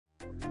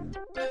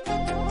Quest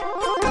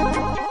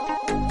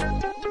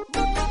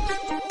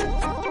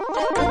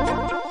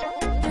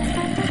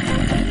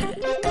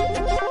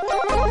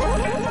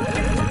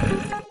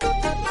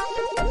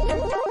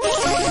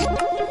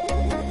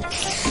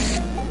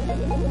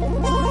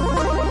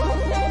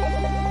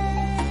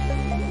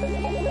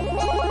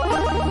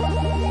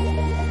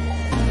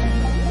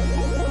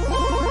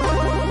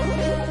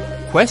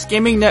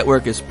Gaming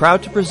Network is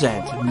proud to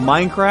present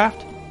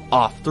Minecraft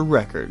Off the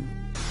Record.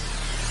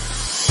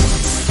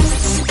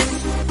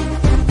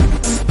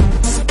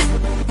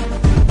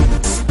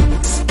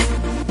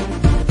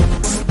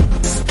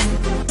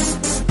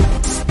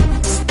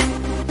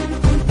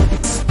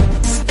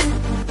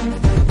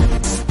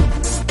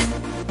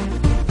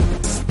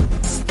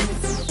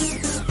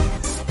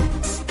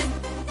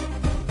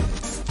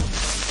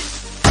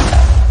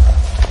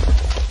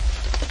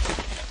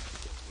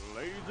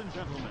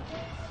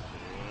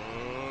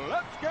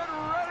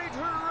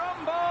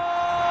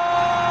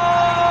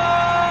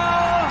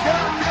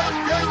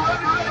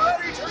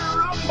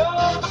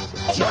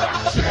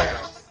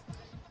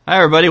 Hi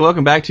everybody,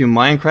 welcome back to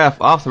Minecraft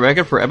Off the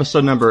Record for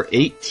episode number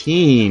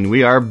 18.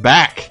 We are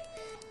back.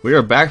 We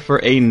are back for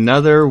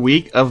another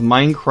week of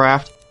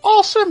Minecraft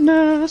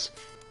awesomeness.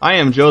 I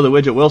am Joe the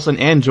Widget Wilson,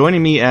 and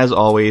joining me as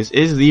always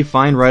is the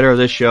fine writer of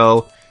this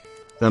show,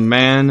 the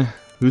man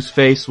whose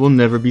face will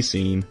never be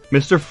seen,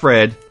 Mr.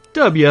 Fred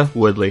W.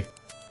 Woodley.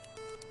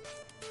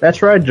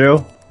 That's right,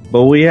 Joe.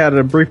 But we had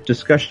a brief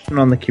discussion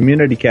on the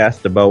community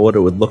cast about what it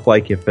would look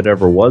like if it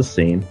ever was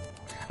seen.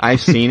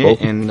 I've seen it,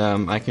 and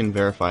I can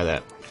verify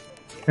that.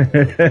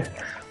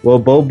 Well,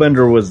 Bo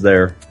Bender was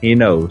there. He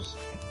knows.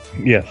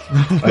 Yes,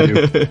 I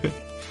do.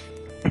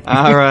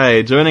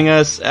 Alright, joining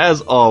us,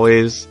 as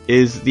always,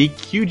 is the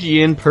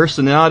QGN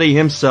personality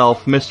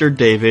himself, Mr.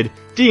 David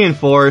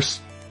D-Enforce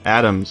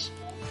Adams.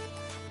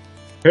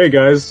 Hey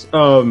guys,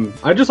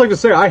 I'd just like to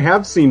say I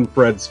have seen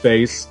Fred's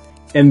face,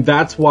 and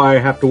that's why I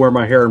have to wear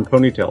my hair in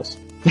ponytails.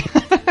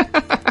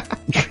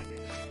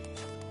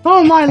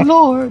 Oh my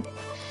lord!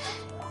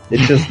 It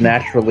just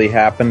naturally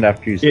happened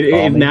after you saw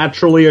It me.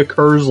 naturally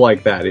occurs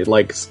like that. It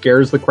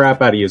scares the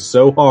crap out of you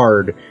so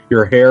hard,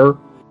 your hair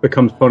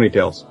becomes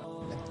ponytails.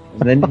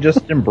 And then you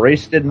just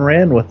embraced it and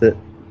ran with it.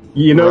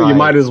 You know, Right. You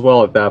might as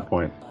well at that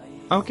point.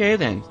 Okay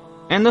then.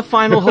 And the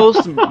final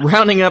host,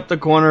 rounding up the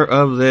corner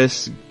of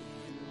this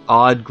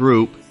odd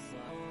group,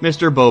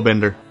 Mr. Bo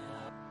Bender.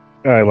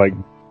 I like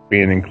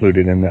being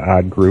included in the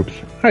odd groups.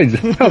 How's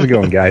it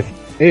going, guys?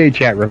 Hey,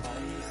 chat room.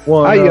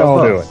 One How of y'all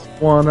us. doing?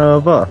 One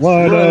of us.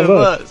 One of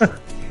us.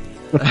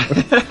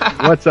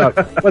 What's up?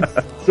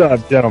 What's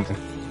up, gentlemen?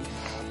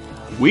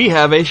 We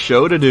have a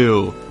show to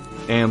do.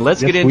 And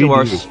let's Yes, get into we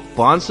our do.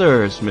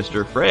 sponsors,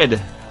 Mr.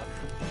 Fred.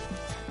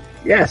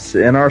 Yes,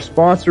 and our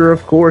sponsor,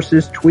 of course,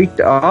 is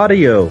Tweaked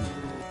Audio.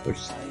 They're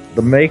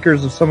the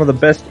makers of some of the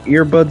best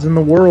earbuds in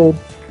the world.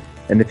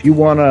 And if you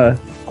want a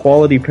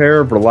quality pair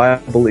of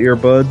reliable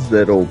earbuds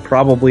that'll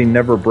probably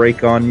never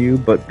break on you,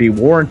 but be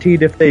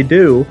warranted if they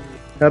do,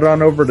 head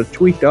on over to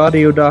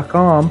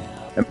tweakedaudio.com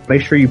and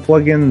make sure you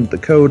plug in the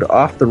code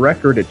Off the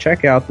Record at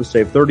checkout to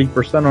save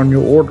 30% on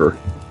your order.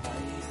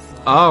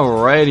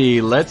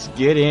 Alrighty, let's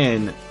get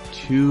in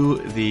to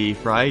the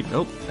Friday.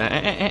 Nope.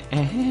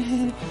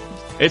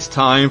 It's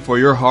time for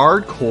your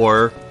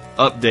hardcore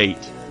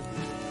update.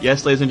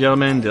 Yes, ladies and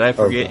gentlemen, did I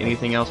forget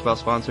anything else about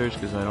sponsors?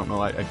 Because I don't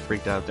know, I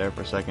freaked out there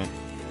for a second.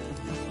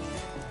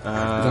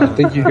 I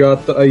think you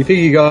got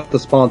the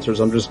sponsors.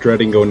 I'm just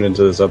dreading going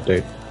into this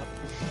update.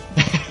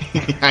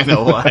 I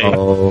know why.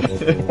 Oh,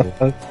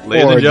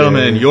 Ladies and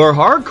gentlemen, your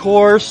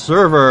hardcore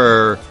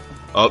server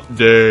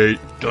update.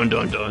 Dun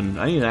dun dun.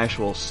 I need an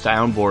actual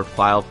soundboard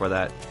file for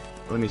that.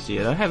 Let me see.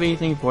 Do I have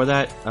anything for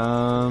that?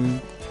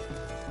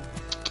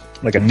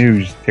 Like a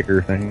news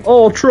ticker thing.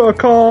 Ultra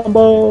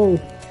Combo!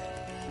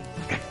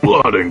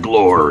 Blood and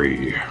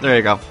glory. There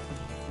you go.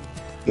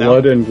 No.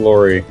 Blood and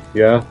glory.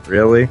 Yeah.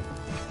 Really?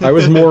 I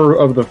was more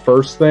of the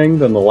first thing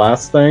than the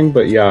last thing,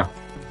 but yeah.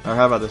 Or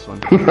how about this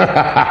one?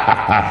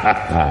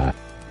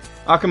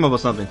 I'll come up with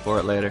something for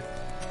it later.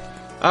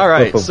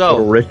 Alright, Little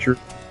so... Richard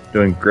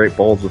doing Great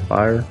Balls of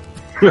Fire.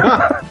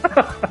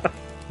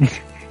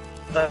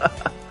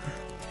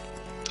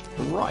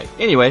 Right.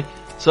 Anyway,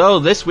 so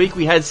this week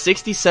we had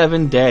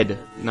 67 dead.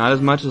 Not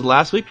as much as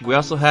last week, but we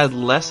also had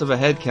less of a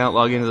head count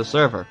log into the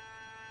server.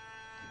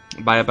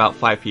 By about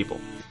 5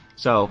 people.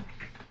 So,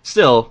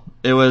 still,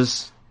 it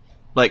was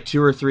like 2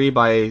 or 3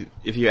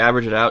 if you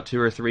average it out, 2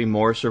 or 3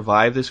 more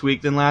survived this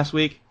week than last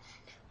week.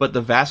 But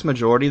the vast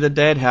majority of the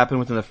dead happened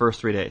within the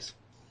first 3 days.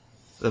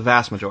 The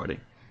vast majority.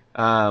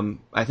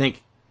 I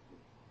think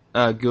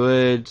a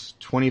good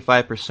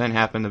 25%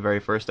 happened the very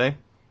first day.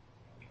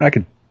 I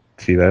could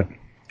see that.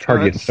 It's hard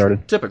getting That's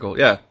started. Typical,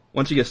 yeah.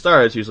 Once you get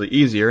started, it's usually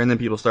easier, and then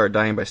people start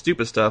dying by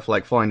stupid stuff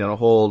like falling down a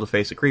hole to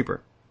face a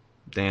creeper.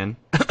 Dan.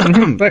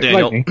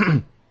 Daniel. Like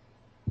me.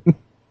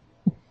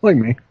 Like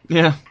me.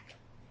 Yeah.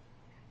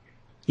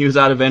 He was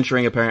out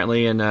adventuring,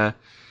 apparently, and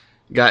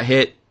got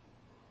hit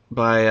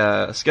by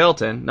a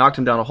skeleton, knocked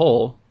him down a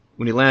hole.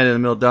 When he landed in the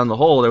middle down the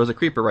hole, there was a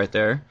creeper right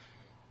there.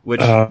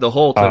 which the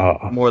hole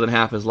took more than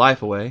half his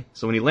life away.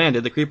 So when he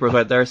landed, the creeper was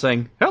right there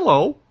saying,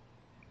 "Hello."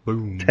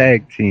 Boom.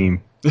 Tag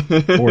team.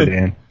 Poor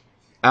Dan.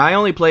 I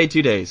only played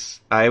 2 days.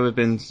 I have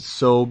been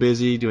so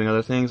busy doing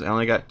other things. I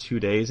only got 2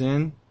 days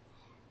in.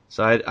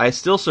 So I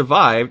still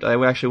survived.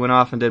 I actually went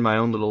off and did my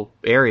own little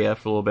area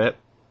for a little bit.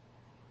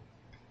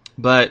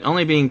 But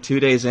only being 2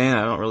 days in,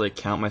 I don't really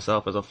count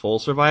myself as a full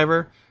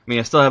survivor. I mean,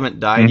 I still haven't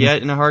died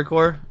yet in a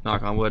hardcore.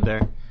 Knock on wood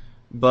there.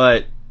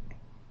 But,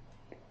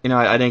 you know,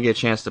 I didn't get a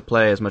chance to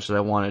play as much as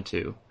I wanted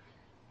to.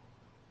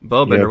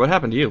 Bowbender, what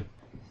happened to you?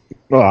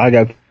 Well, I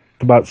got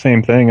about the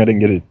same thing. I didn't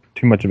get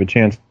too much of a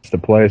chance to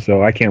play,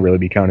 so I can't really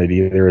be counted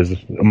either as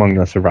among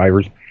the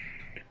survivors.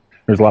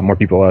 There's a lot more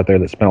people out there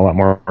that spend a lot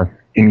more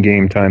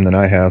in-game time than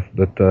I have,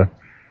 but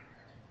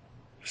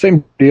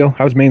same deal.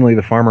 I was mainly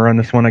the farmer on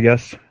this one, I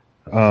guess.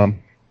 I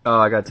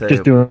got to tell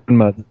just doing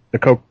the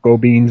cocoa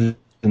beans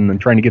and then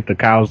trying to get the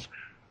cows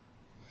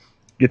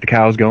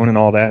going and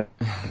all that.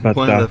 But,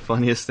 one of the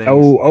funniest things.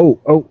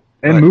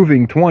 And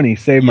moving 20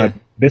 saved my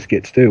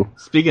biscuits too.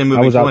 Speaking of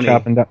moving 20, I was out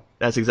chopping.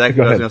 That's exactly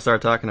what I was going to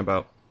start talking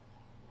about.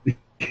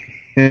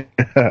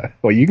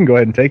 Well, you can go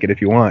ahead and take it if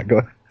you want.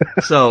 Go.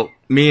 So,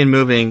 me and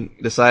Moving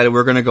decided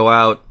we're going to go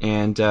out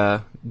and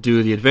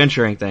do the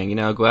adventuring thing, you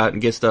know, go out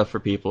and get stuff for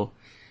people.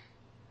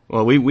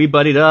 Well, we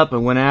buddied up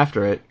and went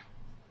after it.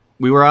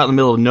 We were out in the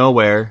middle of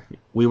nowhere.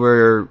 We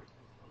were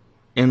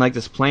in like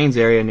this plains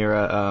area near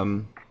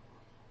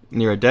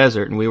a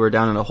desert, and we were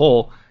down in a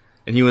hole,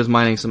 and he was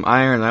mining some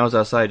iron, and I was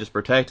outside just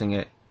protecting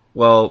it.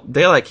 Well,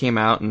 daylight came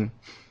out, and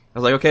I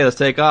was like, okay, let's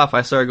take off.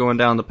 I started going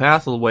down the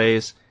path a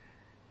ways,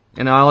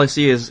 and all I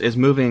see is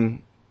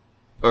Moving,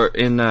 or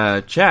in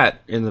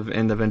chat in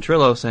the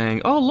Ventrilo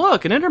saying, "Oh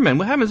look, an Enderman.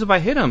 What happens if I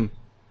hit him?"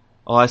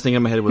 All I was thinking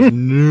in my head was,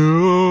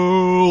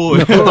 "No."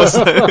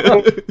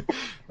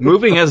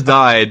 Moving has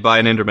died by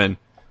an Enderman.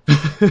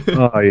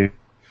 Oh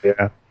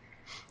yeah.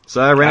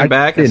 So I ran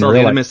back and saw the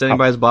Enderman standing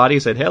by his body.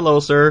 Said, "Hello,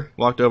 sir."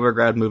 Walked over,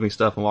 grabbed Moving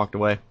stuff, and walked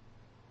away.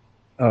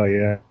 Oh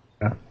yeah.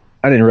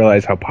 I didn't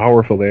realize how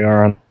powerful they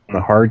are on the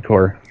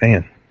hardcore.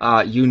 Man.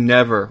 You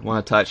never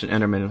want to touch an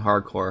Enderman in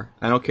hardcore.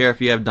 I don't care if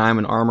you have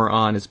diamond armor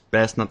on. It's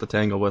best not to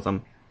tangle with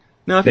them.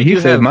 No, if he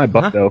saved my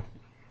butt though.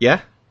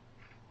 Yeah.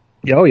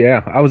 Oh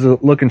yeah. I was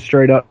looking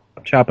straight up,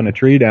 chopping a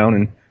tree down,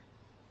 and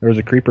there was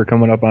a creeper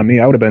coming up on me.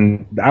 I would have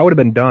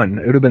been done.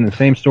 It would have been the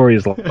same story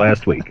as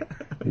last week,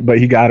 but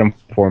he got him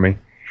for me.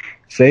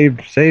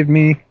 Saved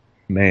me.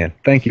 Man,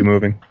 thank you,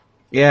 Moving.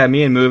 Yeah,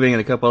 me and Moving and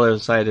a couple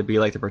others decided to be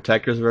like the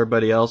protectors of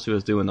everybody else who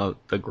was doing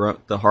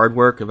the hard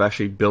work of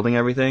actually building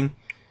everything.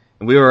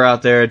 And we were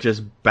out there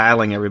just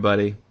battling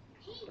everybody.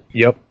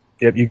 Yep.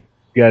 You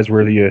guys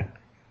were the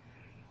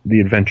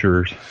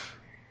adventurers.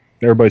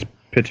 Everybody's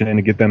pitching in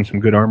to get them some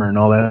good armor and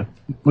all that,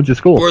 which is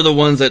cool. We're the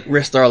ones that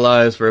risked our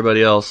lives for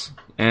everybody else.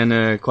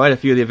 And quite a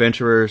few of the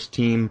adventurers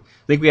team.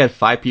 I think we had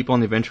 5 people on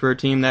the adventurer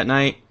team that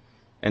night,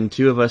 and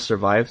 2 of us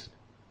survived.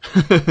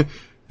 If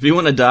you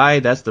want to die,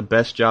 that's the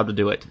best job to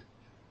do it.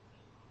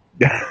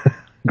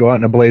 Go out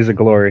in a blaze of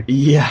glory.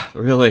 Yeah,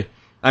 really.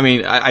 I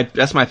mean, I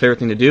that's my favorite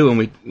thing to do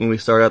when we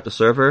start up the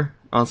server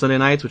on Sunday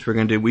nights, which we're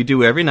going to do. We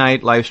do every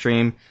night, live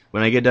stream.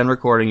 When I get done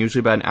recording, usually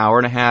about an hour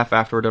and a half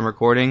after we're done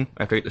recording,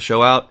 after I get the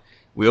show out,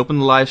 we open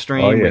the live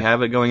stream, we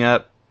have it going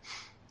up,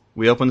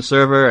 we open the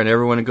server, and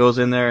everyone goes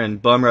in there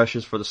and bum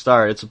rushes for the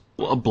start. It's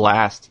a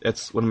blast.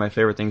 It's one of my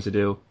favorite things to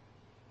do.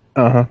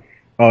 Uh-huh.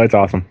 Oh, it's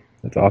awesome.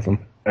 It's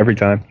awesome. Every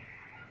time.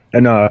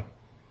 And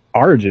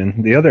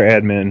Origin, the other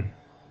admin,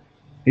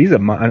 he's a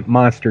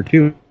monster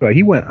too.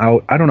 He went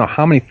out, I don't know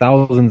how many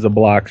thousands of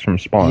blocks from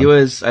spawn. He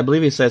was, I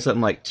believe he said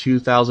something like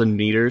 2,000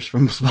 meters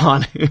from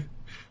spawn.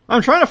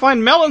 I'm trying to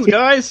find melons,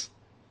 guys.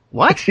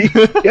 What? He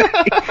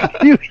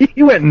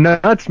went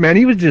nuts, man.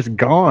 He was just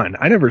gone.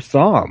 I never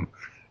saw him.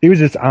 He was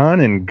just on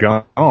and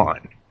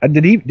gone.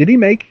 Did he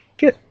make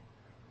it?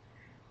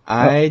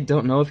 I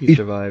don't know if he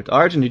survived.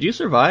 Arjun, did you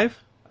survive?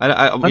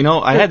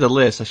 I had the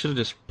list. I should have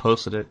just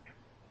posted it.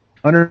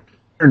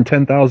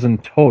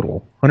 110,000 total.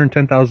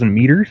 110,000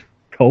 meters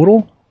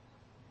total?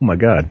 Oh my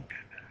god.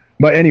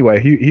 But anyway,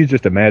 he's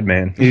just a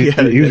madman. He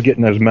was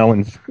getting those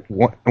melons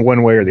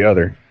one way or the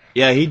other.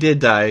 Yeah, he did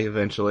die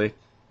eventually.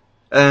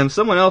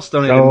 Someone else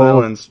donated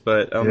melons,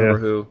 but I don't remember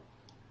who.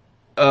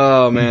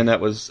 Oh man,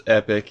 that was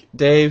epic.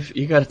 Dave,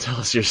 you gotta tell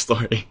us your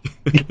story.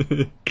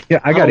 Yeah,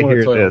 I gotta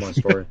hear this. My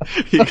story.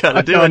 You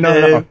gotta do it, Dave.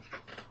 No.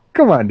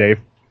 Come on, Dave.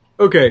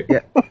 Okay.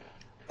 Yeah.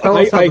 Tell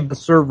us how the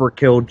server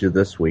killed you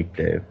this week,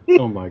 Dave.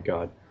 Oh my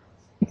god.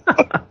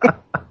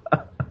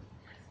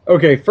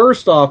 Okay,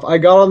 first off, I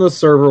got on the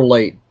server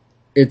late.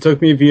 It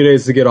took me a few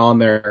days to get on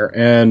there,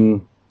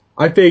 and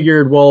I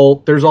figured, well,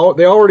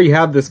 they already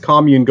have this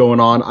commune going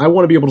on. I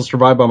want to be able to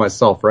survive by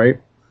myself,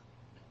 right?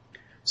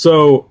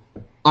 So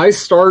I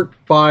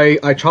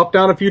chop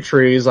down a few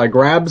trees, I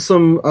grab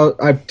some,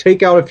 I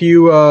take out a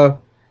few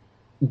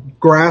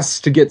grass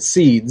to get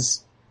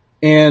seeds,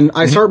 and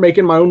I start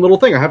making my own little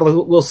thing. I have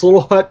this little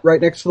hut right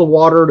next to the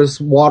water,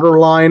 this water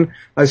line.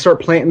 I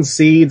start planting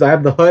seeds. I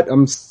have the hut.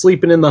 I'm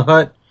sleeping in the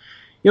hut.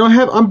 You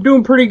know, I'm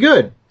doing pretty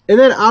good. And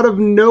then out of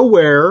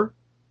nowhere,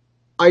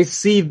 I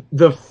see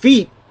the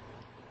feet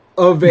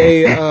of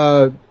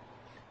a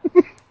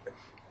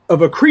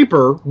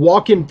creeper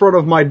walk in front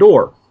of my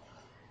door.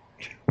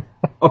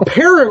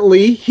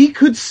 Apparently, he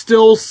could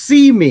still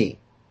see me.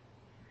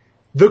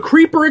 The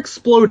creeper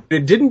exploded.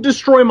 It didn't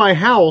destroy my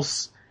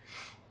house,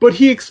 but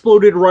he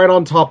exploded right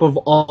on top of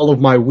all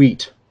of my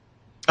wheat.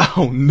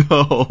 Oh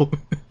no.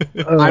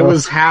 I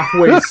was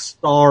halfway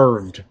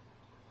starved.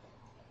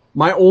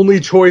 My only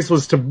choice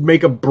was to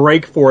make a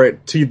break for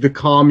it to the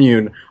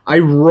commune. I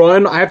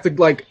have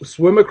to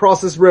swim across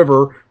this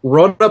river,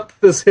 run up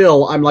this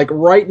hill. I'm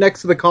right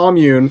next to the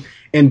commune,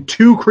 and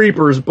 2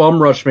 creepers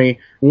bum rush me.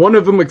 One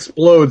of them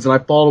explodes, and I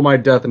fall to my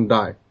death and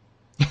die.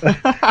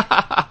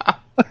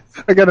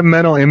 I got a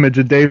mental image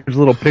of Dave's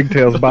little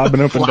pigtails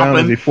bobbing up and down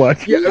as he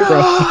flies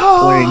across the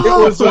plains.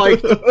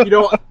 It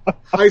was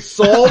I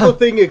saw the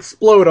thing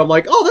explode. I'm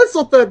like, oh, that's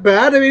not that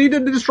bad. I mean, he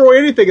didn't destroy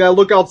anything. And I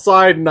look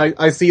outside, and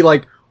I see,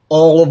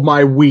 all of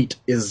my wheat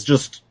is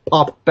just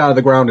popped out of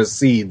the ground as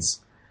seeds.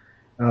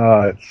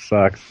 Oh, it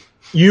sucks.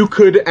 You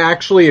could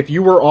actually, if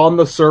you were on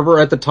the server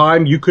at the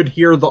time, you could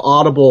hear the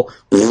audible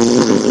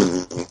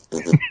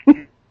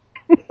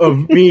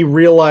of me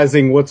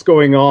realizing what's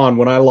going on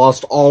when I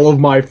lost all of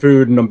my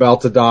food and I'm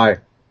about to die.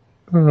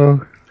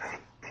 Oh.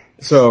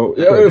 So,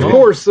 of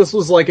course, this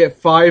was at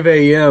 5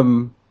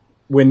 a.m.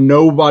 when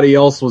nobody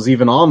else was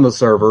even on the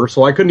server,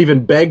 so I couldn't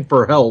even beg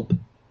for help.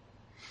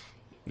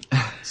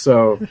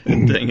 So,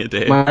 dang it,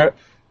 Dave.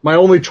 My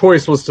only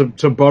choice was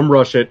to bum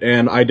rush it,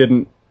 and I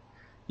didn't.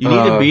 You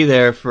need to be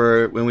there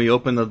for when we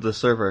open the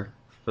server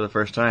for the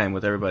first time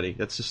with everybody.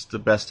 That's just the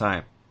best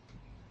time.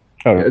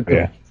 Oh,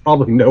 yeah.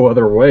 Probably no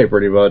other way,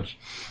 pretty much.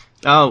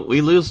 Oh,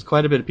 we lose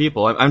quite a bit of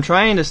people. I'm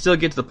trying to still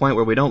get to the point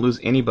where we don't lose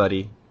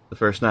anybody the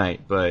first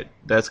night, but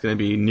that's going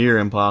to be near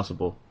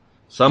impossible.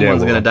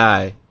 Someone's going to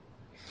die.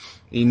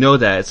 You know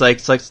that. It's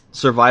like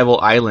Survival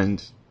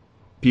Island.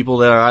 People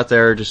that are out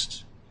there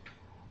just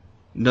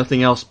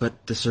nothing else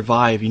but to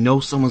survive. You know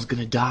someone's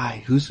going to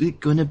die. Who's it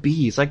going to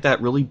be? It's like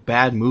that really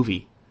bad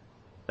movie.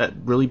 That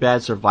really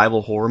bad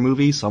survival horror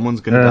movie.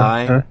 Someone's going to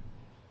die.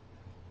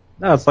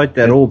 No, it's like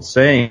that old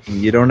saying,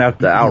 you don't have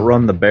to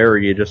outrun the bear,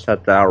 you just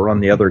have to outrun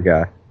the other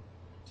guy.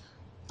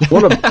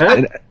 What a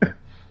pet.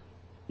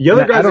 The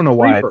other guy's I don't know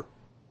why.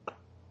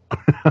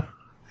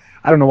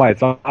 I don't know why.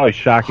 It's always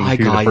shocking,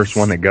 too, the first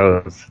one that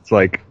goes. It's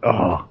like,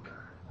 oh,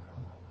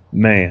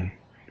 man.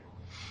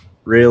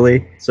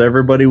 Really? So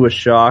everybody was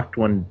shocked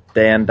when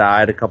Dan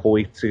died a couple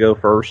weeks ago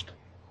first?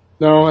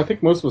 No, I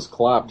think most of us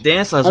clapped. Dan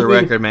has a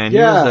record, man.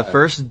 Yeah. He was the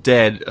first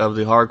dead of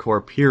the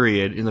hardcore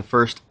period in the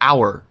first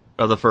hour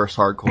of the first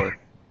hardcore.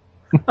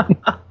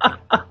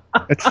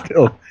 It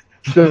still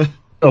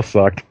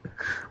sucked.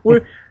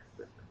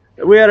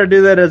 We had to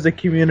do that as a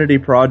community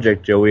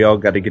project, Joe. We all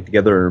got to get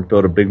together and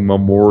build a big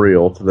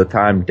memorial to the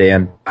time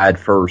Dan died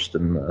first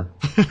in the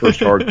first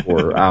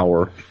hardcore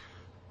hour.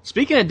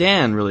 Speaking of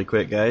Dan, really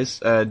quick, guys,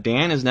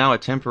 Dan is now a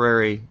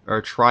temporary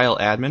or trial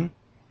admin.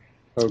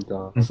 Oh,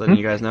 God. Just letting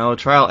you guys know, a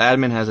trial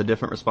admin has a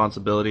different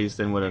responsibilities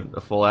than what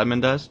a full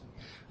admin does.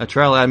 A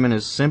trial admin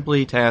is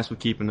simply tasked with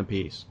keeping the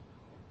peace.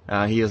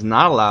 He is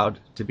not allowed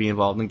to be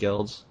involved in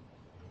guilds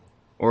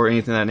or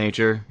anything of that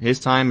nature. His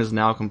time is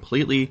now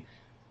completely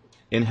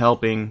in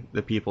helping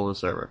the people of the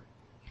server.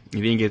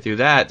 If he can get through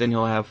that, then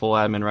he'll have full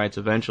admin rights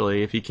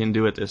eventually, if he can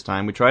do it this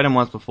time. We tried him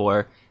once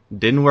before,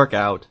 didn't work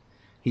out.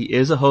 He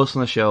is a host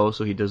on the show,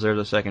 so he deserves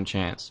a second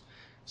chance.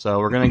 So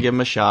we're going to give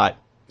him a shot,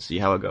 see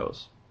how it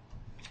goes.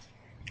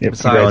 Yep.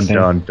 Besides, Dun,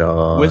 dun,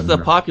 dun. with the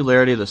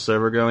popularity of the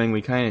server going,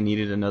 we kind of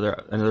needed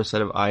another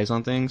set of eyes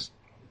on things.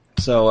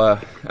 So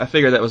I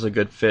figured that was a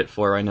good fit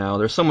for right now.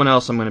 There's someone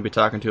else I'm going to be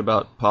talking to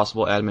about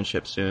possible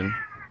adminship soon.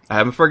 I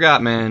haven't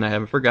forgot, man. I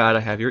haven't forgot. I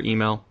have your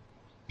email.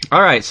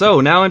 All right,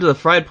 so now into the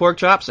fried pork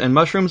chops and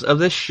mushrooms of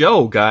this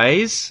show,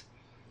 guys.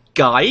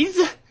 Guys?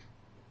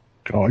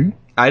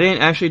 I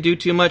didn't actually do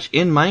too much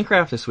in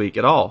Minecraft this week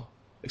at all,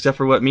 except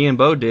for what me and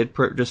Bo did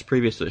just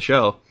previous to the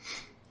show.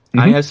 Mm-hmm.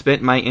 I have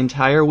spent my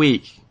entire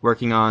week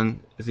working on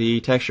the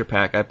texture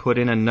pack. I put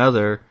in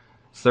another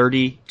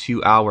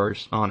 32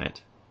 hours on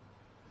it.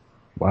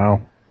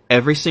 Wow.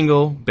 Every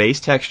single base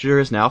texture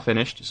is now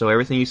finished, so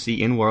everything you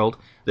see in world.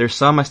 There's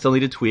some I still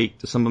need to tweak.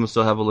 Some of them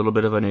still have a little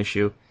bit of an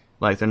issue.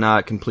 Like, they're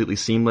not completely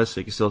seamless,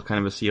 so you can still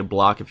kind of see a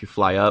block if you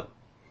fly up.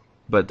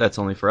 But that's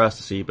only for us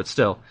to see. But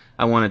still,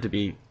 I want it to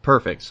be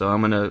perfect, so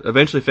I'm going to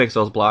eventually fix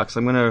those blocks.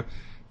 I'm going to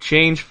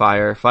change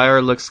fire.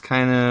 Fire looks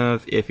kind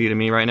of iffy to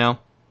me right now.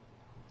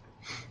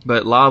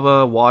 But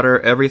lava, water,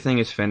 everything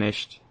is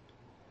finished.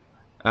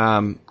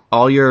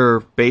 All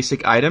your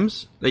basic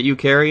items that you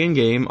carry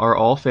in-game are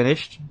all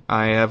finished.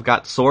 I have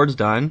got swords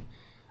done.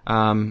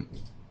 And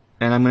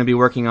I'm going to be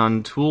working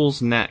on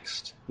tools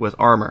next with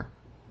armor.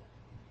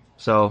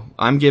 So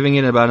I'm giving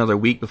it about another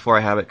week before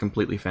I have it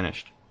completely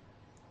finished.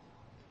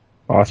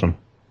 Awesome.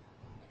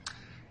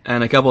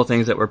 And a couple of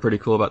things that were pretty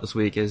cool about this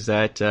week is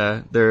that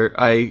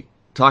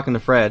talking to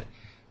Fred,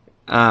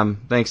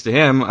 thanks to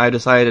him, I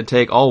decided to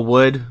take all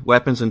wood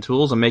weapons and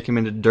tools and make them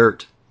into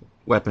dirt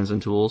weapons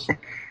and tools.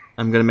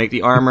 I'm going to make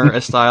the armor a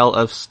style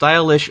of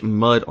stylish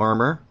mud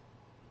armor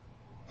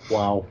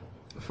Wow.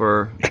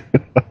 for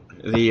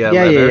the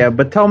leather. Yeah.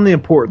 But tell them the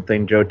important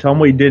thing, Joe. Tell them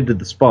what you did to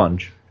the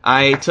sponge.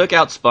 I took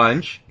out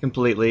sponge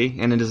completely,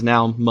 and it is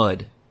now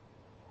mud.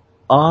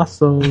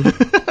 Awesome.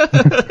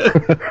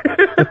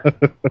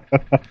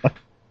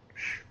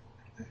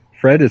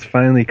 Fred is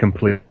finally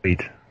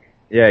complete.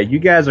 Yeah, you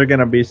guys are going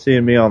to be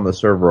seeing me on the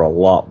server a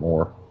lot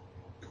more.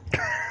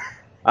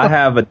 I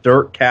have a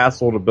dirt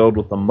castle to build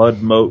with a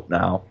mud moat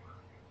now.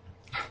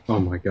 Oh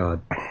my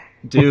god.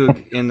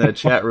 Dude in the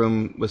chat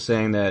room was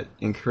saying that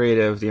in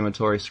creative, the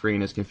inventory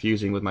screen is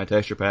confusing with my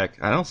texture pack.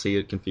 I don't see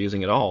it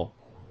confusing at all.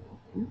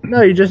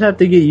 No, you just have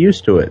to get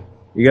used to it.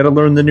 You got to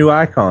learn the new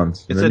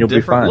icons, and It's then a you'll be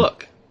different fine.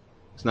 look.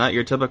 It's not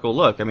your typical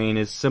look. I mean,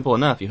 it's simple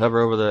enough. You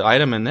hover over the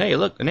item and, hey,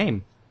 look, a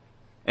name.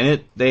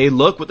 And they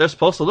look what they're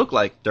supposed to look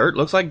like. Dirt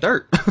looks like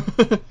dirt.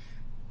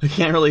 I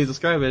can't really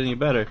describe it any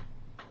better.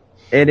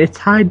 And it's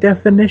high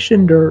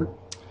definition dirt.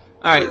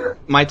 Alright,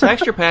 my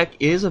texture pack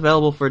is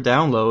available for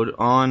download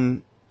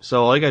on...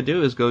 So all you gotta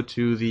do is go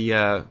to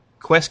the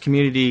Quest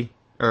community,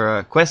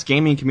 or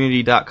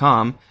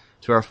questgamingcommunity.com,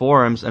 to our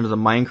forums under the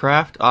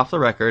Minecraft Off the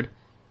Record,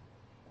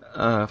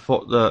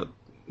 for the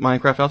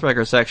Minecraft Off the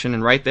Record section,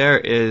 and right there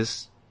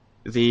is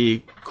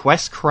the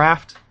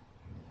Questcraft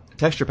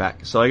texture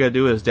pack. So all you gotta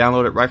do is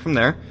download it right from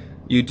there.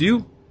 You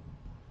do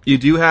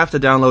have to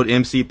download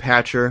MC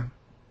Patcher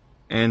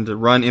and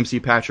run MC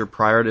Patcher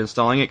prior to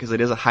installing it because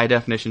it is a high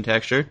definition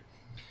texture.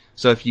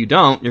 So if you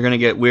don't, you're going to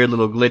get weird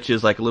little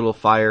glitches like a little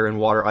fire and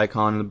water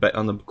icon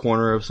on the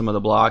corner of some of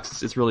the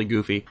blocks. It's really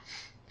goofy.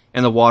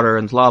 And the water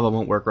and lava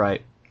won't work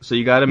right. So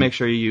you got to make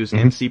sure you use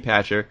MC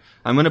Patcher.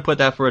 I'm going to put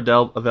that for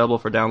available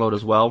for download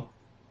as well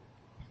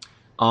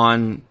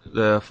on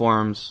the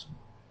forums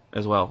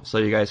as well, so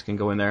you guys can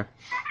go in there.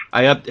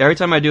 Every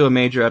time I do a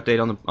major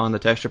update on the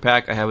texture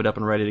pack, I have it up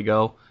and ready to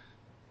go.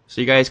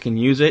 So you guys can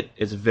use it.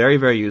 It's very,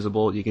 very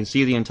usable. You can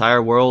see the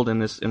entire world in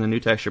the new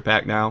texture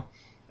pack now.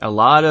 A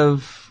lot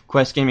of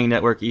Quest Gaming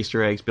Network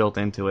Easter eggs built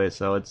into it,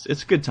 so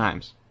it's good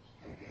times.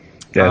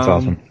 Yeah, it's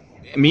awesome.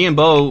 Me and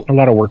Bo, A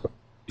lot of work.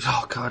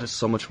 oh god, it's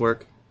so much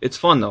work. It's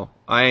fun though.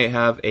 I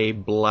have a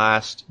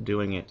blast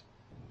doing it.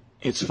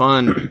 It's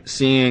fun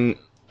seeing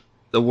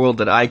the world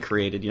that I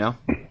created, you know?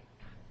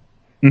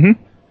 Mm-hmm.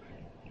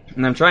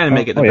 And I'm trying to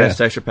make it the yeah. best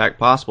texture pack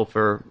possible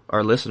for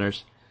our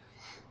listeners.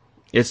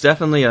 It's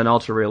definitely an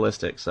ultra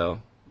realistic,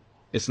 so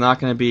it's not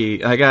going to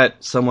be... I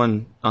got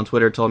someone on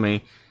Twitter told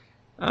me,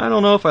 I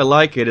don't know if I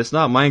like it. It's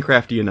not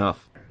Minecrafty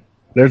enough.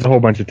 There's a whole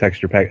bunch of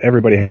texture packs.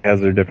 Everybody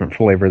has their different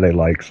flavor they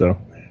like, so...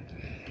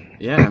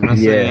 Yeah, I'm not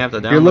saying you have to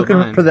download If you're looking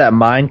mine. for that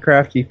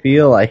Minecrafty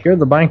feel, I hear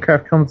the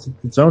Minecraft comes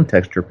with its own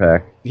texture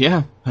pack.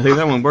 Yeah, I think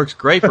that one works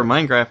great for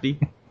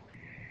Minecrafty.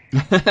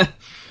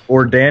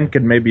 Or Dan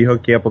could maybe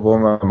hook you up with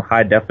one of them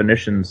high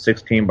definition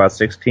 16 by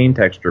 16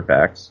 texture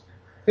packs.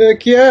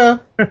 Heck yeah!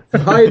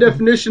 High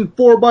definition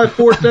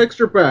 4x4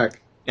 texture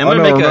pack. I'm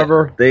gonna make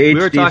remember, the we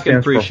HD were talking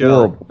stands for pre-show.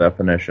 horrible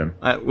definition.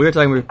 We were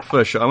talking before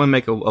the show. I'm gonna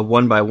make a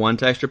 1x1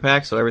 texture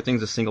pack, so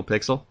everything's a single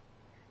pixel.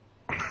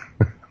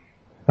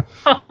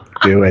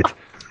 Do it.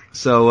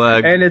 So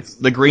And it's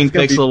the green it's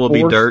gonna be pixel will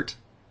be forced- dirt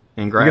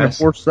and You're gonna grass.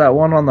 force that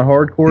one on the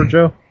hardcore,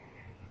 Joe?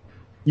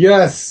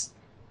 Yes!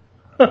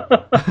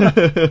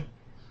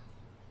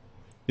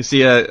 You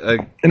see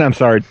And I'm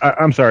sorry,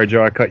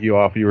 Joe. I cut you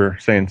off. You were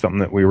saying something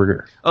that we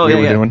were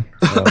doing.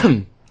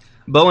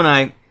 Bo and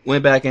I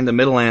went back into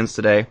Middlelands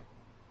today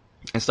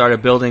and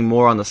started building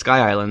more on the Sky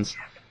Islands,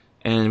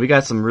 and we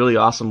got some really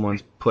awesome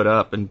ones put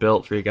up and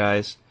built for you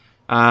guys.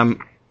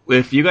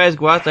 If you guys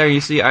go out there and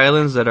you see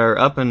islands that are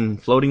up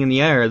and floating in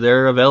the air,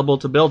 they're available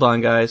to build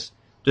on, guys.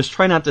 Just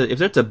try not to, if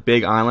it's a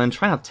big island,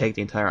 try not to take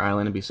the entire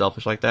island and be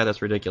selfish like that.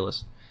 That's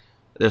ridiculous.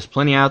 There's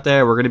plenty out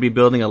there. We're going to be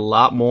building a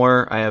lot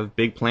more. I have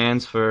big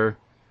plans for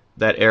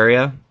that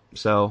area.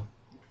 So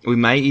we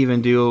might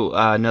even do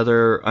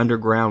another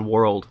underground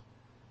world,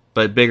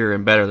 but bigger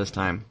and better this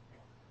time.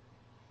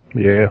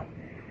 Yeah,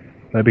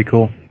 that'd be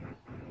cool.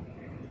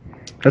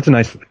 It's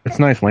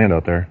nice land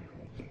out there.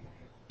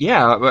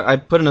 Yeah, I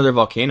put another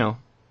volcano.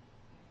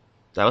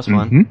 That was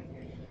fun. Mhm.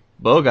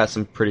 Bo got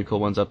some pretty cool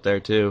ones up there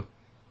too.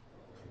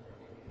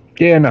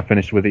 Yeah, I'm not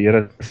finished with it yet.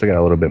 I still got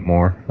a little bit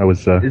more. I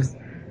was trying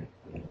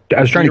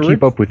to the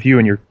keep up with you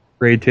and your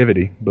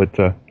creativity, but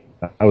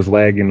I was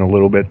lagging a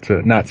little bit.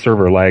 Not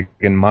server lag,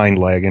 and mind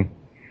lagging.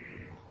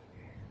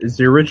 Is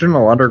the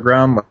original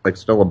underground like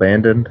still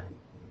abandoned?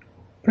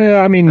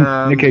 Yeah, I mean,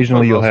 For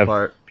occasionally the you'll most have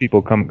part.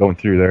 people going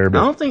through there, I but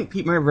don't think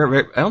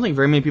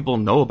very many people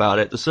know about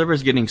it. The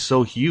server's getting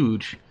so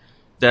huge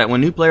that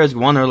when new players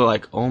go on there, they're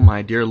like, "Oh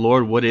my dear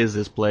lord, what is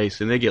this place?"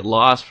 And they get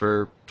lost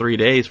for 3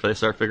 days before they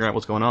start figuring out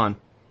what's going on.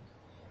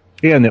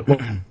 yeah, and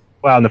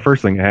and the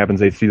first thing that happens,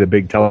 they see the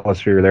big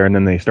telesphere there, and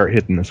then they start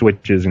hitting the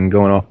switches and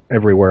going off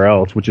everywhere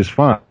else, which is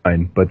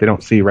fine, but they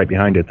don't see right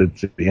behind it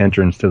that's the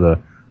entrance to the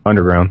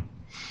underground.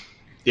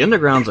 The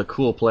underground's a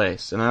cool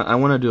place, and I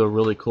want to do a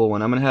really cool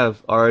one. I'm gonna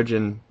have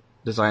Origin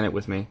design it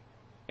with me,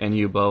 and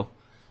you, Bo.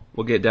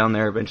 We'll get down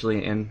there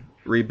eventually and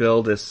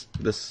rebuild this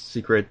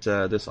secret,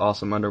 this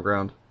awesome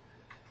underground.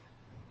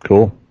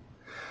 Cool.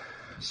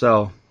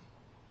 So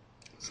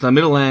the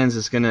Middlelands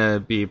is going to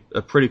be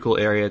a pretty cool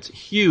area. It's a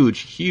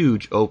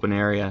huge open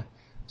area.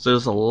 So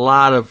there's a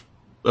lot of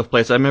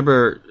places. I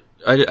remember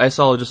I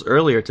saw just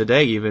earlier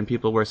today even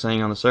people were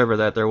saying on the server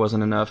that there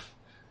wasn't enough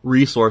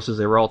resources.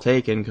 They were all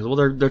taken because, well,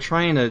 they're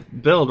trying to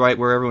build right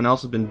where everyone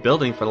else has been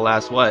building for the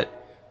last,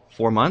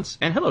 4 months?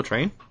 And hello,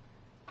 train.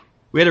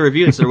 We had a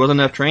review that said there wasn't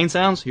enough train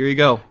sounds. Here you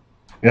go.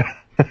 Yeah.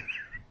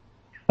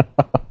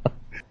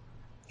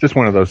 Just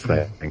one of those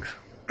things.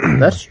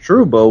 That's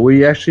true, Bo.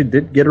 We actually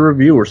did get a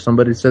review where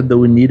somebody said that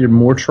we needed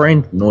more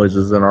train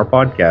noises in our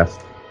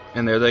podcast.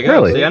 And there they go.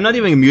 Really? See, I'm not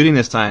even muting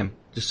this time.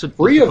 Just to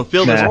Free of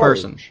fulfill this charge.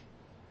 person.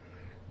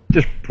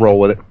 Just roll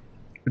with it.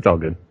 It's all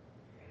good.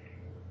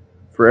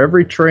 For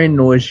every train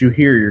noise you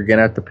hear, you're going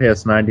to have to pay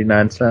us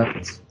 99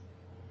 cents.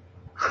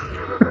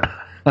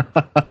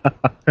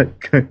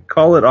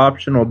 Call it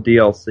optional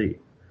DLC.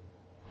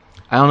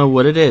 I don't know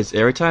what it is.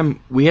 Every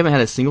time, we haven't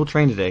had a single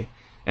train today.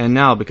 And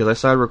now, because I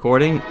started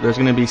recording, there's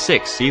going to be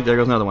 6. See, there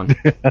goes another one.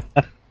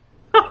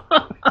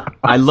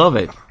 I love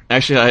it.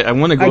 Actually, I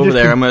want to go over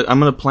there. I'm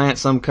gonna plant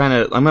some kind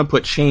of. I'm gonna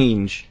put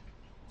change,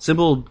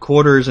 simple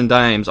quarters and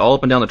dimes all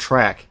up and down the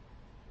track.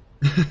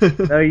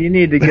 No, you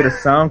need to get a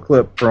sound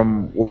clip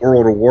from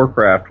World of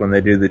Warcraft when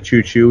they do the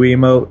choo-choo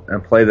emote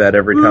and play that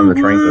every time the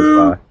train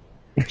goes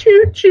by.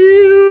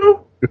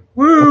 Choo-choo!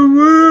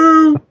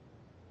 Woo-woo!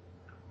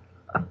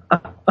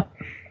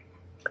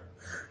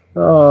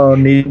 Oh,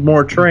 need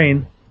more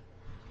train.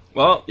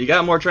 Well, you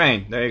got more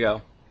train. There you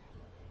go.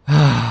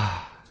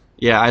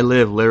 Yeah, I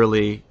live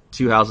literally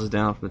 2 houses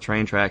down from the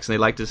train tracks, and they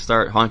like to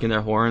start honking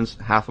their horns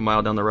half a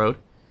mile down the road.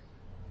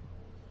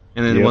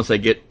 And then once they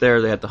get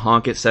there, they have to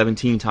honk it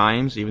 17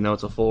 times, even though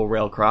it's a full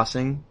rail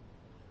crossing.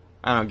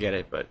 I don't get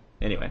it, but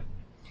anyway.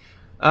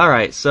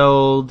 Alright,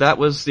 so that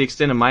was the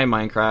extent of my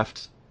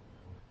Minecraft.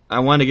 I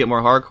wanted to get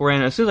more hardcore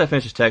in. As soon as I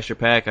finish this texture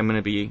pack, I'm going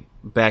to be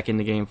back in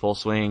the game full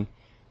swing,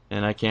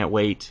 and I can't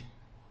wait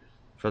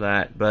for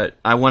that. But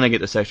I want to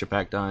get this texture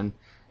pack done.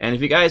 And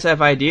if you guys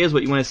have ideas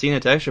what you want to see in the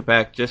texture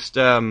pack, just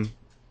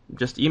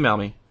email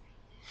me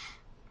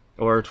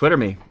or Twitter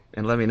me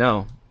and let me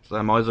know. So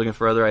I'm always looking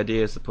for other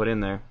ideas to put in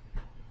there.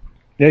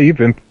 Yeah,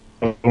 you've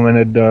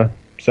implemented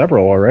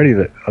several already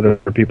that other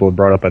people have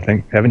brought up, I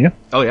think, haven't you?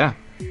 Oh yeah,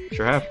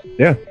 sure have.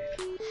 Yeah.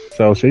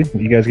 So, see,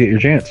 you guys get your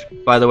chance.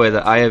 By the way,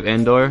 the Eye of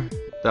Ender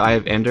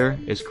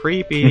is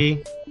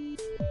creepy.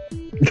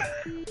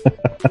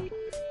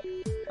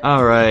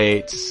 All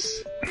right,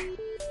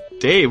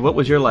 Dave, what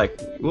was your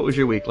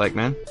week like,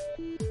 man?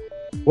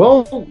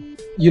 Well,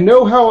 you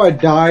know how I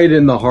died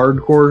in the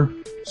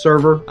hardcore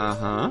server?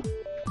 Uh-huh.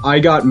 I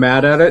got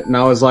mad at it, and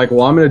I was like,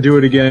 well, I'm going to do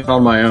it again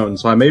on my own.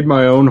 So I made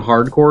my own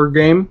hardcore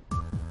game,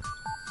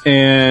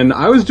 and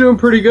I was doing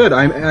pretty good.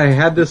 I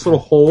had this little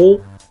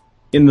hole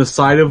in the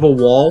side of a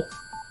wall,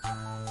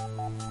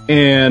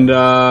 and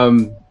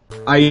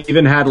I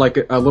even had like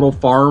a little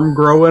farm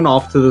growing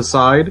off to the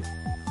side,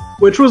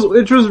 which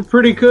was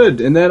pretty good.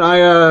 And then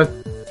I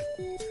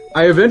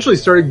eventually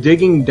started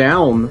digging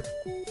down,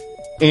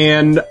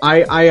 and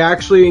I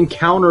actually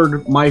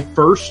encountered my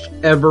first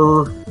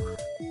ever,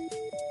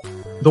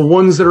 the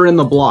ones that are in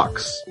the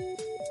blocks.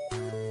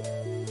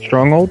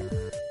 Stronghold?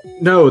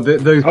 No,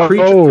 the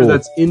creature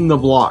that's in the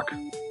block.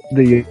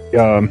 The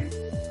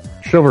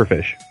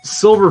silverfish.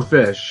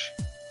 Silverfish.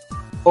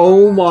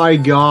 Oh my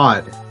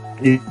god.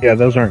 Yeah,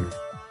 those aren't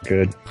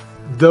good.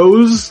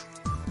 Those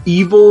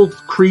evil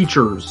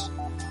creatures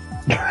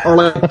are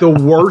like the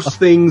worst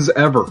things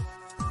ever.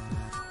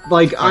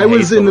 Like, I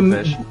was in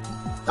the...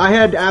 I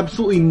had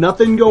absolutely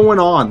nothing going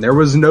on. There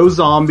was no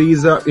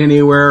zombies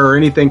anywhere or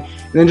anything.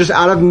 And then just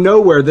out of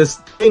nowhere, this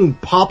thing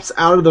pops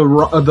out of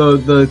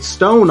the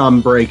stone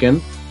I'm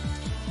breaking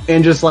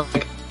and just,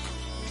 like,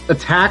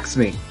 attacks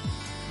me.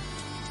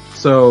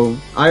 So,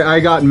 I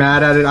got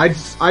mad at it.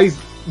 I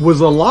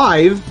was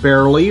alive,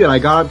 barely, and I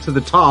got up to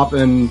the top,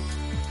 and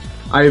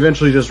I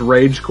eventually just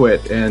rage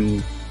quit,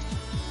 and...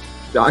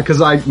 Because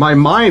my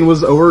mind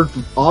was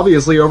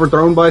obviously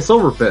overthrown by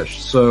silverfish,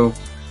 so...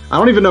 I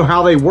don't even know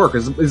how they work.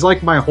 Is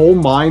like my whole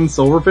mind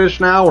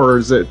silverfish now, or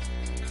is it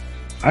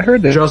I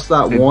heard that just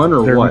that one,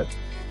 or what?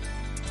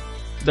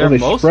 They're they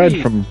mostly,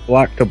 spread from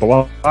block to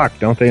block,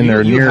 don't they? And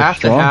they're you near have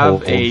to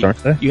have strongholds,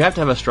 aren't they? You have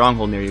to have a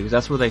stronghold near you, because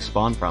that's where they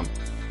spawn from.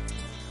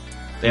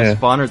 They have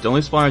spawners. The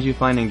only spawners you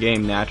find in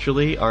game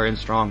naturally are in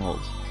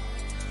strongholds.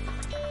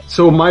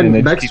 So am I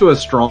next to a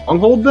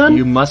stronghold then?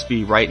 You must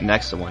be right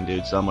next to one,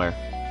 dude, somewhere.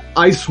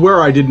 I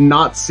swear I did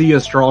not see a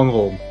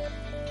stronghold.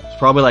 It's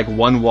probably like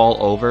one wall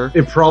over.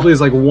 It probably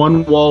is like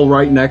one wall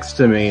right next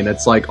to me, and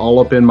it's like all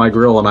up in my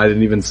grill, and I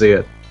didn't even see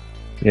it.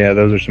 Yeah,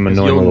 those are some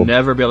annoying You'll little...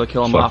 never be able to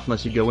kill them off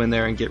unless you go in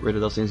there and get rid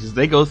of those things. Because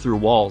they go through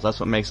walls. That's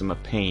what makes them a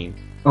pain.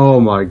 Oh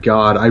my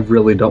god, I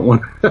really don't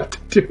want to have to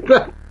do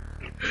that.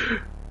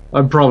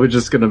 I'm probably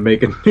just gonna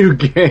make a new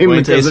game. Wait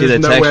until you see the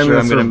texture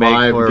I'm gonna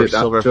make for get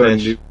up to a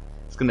silverfish. new-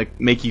 It's gonna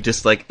make you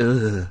just like,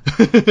 ugh.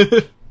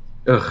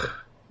 Ugh.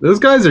 Those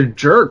guys are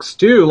jerks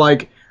too.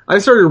 Like, I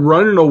started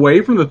running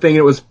away from the thing and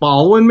it was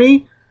following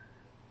me.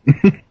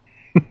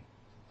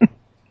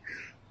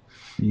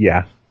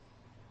 Yeah.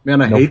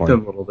 Man, I No hate fun.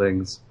 them little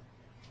things.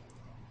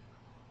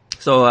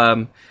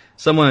 So,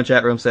 someone in the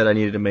chat room said I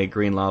needed to make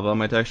green lava on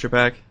my texture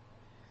pack.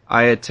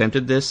 I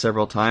attempted this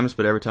several times,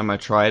 but every time I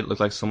tried, it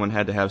looked like someone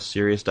had to have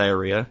serious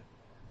diarrhea.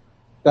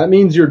 That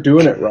means you're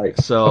doing it right.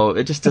 So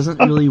it just doesn't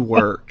really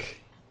work.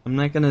 I'm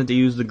not gonna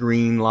use the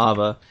green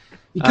lava.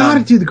 You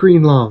gotta do the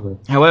green lava.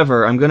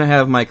 However, I'm gonna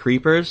have my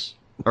creepers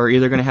are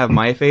either gonna have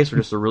my face or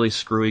just a really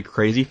screwy,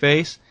 crazy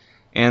face,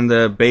 and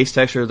the base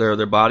texture of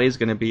their body is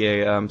gonna be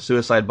a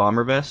suicide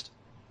bomber vest.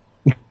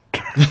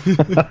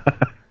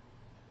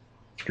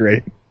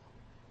 Great.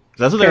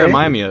 That's what they Okay.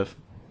 remind me of.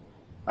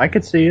 I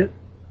could see it.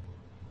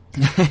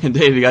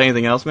 Dave, you got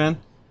anything else, man?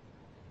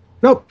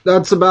 Nope,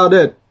 that's about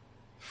it.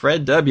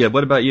 Fred W.,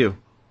 what about you?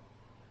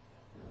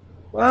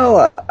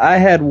 Well, I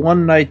had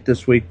one night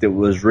this week that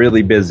was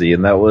really busy,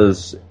 and that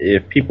was,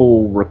 if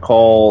people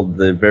recall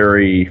the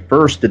very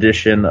first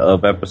edition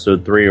of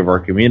episode 3 of our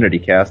community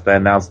cast, I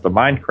announced the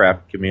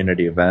Minecraft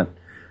community event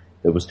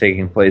that was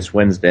taking place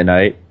Wednesday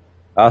night.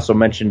 I also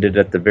mentioned it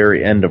at the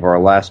very end of our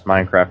last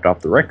Minecraft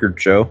Off the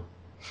Record show,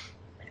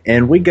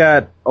 and we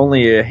got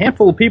only a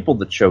handful of people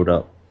that showed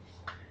up.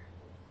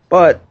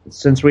 But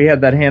since we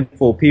had that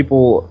handful of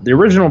people, the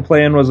original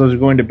plan was I was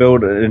going to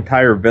build an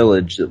entire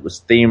village that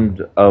was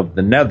themed of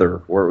the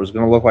Nether, where it was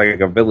going to look like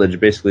a village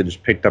basically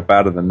just picked up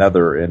out of the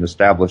Nether and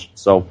established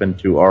itself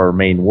into our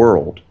main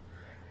world.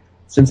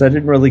 Since I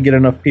didn't really get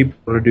enough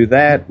people to do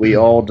that, we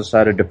all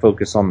decided to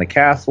focus on the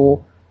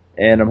castle,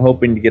 and I'm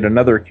hoping to get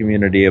another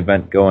community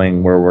event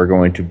going where we're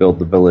going to build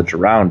the village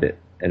around it,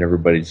 and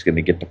everybody's going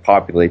to get to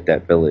populate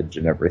that village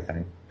and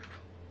everything.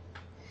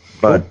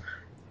 But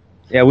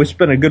yeah, we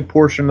spent a good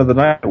portion of the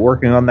night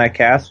working on that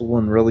castle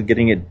and really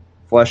getting it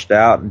fleshed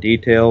out and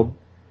detailed.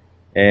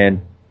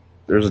 And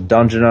there's a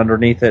dungeon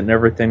underneath it and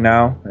everything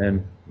now.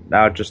 And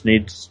now it just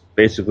needs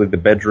basically the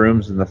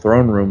bedrooms and the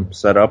throne room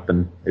set up,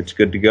 and it's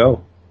good to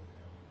go.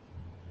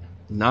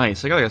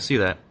 Nice. I gotta see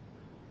that.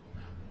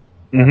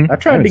 Mm-hmm. I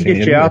tried to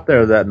get you out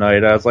there that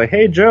night. I was like,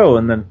 hey, Joe,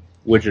 and then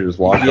Widget is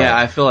locked Yeah, up.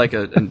 I feel like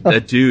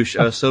a douche.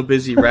 I was so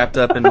busy wrapped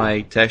up in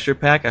my texture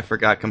pack, I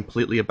forgot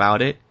completely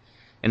about it.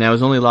 And I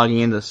was only logging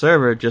into the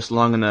server just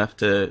long enough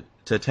to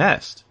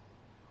test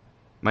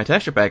my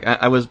texture pack.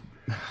 I was...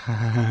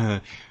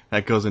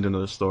 that goes into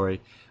another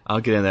story. I'll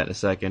get into that in a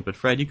second. But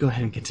Fred, you go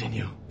ahead and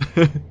continue.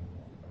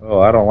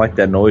 Oh, I don't like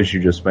that noise you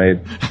just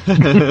made.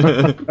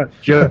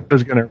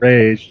 Joe's gonna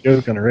rage.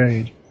 Joe's gonna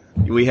rage.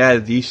 We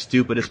had the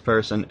stupidest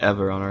person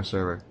ever on our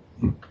server.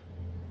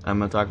 I'm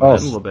going to talk about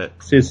that in a little bit.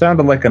 See, it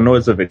sounded like a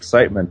noise of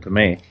excitement to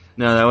me.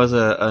 No, that was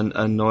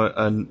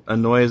a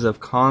noise of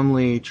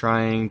calmly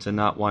trying to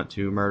not want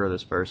to murder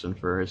this person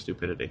for his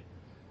stupidity.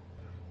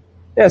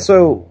 Yeah,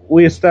 so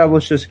we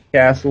established this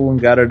castle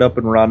and got it up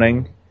and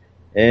running,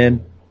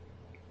 and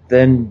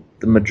then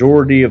the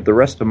majority of the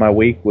rest of my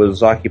week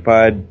was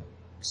occupied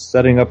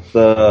setting up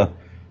the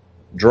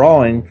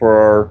drawing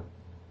for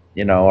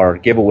our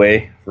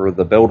giveaway for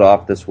the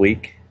build-off this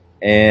week,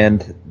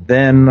 and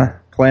then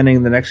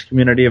planning the next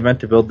community event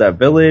to build that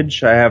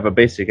village. I have a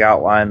basic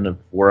outline of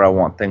where I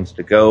want things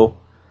to go,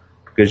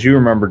 because you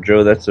remember,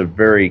 Joe, that's a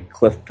very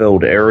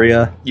cliff-filled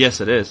area.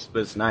 Yes, it is, but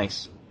it's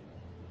nice.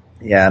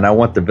 Yeah, and I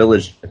want the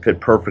village to fit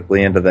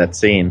perfectly into that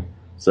scene.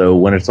 So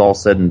when it's all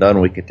said and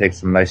done, we could take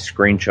some nice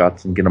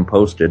screenshots and get them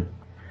posted.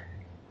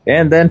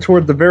 And then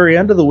toward the very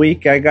end of the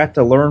week, I got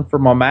to learn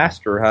from my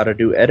master how to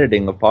do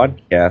editing of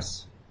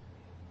podcasts.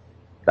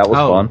 That was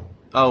fun.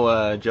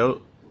 Oh,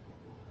 Joe...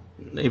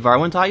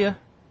 Varwin taught you?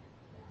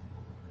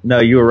 No,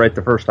 you were right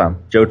the first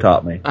time. Joe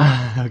taught me.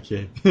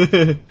 Okay.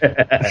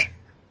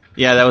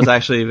 Yeah, that was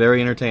actually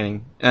very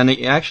entertaining. And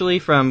actually,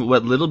 from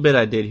what little bit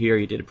I did here,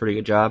 you did a pretty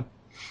good job.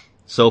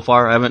 So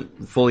far, I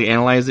haven't fully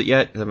analyzed it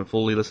yet. I haven't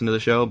fully listened to the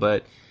show,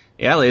 but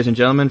yeah, ladies and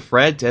gentlemen,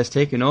 Fred has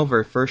taken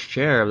over first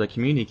chair of the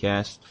community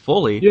cast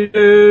fully. Yay! And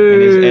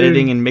is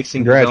editing and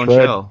mixing his own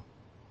Fred. show.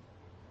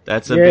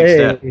 That's a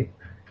big step.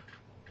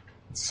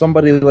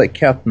 Somebody let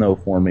Kath know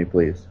for me,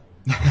 please.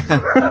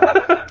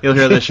 He'll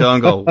hear the show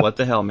and go, what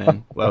the hell,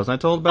 man? Why wasn't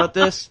I told about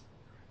this?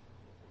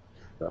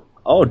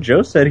 Oh,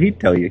 Joe said he'd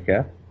tell you,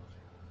 Kath.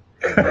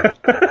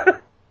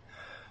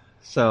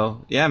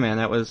 So, yeah, man,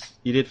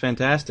 you did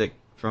fantastic.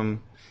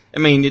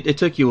 It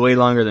took you way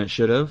longer than it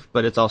should have,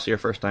 but it's also your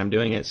first time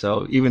doing it,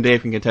 so even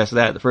Dave can contest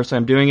that. The first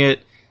time doing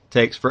it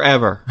takes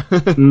forever.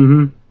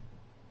 Mm-hmm.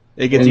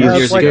 It gets And you're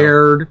easier as you go.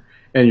 scared,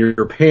 and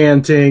you're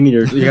panting,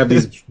 and you have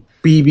these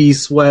BB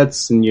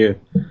sweats, and you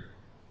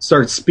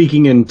start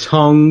speaking in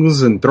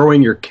tongues and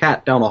throwing your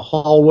cat down a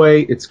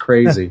hallway. It's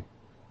crazy.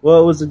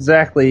 Well, it was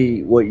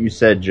exactly what you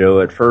said,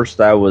 Joe. At first,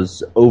 I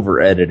was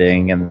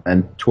over-editing, and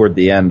then toward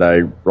the end,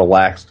 I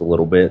relaxed a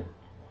little bit.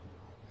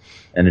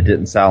 And it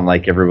didn't sound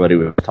like everybody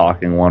was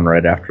talking one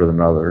right after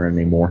another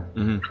anymore.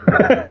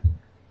 Mm-hmm.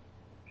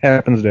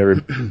 Happens to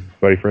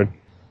everybody, Fred.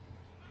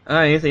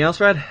 Anything else,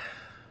 Fred?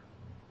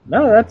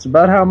 No, that's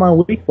about how my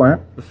week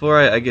went. Before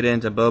I get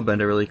into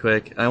Bowbender really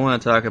quick, I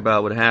want to talk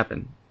about what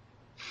happened.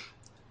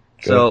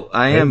 So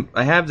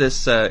I have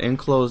this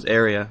enclosed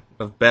area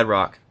of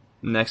bedrock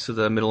next to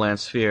the Middleland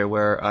Sphere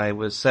where I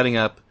was setting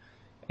up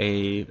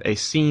a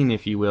scene,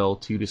 if you will,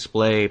 to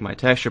display my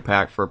texture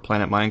pack for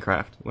Planet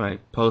Minecraft when I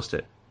post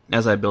it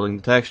as I'm building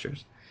the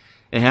textures.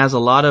 It has a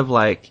lot of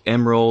like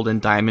emerald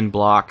and diamond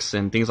blocks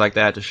and things like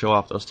that to show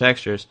off those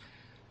textures.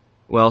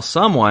 Well,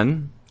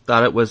 someone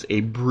thought it was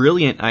a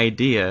brilliant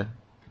idea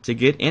to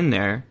get in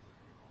there,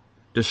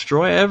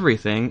 destroy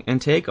everything,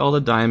 and take all the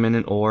diamond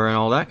and ore and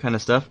all that kind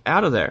of stuff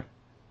out of there.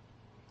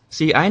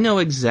 See, I know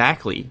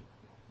exactly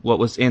what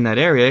was in that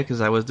area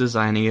because I was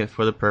designing it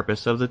for the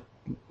purpose of the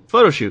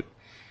photo shoot.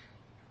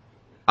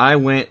 I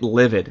went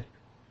livid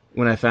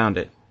when I found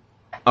it.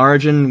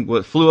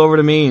 Arjun flew over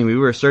to me and we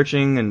were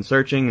searching and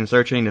searching and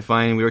searching to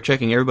find. We were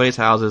checking everybody's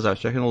houses. I was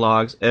checking the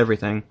logs,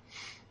 everything.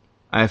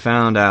 I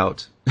found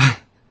out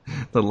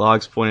the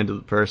logs pointed to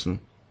the person.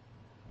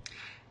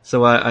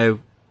 So I was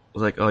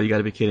like, oh, you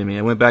gotta be kidding me.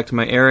 I went back to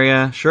my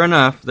area. Sure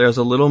enough, there's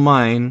a little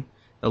mine,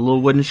 a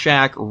little wooden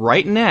shack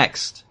right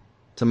next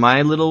to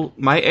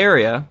my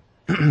area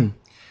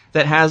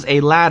that has a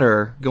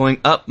ladder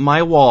going up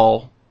my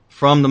wall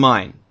from the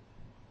mine.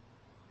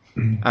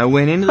 I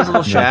went into this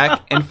little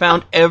shack and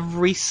found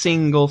every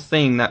single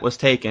thing that was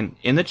taken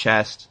in the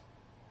chest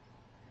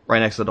right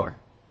next to the door.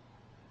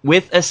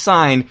 With a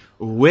sign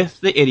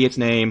with the idiot's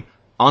name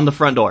on the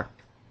front door.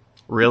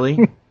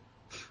 Really?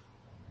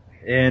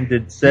 And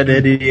did said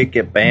idiot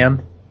get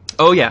banned?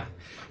 Oh yeah.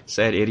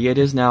 Said idiot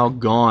is now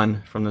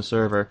gone from the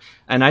server.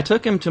 And I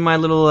took him to my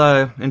little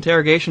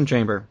interrogation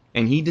chamber.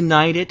 And he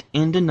denied it,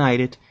 and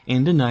denied it,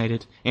 and denied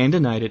it, and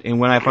denied it. And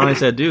when I finally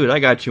said, dude, I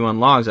got you on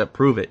logs that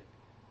prove it.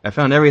 I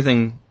found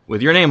everything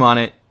with your name on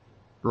it,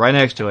 right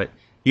next to it.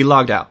 He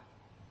logged out.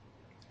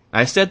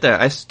 I stood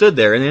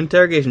there in the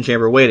interrogation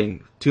chamber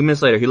waiting. 2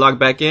 minutes later, he logged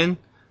back in,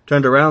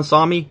 turned around,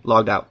 saw me,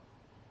 logged out.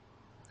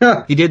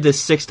 Huh. He did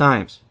this 6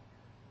 times.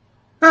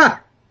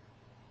 Ah!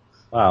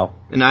 Wow.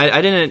 And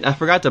I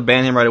forgot to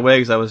ban him right away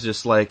because I was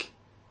just like,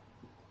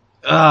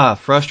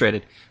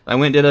 frustrated. I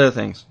went and did other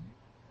things.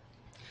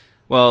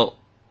 Well,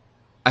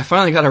 I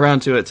finally got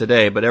around to it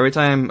today, but every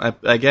time I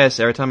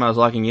was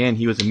logging in,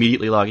 he was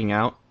immediately logging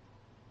out.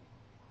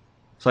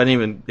 So it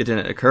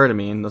didn't occur to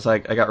me, and it's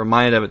like, I got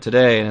reminded of it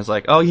today, and it's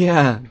like, oh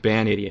yeah,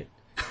 ban idiot.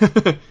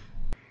 It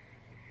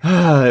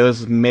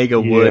was Mega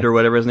Wood or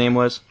whatever his name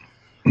was.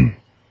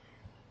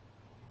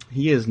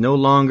 He is no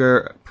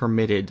longer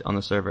permitted on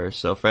the server,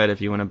 so Fred,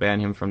 if you want to ban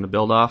him from the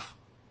build-off,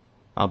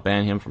 I'll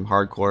ban him from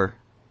hardcore.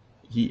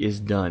 He is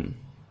done.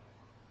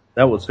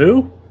 That was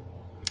who?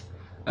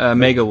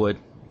 Mega Wood,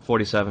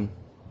 47.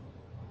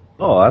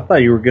 Oh, I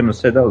thought you were going to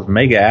say that was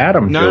Mega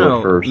Adam Joe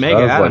at first.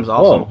 Mega Adam's like,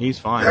 awesome. whoa. He's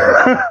fine.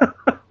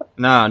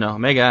 No,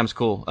 Mega Adam's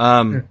cool.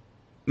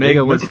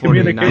 Mega Wood's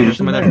 49 or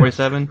something like that,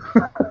 47.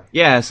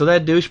 Yeah, so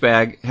that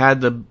douchebag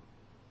had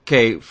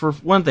for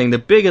one thing, the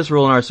biggest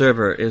rule in our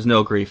server is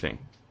no griefing.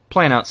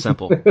 Plain out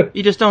simple.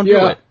 You just don't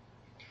do it.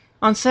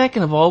 On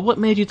second of all, what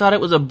made you thought it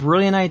was a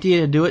brilliant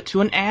idea to do it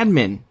to an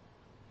admin?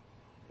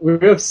 We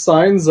have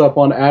signs up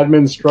on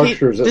admin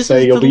structures that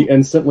say you'll be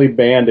instantly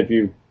banned if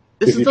you try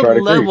to This is the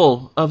grief.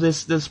 level of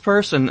this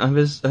person, of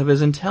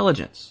his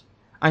intelligence.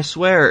 I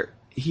swear,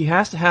 he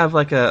has to have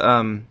like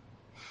an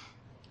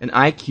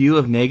IQ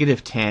of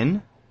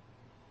 -10,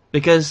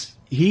 because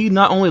he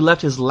not only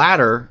left his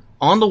ladder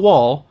on the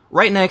wall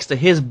right next to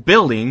his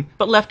building,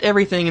 but left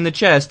everything in the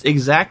chest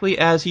exactly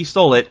as he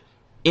stole it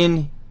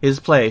in his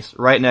place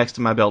right next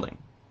to my building.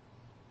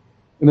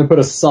 And then put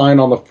a sign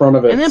on the front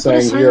of it And then put saying,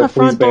 a sign here, on the please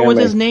front door ban with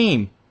me. his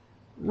name.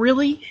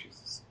 Really?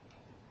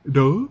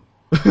 No.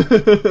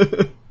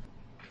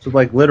 So,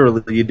 like,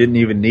 literally, you didn't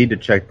even need to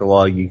check the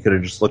log. You could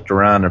have just looked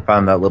around and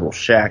found that little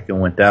shack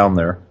and went down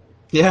there.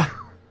 Yeah.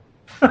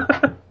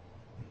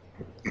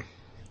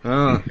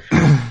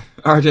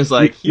 Arjun's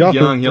like, he's You'll have to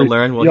young, he'll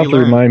learn. Well, you he have to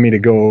learned. remind me to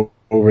go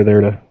over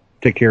there to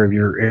take care of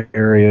your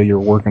area you're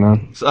working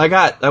on. So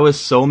I was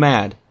so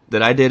mad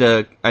that I did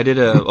a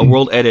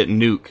world edit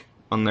nuke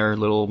on their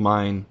little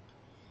mine,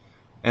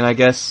 and I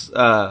guess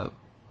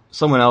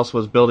someone else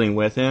was building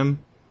with him,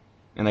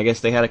 and I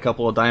guess they had a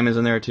couple of diamonds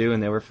in there too,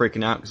 and they were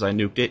freaking out because I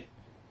nuked it.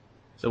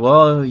 So,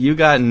 well, you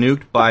got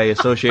nuked by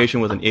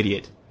association with an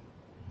idiot.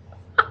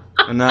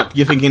 I'm not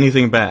giving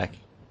anything back.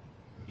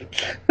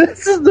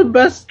 This is the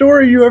best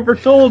story you ever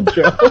told,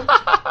 Joe.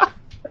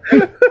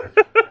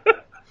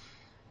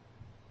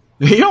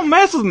 You don't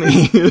mess with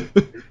me.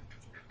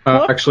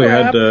 I actually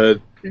had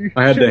to Shouldn't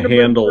have been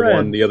handle friends.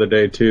 one the other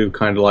day too,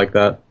 kind of like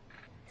that.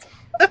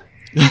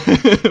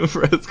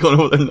 Fred's going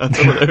over there nuts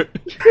over there.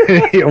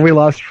 Yeah, we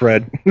lost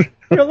Fred.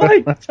 You're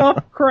like,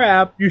 tough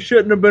crap. You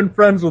shouldn't have been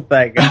friends with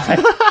that guy.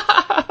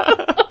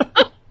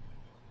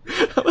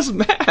 I was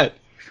mad.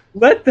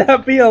 Let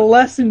that be a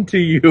lesson to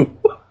you.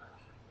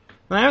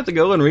 I have to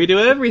go and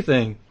redo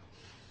everything.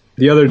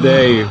 The other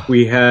day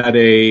we had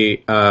a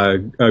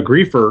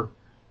griefer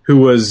who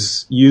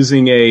was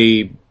using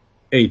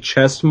a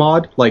chest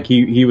mod, like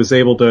he was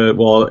able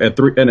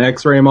to, an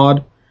X-ray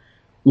mod,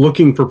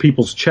 looking for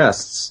people's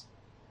chests.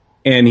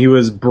 and he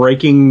was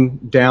breaking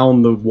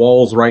down the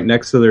walls right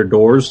next to their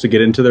doors to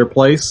get into their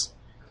place,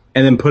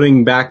 and then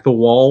putting back the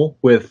wall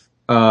with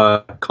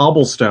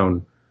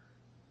cobblestone,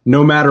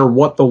 no matter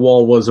what the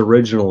wall was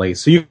originally.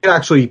 So you could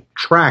actually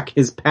track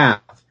his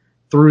path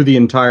through the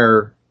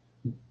entire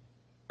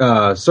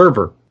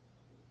server.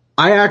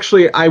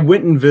 I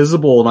went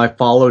invisible and I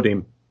followed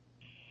him.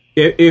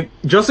 If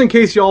just in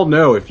case y'all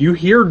know, if you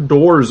hear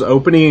doors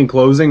opening and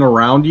closing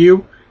around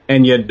you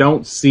and you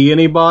don't see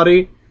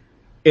anybody,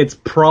 it's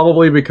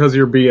probably because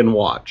you're being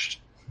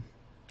watched.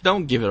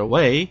 Don't give it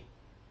away.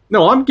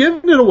 No, I'm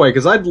giving it away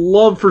because I'd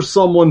love for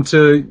someone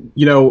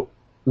to,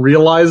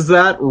 realize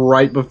that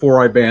right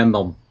before I ban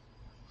them.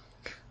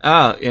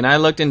 And I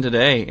looked in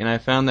today and I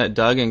found that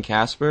Doug and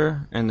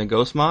Casper and the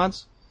Ghost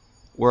mods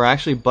were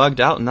actually bugged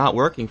out and not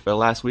working for the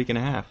last week and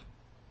a half.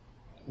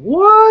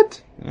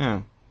 What?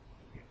 Yeah.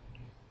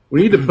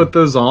 We need to put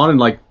those on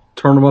and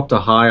turn them up to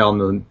high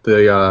on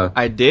the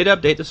I did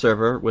update the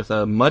server with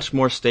a much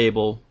more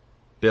stable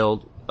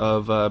build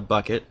of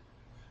Bucket.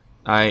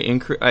 I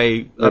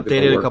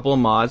updated a couple of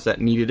mods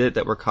that needed it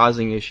that were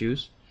causing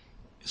issues.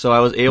 So I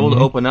was able to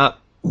open up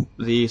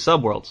the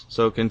subworlds.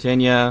 So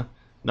Continia,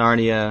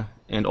 Narnia,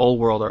 and Old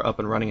World are up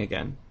and running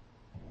again.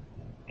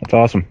 That's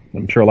awesome.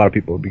 I'm sure a lot of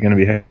people are going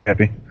to be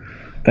happy.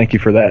 Thank you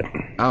for that.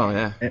 Oh,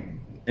 yeah.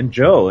 And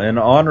Joe, in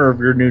honor of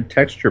your new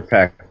texture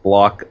pack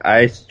block,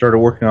 I started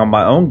working on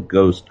my own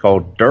ghost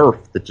called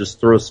Durf that just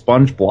throws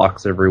sponge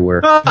blocks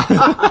everywhere. All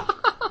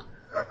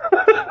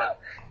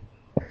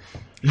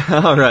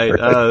right.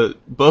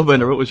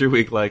 Bowbender, what was your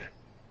week like?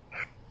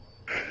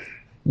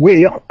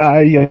 Well,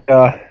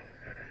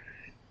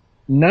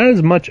 not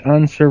as much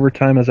on server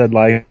time as I'd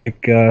like.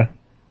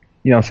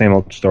 Same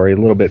old story. A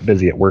little bit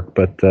busy at work,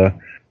 but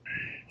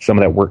some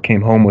of that work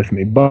came home with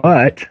me.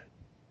 But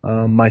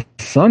my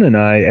son and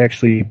I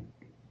actually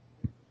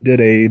did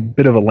a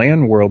bit of a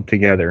LAN world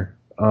together.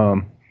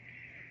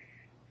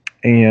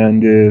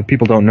 And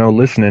people don't know,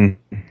 listening,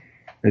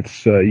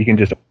 it's you can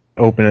just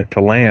open it to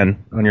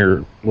LAN on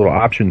your little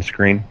options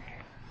screen.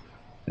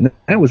 And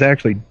that was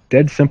actually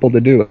dead simple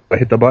to do. I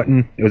hit the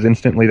button, it was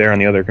instantly there on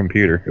the other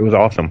computer. It was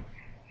awesome.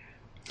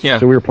 Yeah.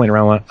 So we were playing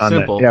around on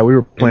simple. that. Yeah, we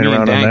were playing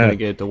around on that.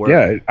 Get it to work.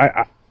 Yeah,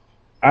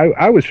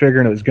 I was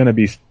figuring it was going to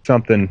be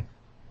something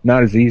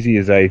not as easy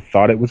as I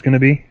thought it was going to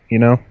be,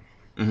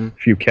 Mm-hmm. A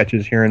few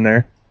catches here and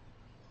there.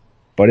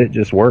 But it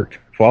just worked.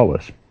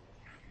 Flawless.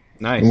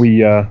 Nice. And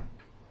we,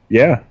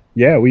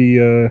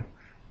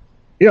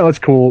 it's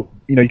cool.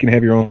 You can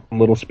have your own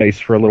little space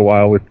for a little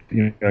while with,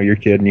 your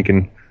kid, and you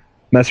can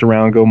mess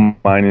around, go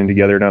mining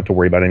together, not have to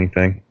worry about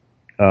anything.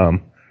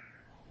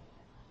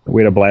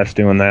 We had a blast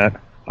doing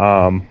that.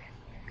 I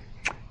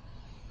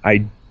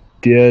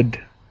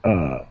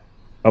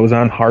was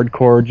on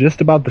hardcore just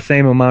about the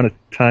same amount of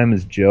time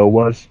as Joe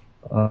was,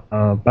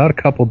 about a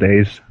couple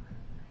days.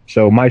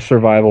 So my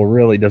survival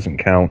really doesn't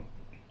count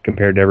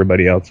compared to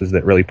everybody else's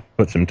that really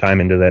put some time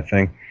into that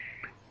thing.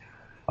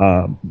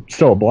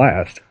 Still a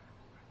blast.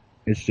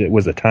 It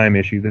was a time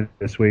issue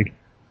this week.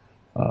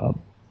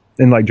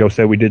 And like Joe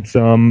said, we did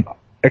some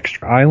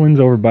extra islands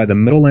over by the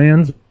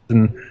Middlelands,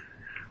 and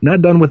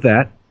not done with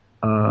that.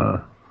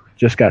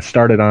 Just got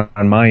started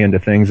on my end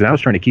of things, and I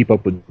was trying to keep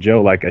up with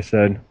Joe. Like I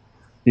said,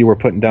 you were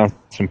putting down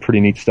some pretty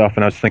neat stuff,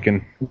 and I was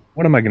thinking,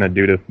 what am I going to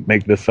do to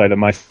make this side of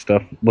my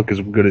stuff look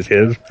as good as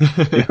his?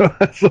 I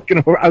was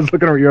looking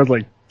over here. I was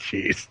like,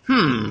 jeez.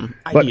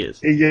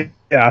 Ideas.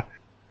 Yeah,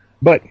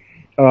 but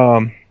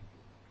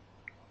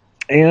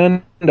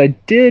and I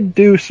did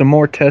do some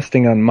more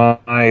testing on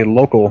my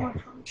local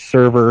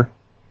server,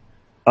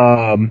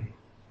 to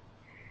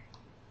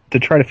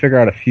try to figure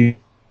out a few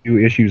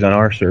issues on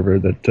our server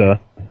that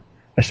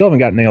I still haven't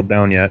got nailed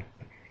down yet.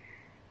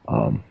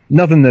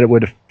 Nothing that it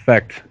would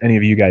affect any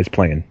of you guys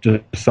playing.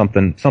 Just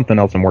something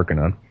else I'm working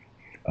on.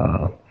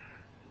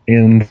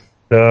 And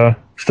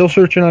still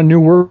searching on new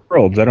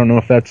worlds. I don't know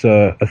if that's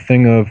a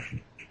thing of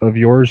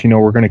yours.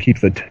 We're going to keep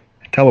the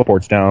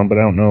teleports down, but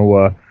I don't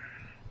know.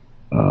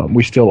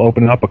 We still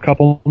open up a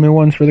couple new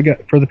ones for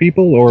the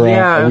people, or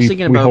yeah, I was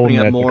thinking about opening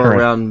up more current?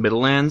 around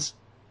Middlelands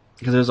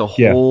because there's a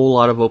whole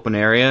lot of open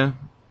area,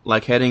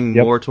 like heading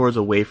more towards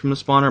away from the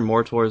spawner,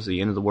 more towards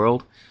the end of the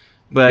world.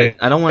 But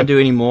I don't want to do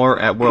any more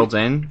at World's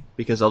End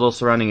because all those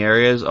surrounding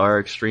areas are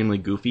extremely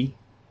goofy.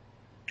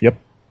 Yep.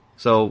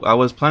 So I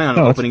was planning on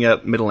opening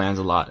up Middlelands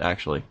a lot,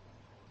 actually.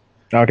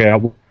 Okay,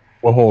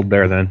 we'll hold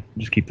there then.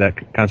 Just keep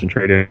that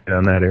concentrated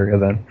on that area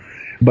then.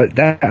 But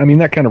that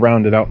kind of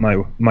rounded out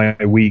my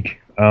week.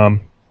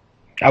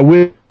 I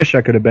wish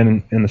I could have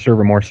been in the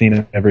server more,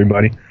 seeing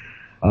everybody.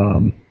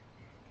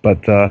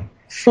 But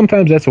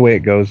sometimes that's the way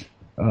it goes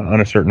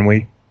on a certain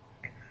week.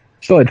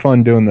 Still had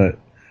fun doing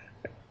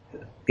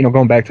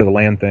going back to the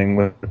LAN thing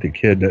with the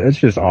kid. It's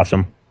just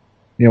awesome.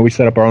 We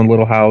set up our own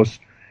little house.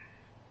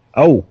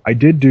 Oh, I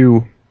did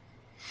do,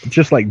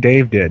 just like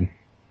Dave did,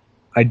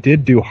 I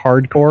did do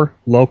hardcore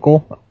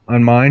local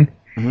on mine.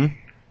 Mm-hmm.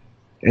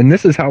 And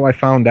this is how I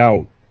found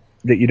out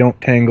that you don't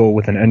tangle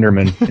with an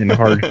Enderman in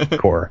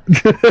hardcore.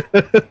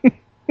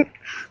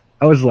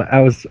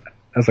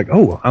 I was like,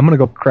 oh, I'm gonna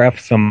go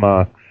craft some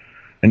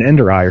an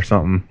Ender Eye or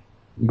something.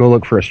 Go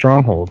look for a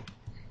stronghold.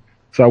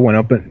 So I went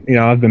up and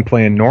I've been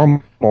playing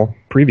normal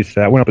previous to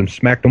that. I went up and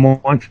smacked them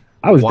once.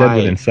 I was dead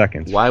within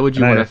seconds. Why would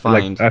you want to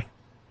find?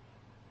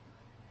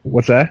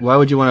 What's that? Why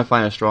would you want to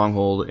find a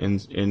stronghold in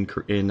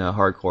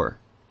hardcore?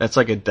 That's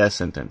like a death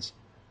sentence.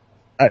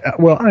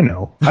 Well, I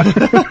know.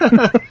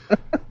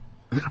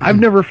 I've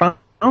never found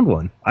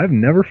one.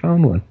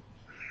 And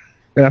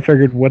I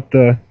figured, what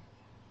the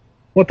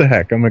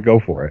heck? I'm gonna go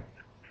for it.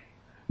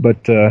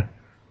 But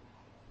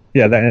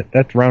yeah,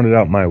 that's rounded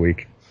out my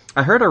week.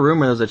 I heard a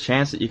rumor there's a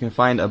chance that you can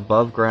find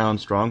above ground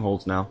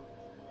strongholds now.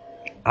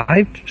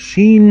 I've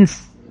seen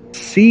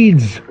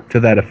seeds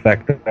to that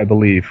effect, I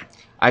believe.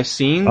 I've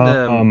seen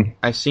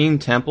I've seen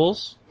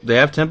temples. They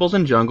have temples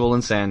in jungle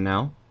and sand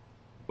now,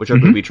 which are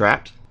going to be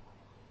trapped.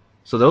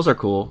 So those are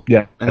cool.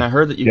 Yeah. And I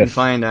heard that you can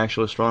find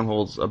actual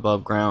strongholds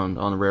above ground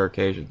on rare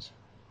occasions.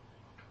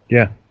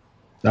 Yeah.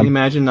 Can you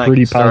imagine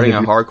starting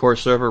a hardcore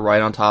server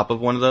right on top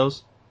of one of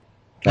those?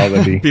 Oh,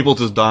 that'd be people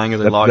just dying as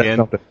they log in.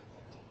 Something.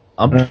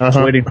 I'm just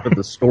waiting for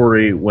the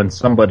story when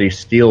somebody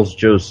steals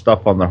Joe's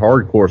stuff on the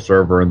hardcore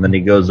server and then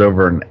he goes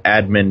over and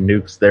admin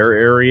nukes their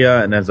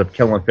area and ends up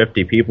killing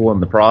 50 people in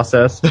the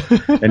process.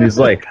 And he's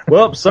like,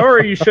 well,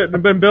 sorry, you shouldn't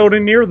have been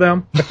building near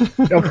them.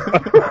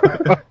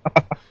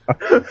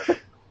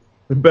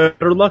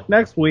 Better luck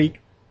next week.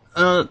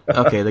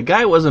 Okay, the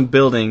guy wasn't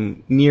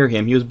building near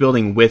him, he was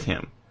building with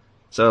him.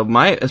 So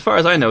as far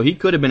as I know, he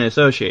could have been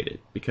associated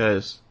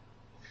because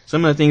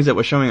some of the things that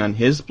were showing on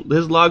his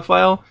log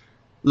file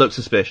looked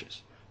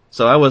suspicious.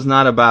 So I was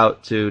not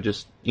about to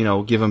just,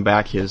 give him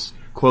back his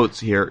quotes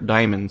here,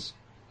 diamonds.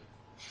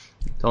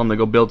 Tell him to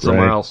go build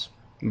somewhere else.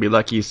 And be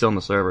lucky he's still in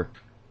the server.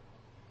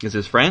 Because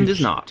his friend is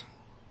not.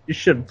 You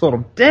should have told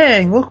him,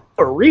 dang, look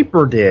what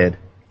Reaper did.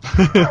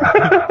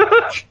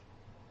 The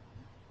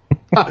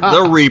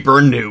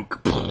Reaper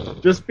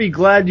nuke. Just be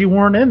glad you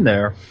weren't in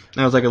there.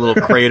 That was like a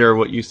little crater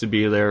what used to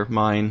be their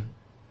mine.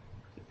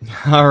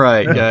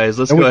 Alright, guys,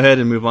 let's go ahead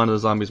and move on to the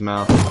zombie's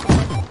mouth.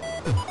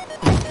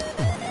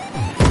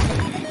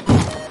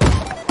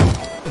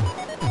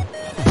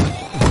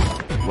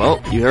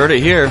 Well, you heard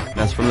it here.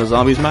 That's from the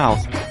zombie's mouth.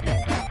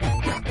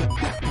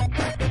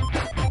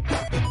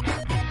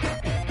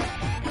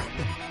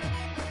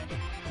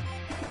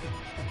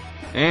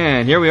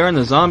 And here we are in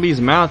the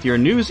zombie's mouth. Your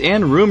news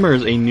and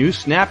rumors. A new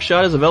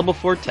snapshot is available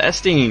for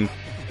testing.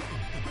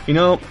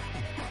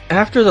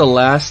 After the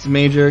last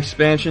major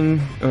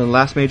expansion, or the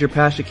last major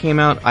patch that came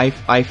out,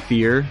 I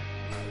fear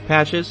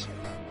patches.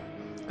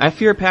 I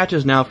fear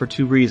patches now for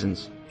two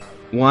reasons.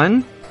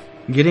 One,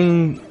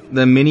 getting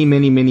the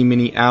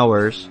many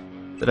hours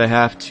that I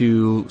have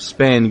to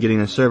spend getting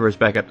the servers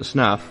back up to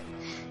snuff.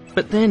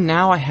 But then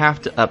now I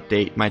have to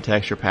update my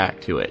texture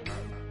pack to it.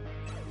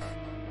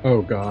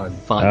 Oh god.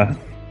 Fun.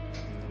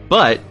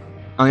 But,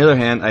 on the other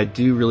hand, I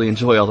do really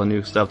enjoy all the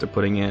new stuff they're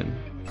putting in.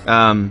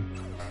 Some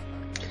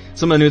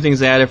of the new things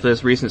they added for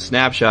this recent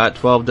snapshot,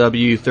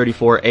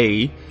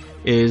 12W34A,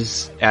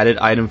 is added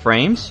item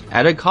frames,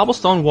 added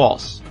cobblestone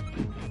walls.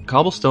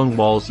 Cobblestone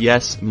walls,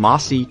 yes,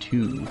 mossy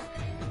too.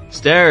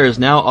 Stairs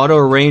now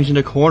auto-arrange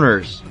into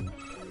corners.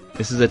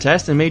 This is a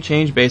test and may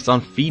change based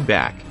on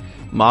feedback.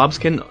 Mobs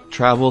can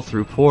travel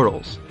through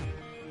portals.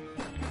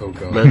 Oh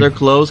god. Leather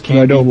clothes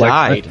can be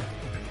dyed.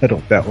 I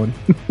don't that one.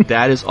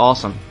 That is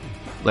awesome.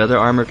 Leather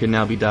armor can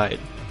now be dyed.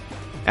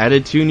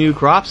 Added 2 new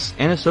crops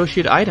and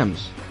associated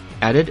items.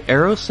 Added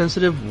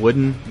arrow-sensitive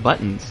wooden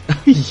buttons.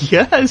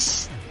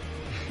 Yes!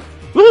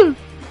 Woo!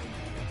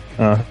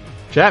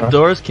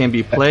 Trapdoors can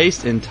be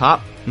placed in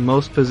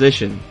topmost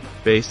position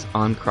based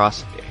on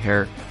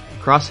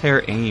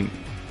crosshair aim.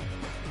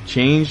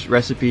 Change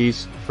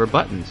recipes for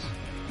buttons.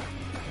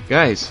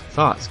 Guys,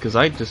 thoughts? Because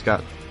I just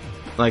got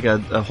like a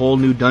whole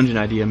new dungeon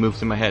idea moved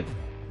through my head.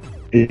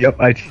 Yep,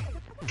 I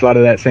thought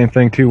of that same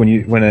thing too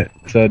when it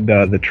said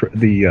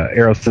the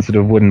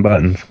arrow-sensitive wooden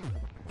buttons.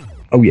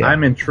 Oh yeah.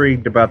 I'm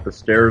intrigued about the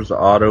stairs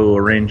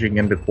auto-arranging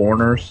into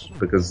corners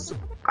because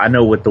I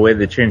know with the way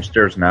they change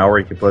stairs now where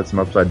you can place them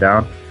upside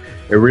down,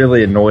 it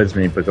really annoys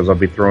me because I'll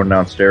be throwing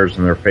down stairs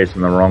and they're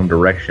facing the wrong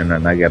direction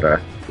and I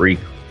gotta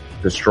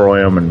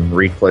destroy them and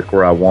re-click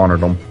where I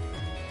wanted them.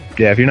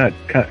 Yeah, if you're not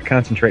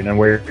concentrating on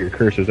where your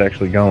cursor's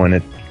actually going,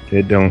 it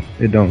don't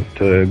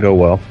go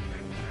well.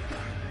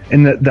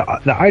 And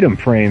the item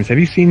frames, have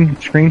you seen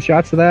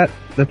screenshots of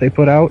that they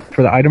put out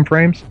for the item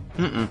frames?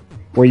 Mm-mm.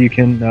 Where you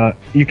can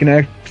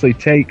actually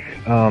take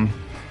it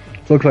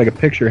looks like a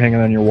picture hanging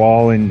on your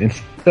wall, and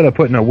instead of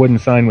putting a wooden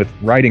sign with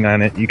writing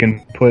on it, you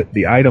can put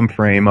the item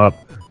frame up,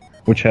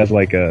 which has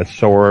like a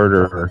sword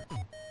or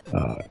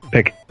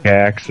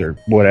pickaxe or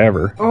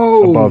whatever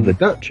above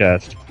the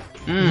chest.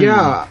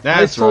 Yeah,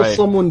 I saw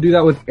someone do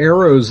that with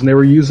arrows, and they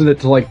were using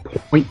it to like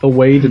point the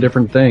way to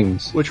different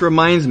things. Which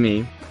reminds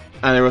me,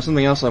 there was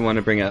something else I wanted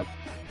to bring up.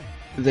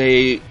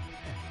 They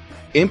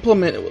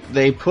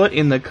put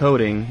in the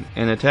coding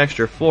and the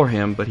texture for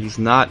him, but he's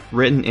not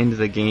written into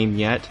the game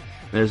yet.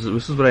 This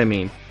is what I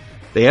mean.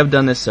 They have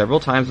done this several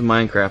times in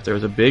Minecraft. There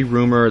was a big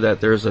rumor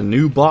that there's a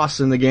new boss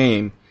in the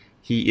game,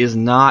 He is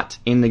not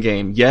in the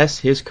game. Yes,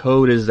 his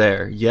code is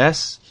there.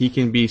 Yes, he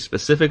can be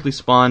specifically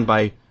spawned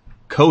by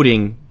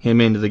coding him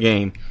into the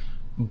game.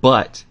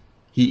 But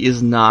he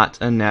is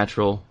not a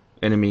natural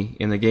enemy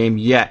in the game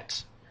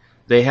yet.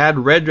 They had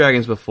red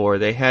dragons before.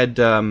 They had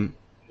giant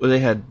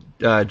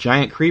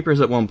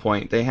creepers at one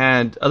point. They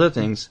had other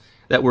things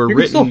that were You can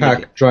written. still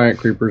pack giant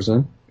creepers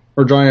in.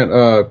 Or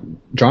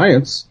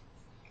giants.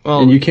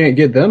 Well, And you can't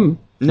get them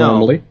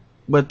normally.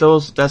 But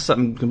that's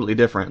something completely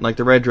different. Like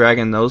the red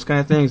dragon, those kind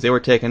of things, they were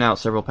taken out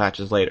several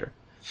patches later.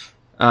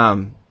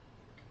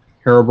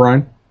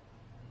 Herobrine?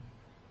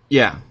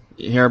 Yeah,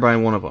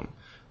 Herobrine, one of them.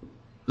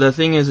 The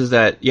thing is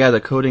that, yeah,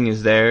 the coding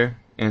is there,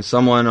 and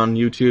someone on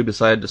YouTube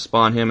decided to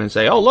spawn him and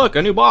say, oh, look,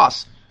 a new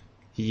boss.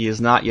 He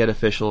is not yet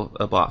official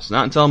a boss.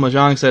 Not until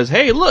Mahjong says,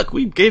 hey, look,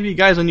 we gave you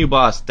guys a new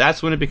boss.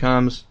 That's when it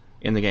becomes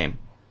in the game.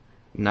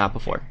 Not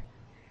before.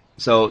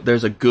 So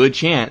there's a good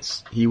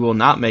chance he will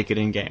not make it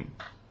in-game.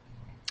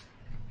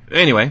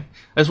 Anyway,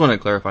 I just wanted to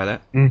clarify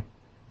that.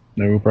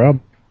 No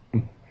problem.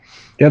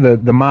 Yeah,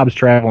 the mob's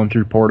traveling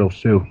through portals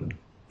too.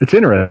 It's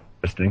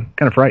interesting,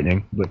 kind of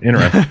frightening, but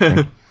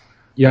interesting.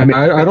 Yeah, I mean,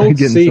 I don't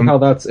getting see some- how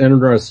that's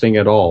interesting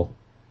at all.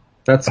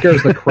 That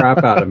scares the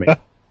crap out of me.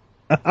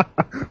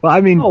 Well,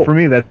 I mean, Oh. for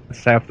me,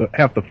 that's half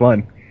the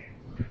fun.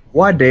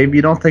 Why, Dave?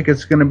 You don't think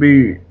it's going to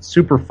be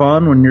super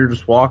fun when you're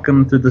just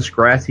walking through this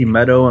grassy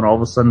meadow and all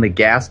of a sudden the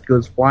ghast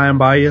goes flying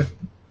by you?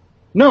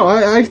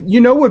 No, you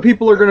know what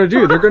people are going to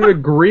do. They're going to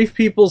grief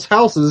people's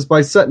houses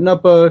by setting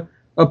up a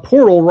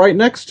portal right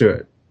next to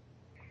it.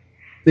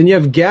 Then you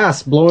have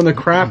gas blowing the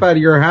crap out of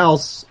your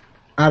house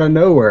out of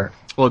nowhere.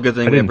 Well, good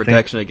thing I we have didn't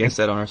protection against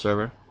that on our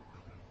server.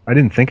 I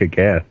didn't think of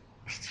gas.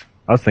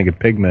 I was thinking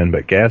pigmen,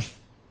 but gas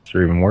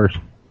are even worse.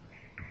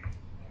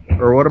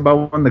 Or what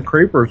about when the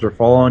creepers are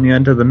following you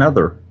into the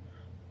nether?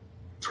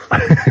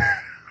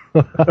 Oh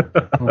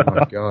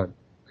my god.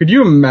 Could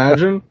you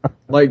imagine,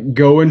 like,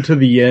 going to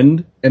the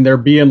end and there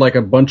being, like,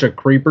 a bunch of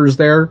creepers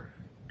there?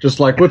 Just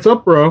like, what's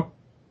up, bro?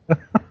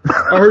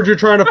 I heard you're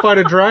trying to fight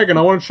a dragon.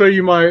 I want to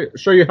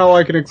show you how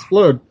I can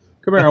explode.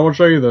 Come here, I want to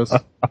show you this.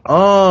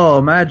 Oh,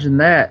 imagine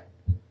that.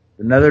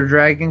 The nether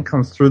dragon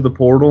comes through the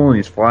portal and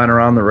he's flying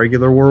around the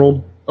regular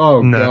world.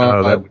 Oh, No,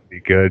 god. that would be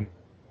good.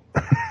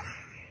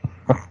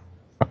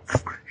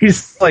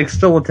 He's like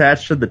still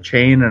attached to the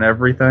chain and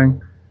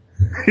everything.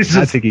 He's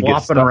I just think he gets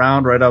flopping stuck.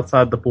 around right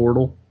outside the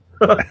portal.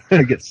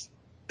 It gets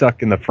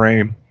stuck in the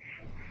frame.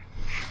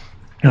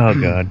 Oh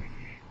god.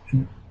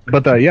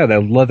 But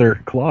the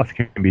leather cloth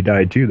can be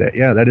dyed too.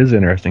 That is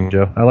interesting,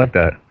 Joe. I like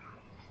that.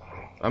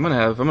 I'm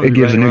gonna It be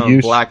gives a running new around use.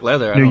 with black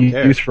leather. I New don't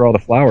care. use for all the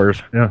flowers.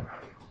 Yeah.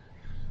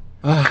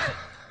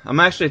 I'm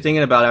actually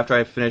thinking about after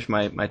I finish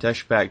my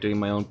texture pack doing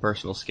my own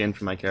personal skin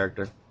for my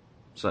character,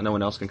 so that no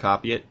one else can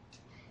copy it.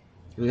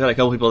 We had a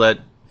couple people that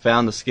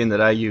found the skin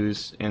that I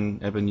use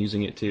and have been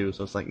using it too,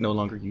 so it's like no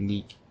longer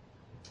unique.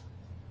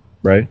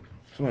 Right.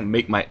 I'm gonna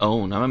make my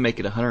own. I'm gonna make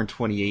it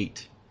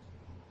 128.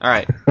 All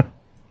right.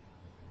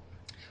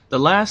 The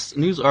last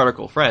news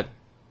article, Fred.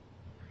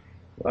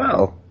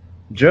 Well,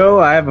 Joe,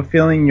 I have a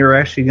feeling you're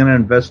actually going to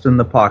invest in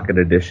the Pocket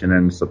Edition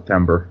in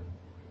September.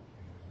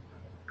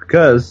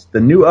 Because the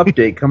new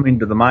update coming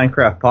to the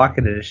Minecraft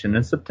Pocket Edition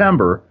in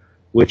September,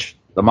 which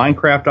the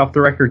Minecraft Off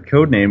the Record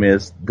codename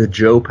is the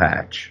Joe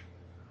Patch.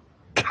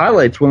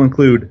 Highlights will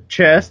include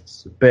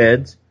chests,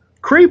 beds,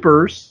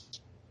 creepers,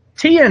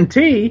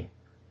 TNT,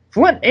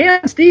 flint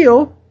and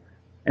steel,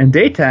 and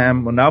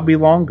daytime will now be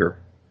longer,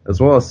 as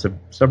well as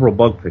several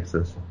bug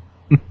fixes.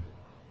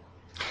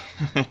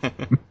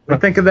 But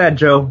think of that,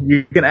 Joe.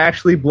 You can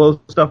actually blow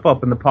stuff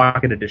up in the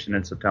Pocket Edition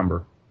in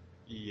September.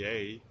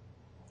 Yay.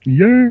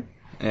 Yeah.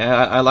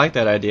 Yeah, I like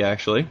that idea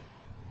actually.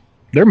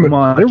 Come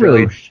on, they're Joe.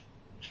 really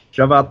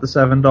Shove out the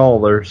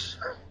 $7.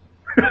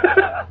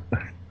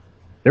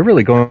 they're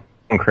really going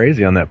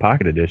crazy on that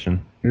Pocket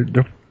Edition.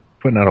 They're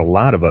putting out a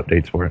lot of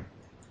updates for it.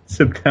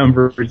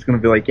 September, it's going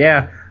to be like,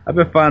 yeah, I've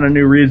been finding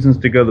new reasons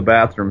to go to the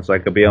bathroom so I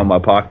could be on my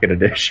Pocket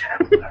Edition.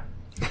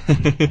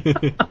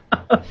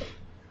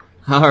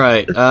 All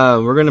right,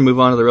 we're going to move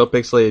on to the Real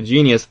Pixelated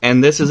Genius,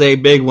 and this is a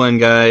big one,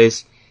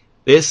 guys.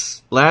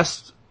 The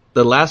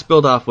last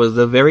build-off was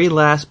the very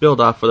last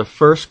build-off for the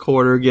first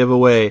quarter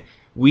giveaway.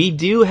 We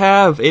do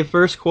have a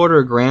first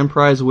quarter grand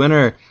prize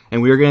winner,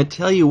 and we are going to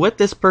tell you what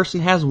this person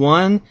has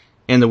won,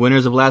 and the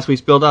winners of last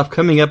week's build-off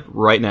coming up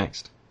right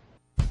next.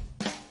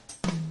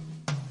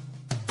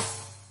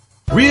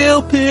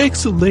 Real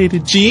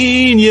Pixelated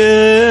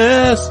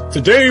Genius!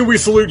 Today we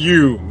salute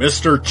you,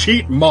 Mr.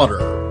 Cheat Modder.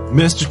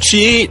 Mr.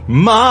 Cheat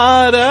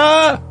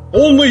Modder!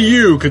 Only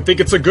you could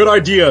think it's a good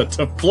idea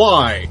to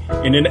fly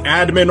in an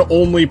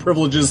admin-only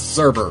privileges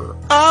server.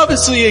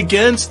 Obviously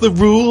against the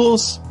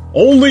rules.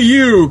 Only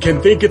you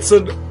can think it's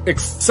an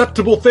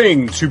acceptable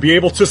thing to be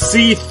able to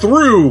see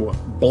through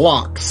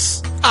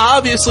blocks.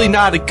 Obviously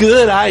not a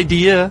good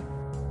idea.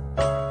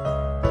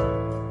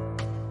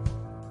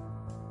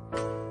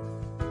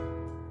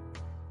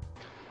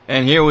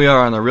 And here we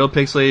are on the Real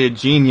Pixelated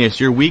Genius,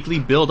 your weekly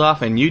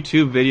build-off and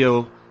YouTube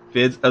video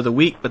vids of the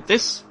week. But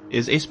this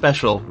is a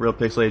special Real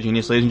Pixelated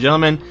Genius, ladies and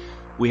gentlemen.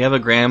 we have a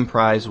grand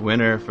prize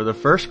winner for the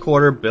first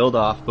quarter build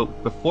off.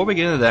 But before we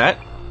get into that,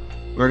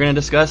 we're going to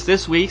discuss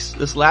this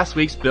last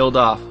week's build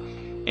off.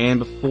 And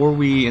before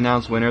we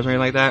announce winners or anything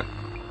like that,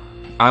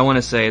 I want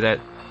to say that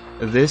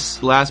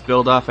this last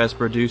build off has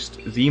produced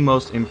the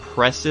most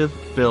impressive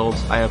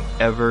builds I have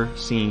ever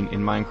seen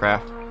in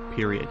Minecraft.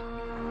 Period.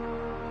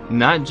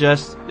 Not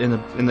just in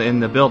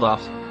the build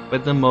offs,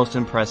 but the most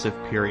impressive.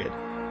 Period.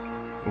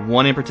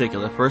 One in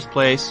particular, first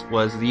place,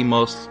 was the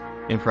most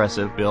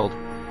impressive build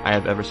I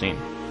have ever seen.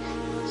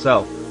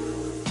 So,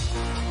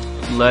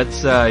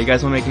 let's. You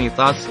guys want to make any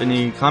thoughts,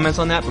 any comments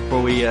on that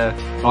before we?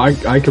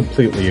 I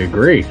completely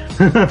agree.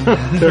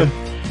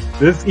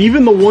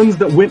 Even the ones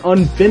that went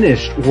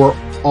unfinished were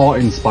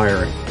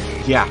awe-inspiring.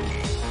 Yeah,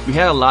 we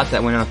had a lot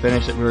that went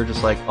unfinished that we were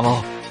just like,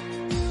 oh,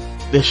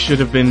 this should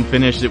have been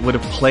finished. It would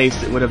have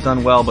placed. It would have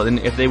done well. But then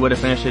if they would have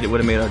finished it, it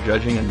would have made our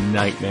judging a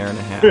nightmare and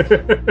a half.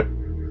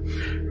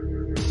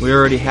 We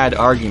already had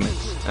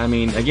arguments. I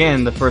mean,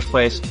 again, the first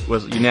place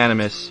was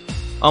unanimous,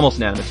 almost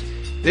unanimous.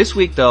 This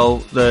week, though,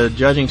 the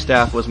judging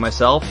staff was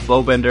myself,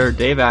 Bowbender,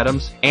 Dave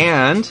Adams,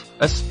 and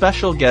a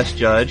special guest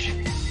judge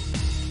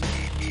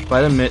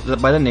by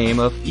the name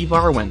of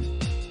Evarwin.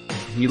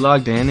 He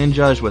logged in and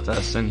judged with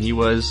us, and he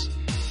was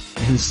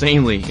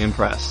insanely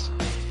impressed.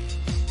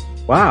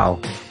 Wow.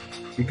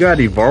 You got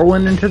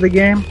Evarwin into the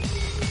game?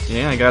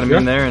 Yeah, I got him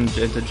in there and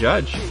to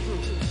judge.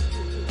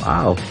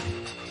 Wow.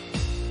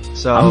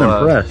 So I'm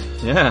impressed.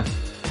 Yeah.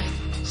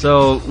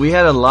 So we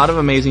had a lot of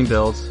amazing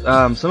builds.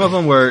 Some of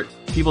them were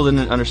people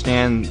didn't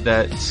understand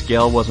that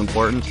scale was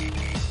important.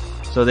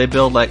 So they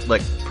build like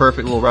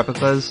perfect little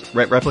replicas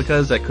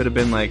that could have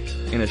been like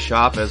in a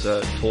shop as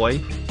a toy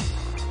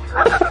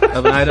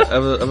of an item,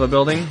 of a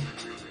building.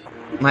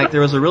 Like there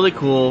was a really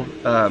cool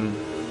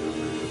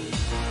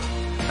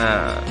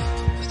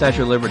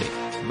Statue of Liberty,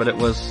 but it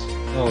was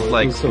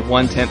like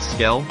 1/10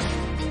 scale.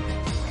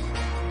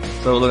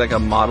 So it looked like a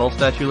model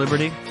Statue of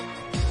Liberty.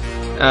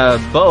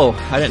 Bo,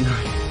 I didn't know.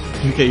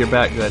 Okay, you're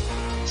back. Good.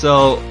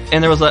 So,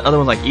 and there was other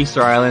ones like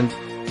Easter Island.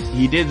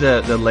 He did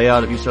the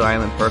layout of Easter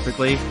Island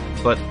perfectly,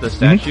 but the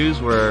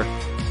statues were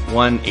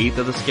 1/8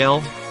 of the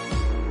scale.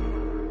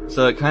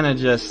 So it kind of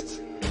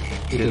just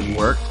didn't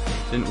work.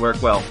 Didn't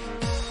work well.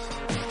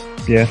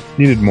 Yeah,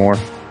 needed more.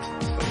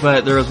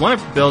 But there was one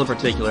build in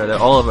particular that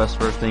all of us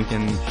were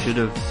thinking should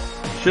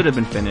have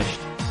been finished.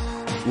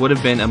 Would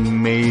have been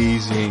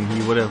amazing.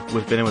 He would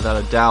have been without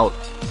a doubt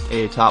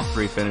a top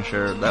 3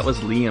 finisher. That was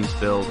Liam's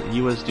build.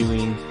 He was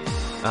doing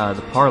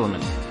the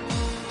Parliament.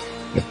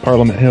 The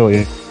Parliament Hill,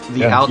 yeah.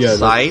 The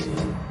outside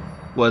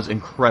was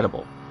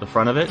incredible. The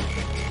front of it.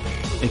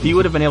 If he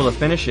would have been able to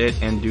finish it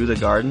and do the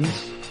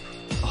gardens,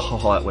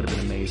 that would have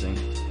been amazing.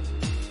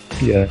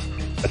 Yeah.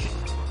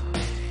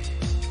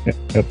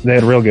 Yep, they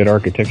had real good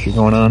architecture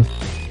going on.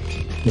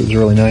 It was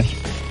really nice.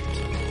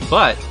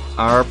 But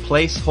our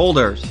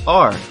placeholders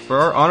are for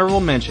our honorable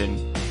mention.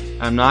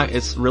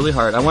 It's really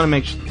hard. I want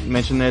to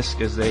mention this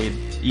because they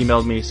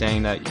emailed me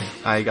saying that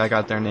I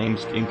got their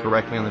names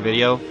incorrectly on the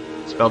video,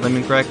 spelled them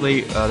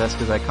incorrectly. That's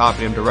because I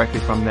copied them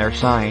directly from their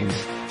signs.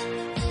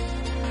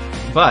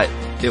 But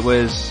it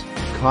was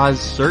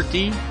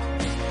Qazserty,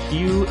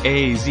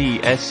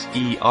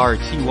 Qazserty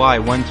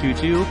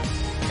 122,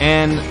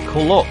 and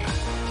Kolok,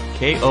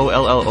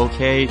 Kollok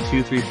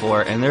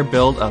 234, and their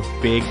build of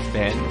Big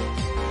Ben.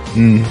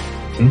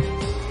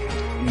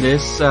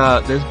 This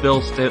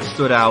build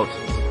stood out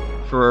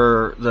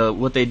for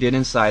what they did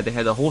inside. They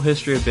had the whole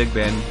history of Big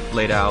Ben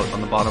laid out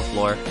on the bottom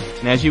floor,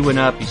 and as you went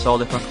up, you saw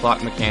different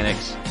clock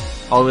mechanics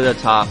all the way to the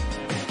top,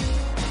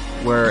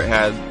 where it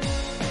had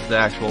the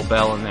actual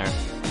bell in there.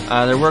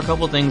 There were a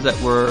couple things that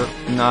were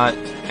not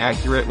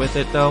accurate with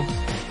it, though,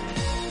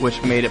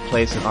 which made it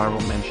place an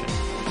honorable mention.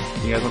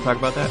 You guys want to talk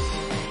about that?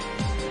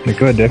 Yeah,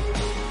 go ahead, Dick.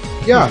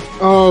 Yeah.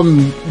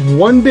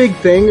 One big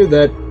thing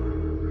that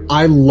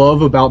I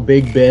love about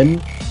Big Ben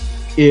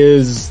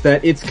is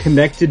that it's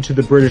connected to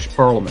the British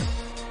Parliament.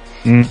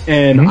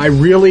 And I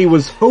really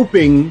was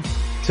hoping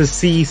to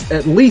see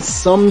at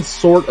least some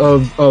sort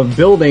of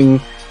building,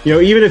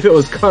 even if it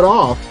was cut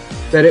off,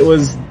 that it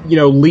was,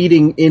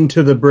 leading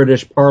into the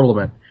British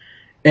Parliament.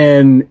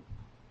 And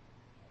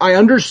I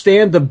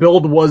understand the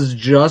build was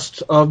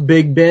just of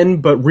Big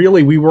Ben, but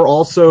really we were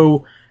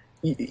also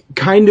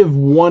kind of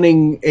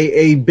wanting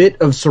a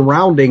bit of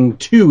surrounding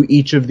to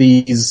each of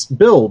these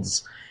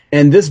builds.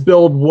 And this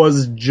build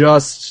was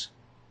just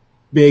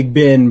Big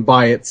Ben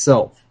by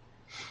itself.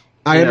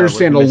 I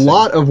understand a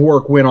lot of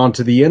work went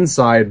onto the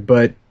inside,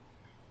 but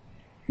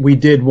we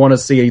did want to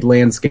see a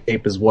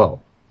landscape as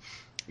well.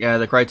 Yeah,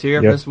 the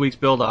criteria for this week's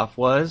build-off,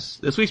 I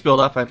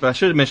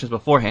should have mentioned this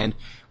beforehand,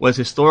 was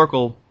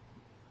historical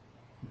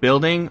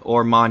building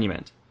or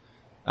monument.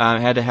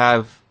 It had to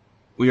have,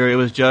 it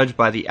was judged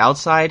by the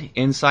outside,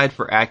 inside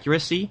for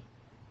accuracy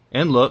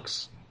and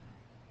looks,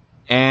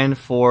 and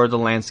for the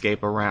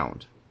landscape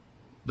around.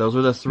 Those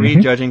were the 3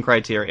 judging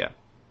criteria.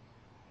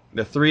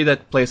 The 3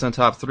 that placed on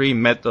top 3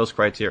 met those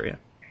criteria.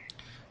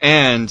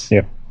 And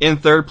in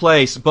third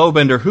place,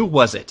 Bowbender, who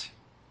was it?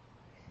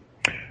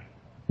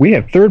 We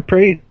have third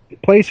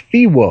place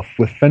Fee Wolf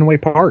with Fenway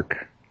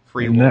Park.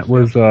 And that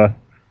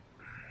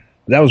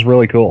was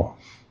really cool.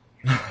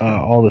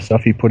 All the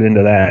stuff he put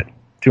into that,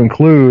 to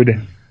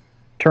include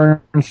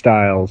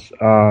turnstiles,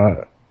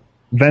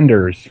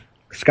 vendors,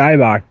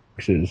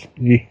 skyboxes.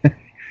 He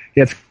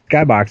had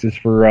skyboxes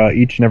for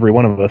each and every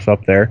one of us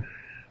up there.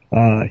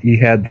 He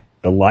had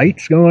the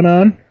lights going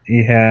on.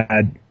 He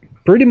had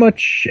pretty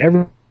much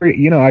every.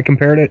 I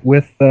compared it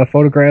with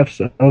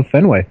photographs of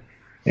Fenway,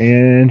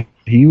 and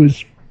he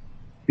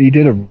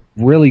did a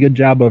really good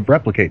job of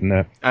replicating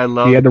that. I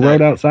love. He had the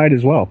road outside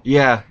as well.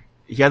 Yeah,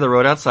 he had the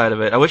road outside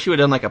of it. I wish he would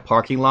have done like a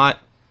parking lot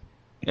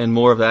and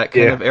more of that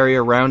kind of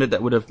area around it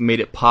that would have made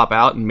it pop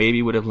out and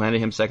maybe would have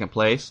landed him second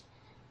place.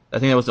 I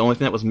think that was the only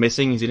thing that was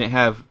missing, is he didn't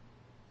have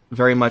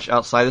very much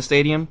outside the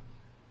stadium.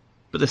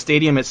 But the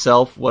stadium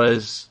itself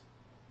was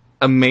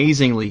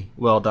amazingly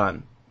well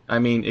done. I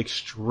mean,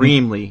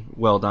 extremely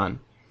well done.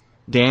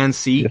 Dan's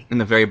seat in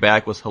the very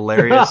back was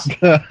hilarious.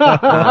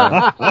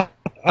 I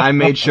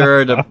made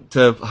sure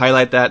to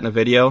highlight that in the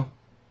video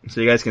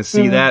so you guys can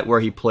see that, where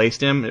he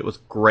placed him. It was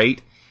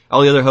great.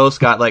 All the other hosts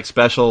got like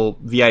special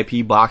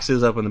VIP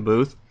boxes up in the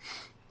booth.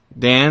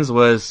 Dan's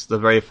was the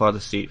very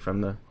farthest seat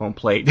from the home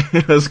plate.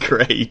 It was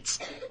great.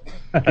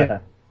 You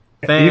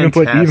even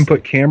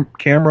put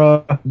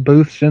camera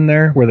booths in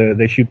there where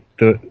they shoot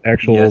the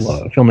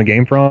actual film the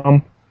game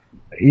from.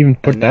 Even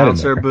put that in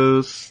Announcer there.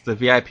 booths. The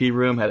VIP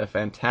room had a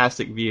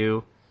fantastic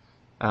view.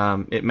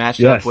 It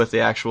matched up with the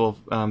actual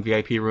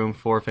VIP room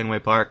for Fenway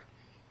Park.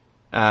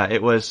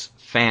 It was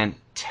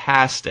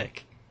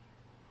fantastic.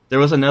 There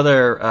was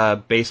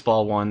another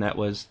baseball one that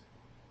was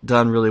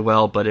done really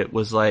well, but it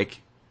was like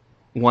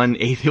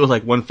 1/8. It was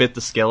like 1/5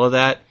 the scale of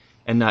that,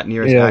 and not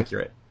near as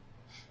accurate.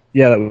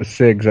 Yeah, that was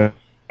SIGs,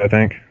 I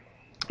think.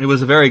 It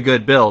was a very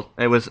good build.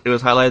 It was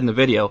highlighted in the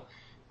video,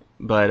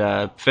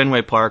 but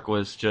Fenway Park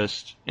was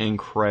just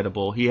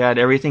incredible. He had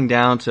everything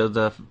down to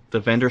the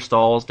vendor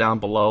stalls down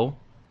below,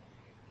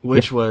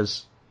 which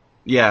was,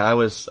 I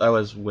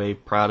was way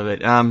proud of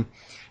it.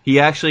 He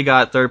actually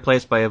got third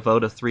place by a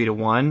vote of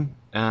 3-1,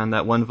 and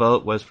that one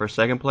vote was for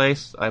second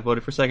place. I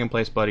voted for second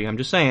place, buddy. I'm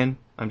just saying.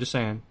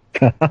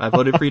 I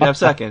voted for you to have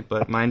second,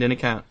 but mine didn't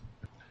count.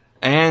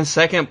 And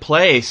second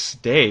place,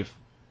 Dave.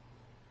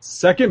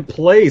 Second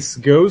place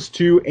goes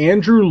to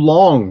Andrew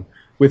Long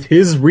with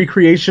his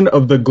recreation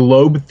of the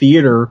Globe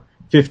Theater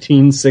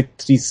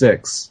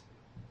 1566.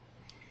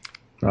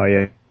 Oh,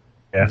 yeah.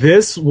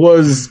 This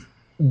was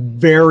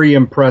very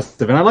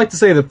impressive. And I'd like to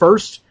say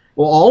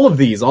all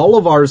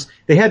of ours,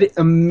 they had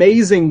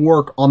amazing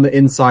work on the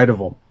inside of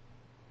them.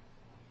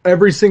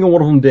 Every single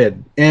one of them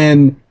did.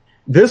 And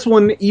this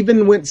one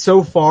even went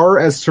so far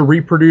as to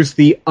reproduce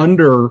the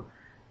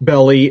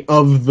underbelly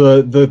of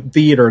the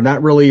theater. And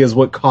that really is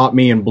what caught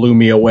me and blew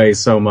me away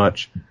so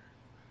much.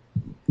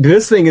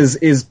 This thing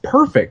is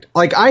perfect.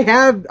 Like I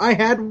had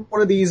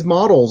one of these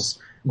models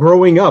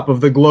growing up of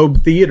the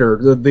Globe Theater,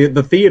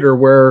 the theater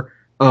where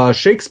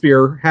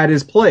Shakespeare had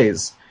his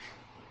plays.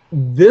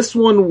 This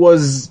one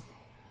was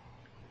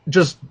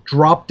just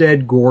drop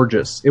dead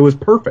gorgeous. It was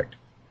perfect.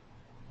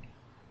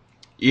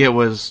 It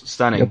was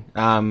stunning.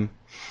 Yep.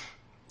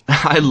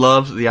 I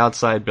loved the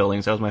outside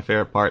buildings. That was my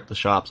favorite part, the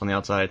shops on the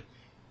outside.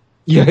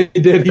 Yeah, he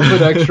did. He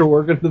put extra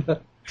work into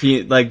that.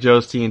 Like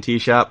Joe's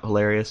TNT shop,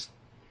 hilarious.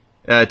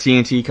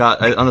 TNT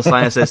on the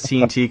sign it says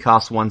TNT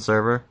costs one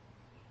server.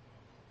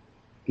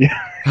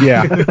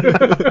 Yeah.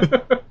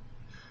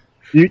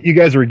 You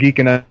guys were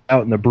geeking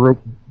out in the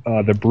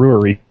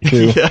brewery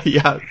too.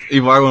 Yeah.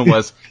 Ivarwin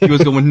was. He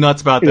was going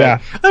nuts about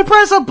that. Yeah. I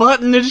press a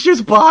button and it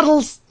shoots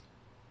bottles.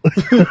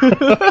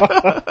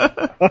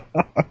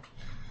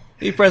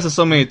 He presses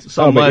so much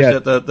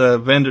that the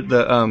vendor,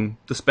 the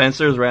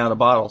dispensers ran out of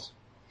bottles.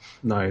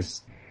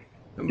 Nice.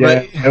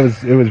 Yeah,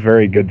 it was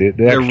very good. The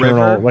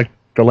external, like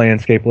the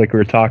landscape, like we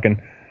were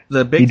talking.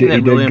 The big thing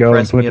that really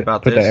impressed me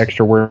about this, put the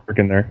extra work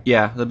in there.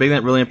 Yeah, the big thing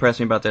that really impressed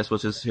me about this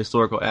was his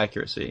historical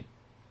accuracy.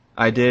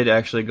 I did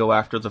actually go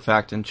after the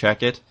fact and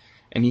check it,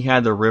 and he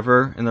had the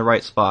river in the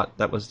right spot.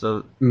 That was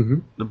the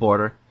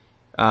border,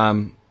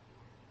 and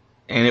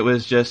it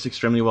was just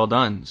extremely well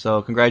done.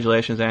 So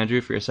congratulations,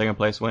 Andrew, for your second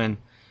place win.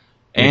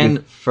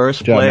 And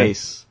first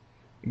place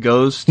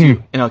goes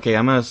to. And okay,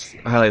 I'm gonna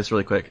highlight this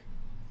really quick.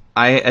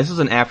 This was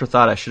an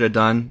afterthought I should have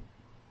done,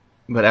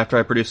 but after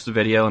I produced the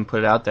video and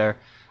put it out there,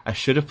 I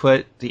should have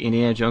put the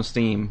Indiana Jones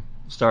theme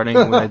starting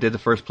when I did the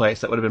first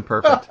place. That would have been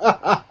perfect.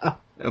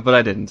 But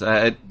I didn't.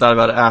 I thought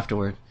about it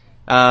afterward.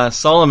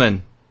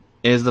 Solomon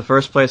is the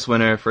first place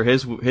winner for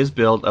his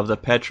build of the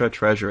Petra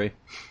Treasury.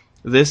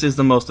 This is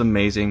the most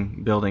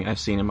amazing building I've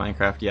seen in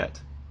Minecraft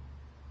yet.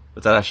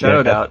 But that I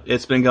shouted out.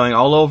 It's been going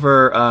all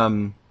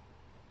over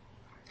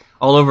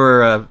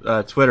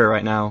Twitter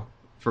right now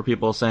for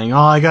people saying, "Oh,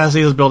 I gotta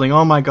see this building!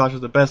 Oh my gosh,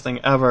 it's the best thing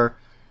ever."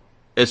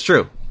 It's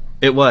true.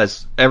 It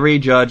was. Every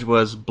judge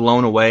was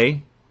blown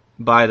away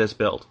by this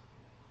build.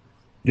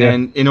 Yeah.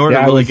 And in order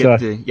to really get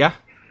the... Yeah?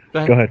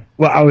 Go ahead.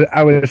 Well,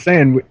 I was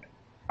saying,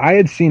 I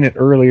had seen it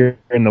earlier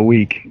in the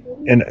week,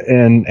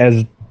 and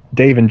as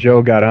Dave and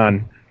Joe got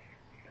on,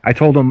 I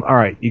told him, all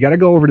right, you got to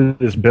go over to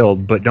this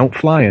build, but don't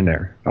fly in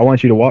there. I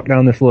want you to walk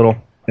down this little,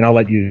 and I'll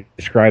let you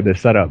describe the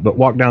setup, but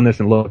walk down this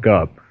and look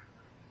up.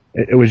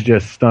 It was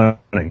just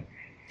stunning.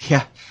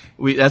 Yeah,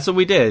 that's what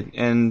we did,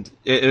 and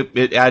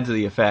it added to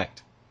the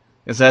effect.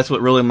 Because that's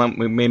what really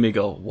made me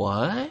go,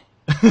 what?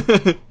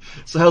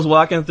 So I was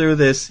walking through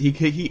this.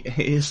 He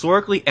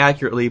historically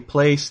accurately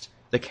placed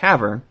the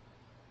cavern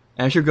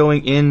as you're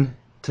going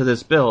into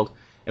this build,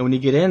 and when you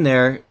get in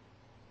there,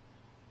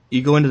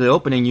 you go into the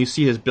opening, you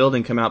see this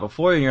building come out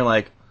before you, and you're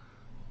like,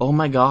 oh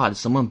my god,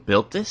 someone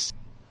built this?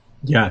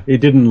 Yeah, it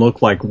didn't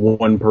look like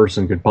one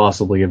person could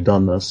possibly have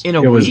done this. In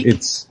a week?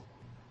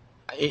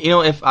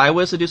 If I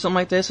was to do something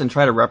like this and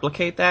try to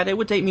replicate that, it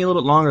would take me a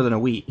little bit longer than a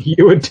week.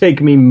 It would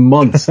take me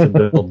months to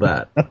build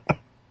that.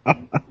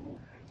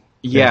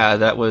 Yeah,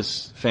 that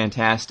was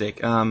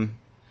fantastic.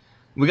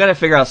 We got to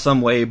figure out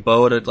some way,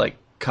 Bo, to like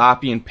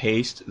copy and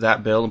paste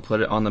that build and put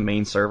it on the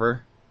main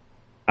server.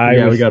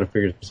 We got to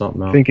figure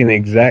something out. Thinking the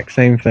exact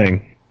same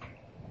thing.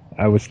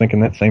 I was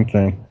thinking that same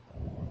thing.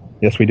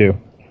 Yes, we do.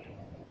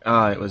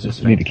 It was just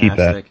fantastic. Need to keep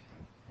that.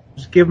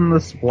 Just give him the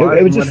supplies.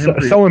 It was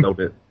just so build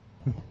it.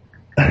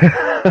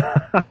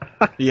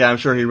 Yeah, I'm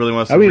sure he really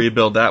wants to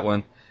rebuild that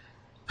one.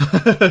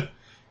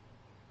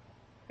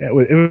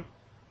 It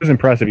was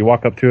impressive. You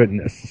walk up to it,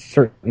 and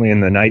certainly in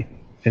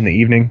the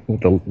evening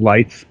with the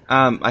lights.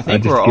 I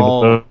think we're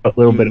all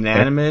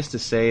unanimous to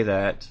say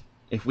that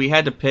if we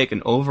had to pick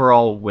an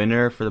overall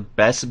winner for the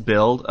best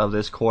build of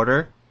this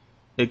quarter,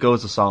 it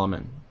goes to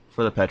Solomon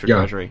for the Petra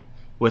Treasury.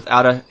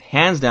 Without a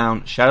hands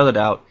down, shadow of a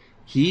doubt,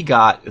 he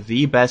got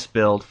the best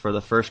build for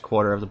the first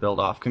quarter of the build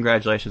off.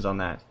 Congratulations on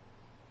that.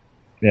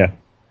 Yeah.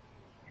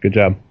 Good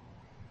job.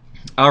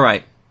 All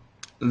right.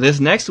 This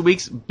next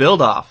week's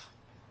build off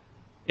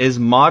is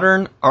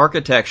modern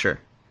architecture.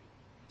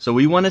 So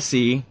we want to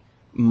see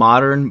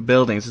modern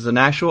buildings. It's an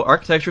actual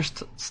architecture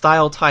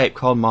style type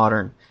called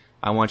modern.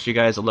 I want you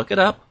guys to look it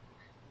up.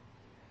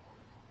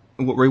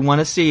 What we want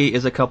to see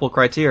is a couple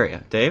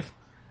criteria. Dave?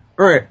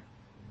 All right.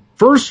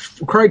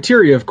 First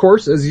criteria, of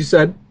course, as you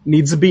said,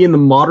 needs to be in the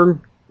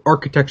modern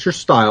architecture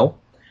style.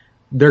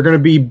 They're going to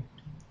be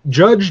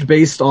judged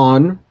based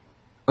on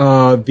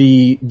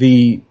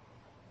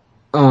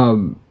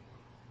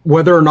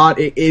whether or not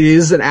it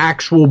is an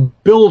actual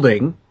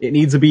building. It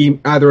needs to be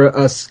either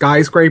a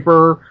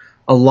skyscraper,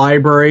 a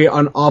library,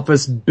 an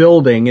office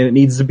building, and it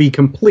needs to be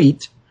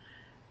complete.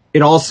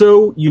 It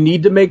also, you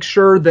need to make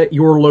sure that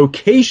your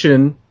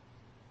location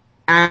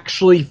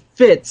actually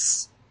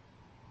fits,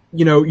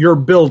 your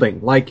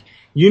building. Like,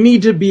 you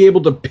need to be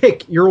able to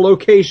pick your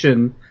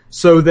location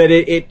so that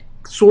it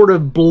sort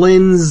of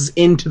blends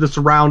into the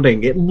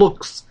surrounding. It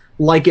looks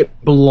like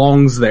it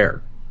belongs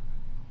there.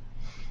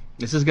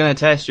 This is going to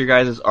test your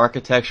guys'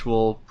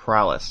 architectural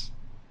prowess.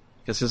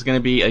 This is going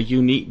to be a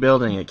unique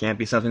building. It can't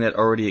be something that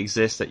already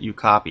exists that you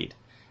copied.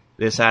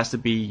 This has to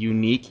be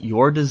unique,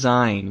 your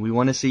design. We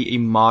want to see a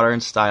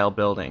modern style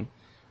building.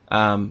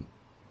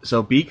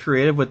 So be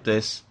creative with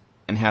this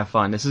and have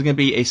fun. This is going to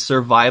be a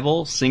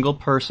survival, single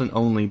person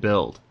only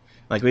build.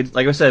 Like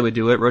I said, we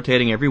do it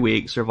rotating every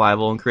week,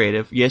 survival and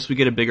creative. Yes, we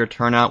get a bigger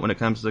turnout when it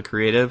comes to the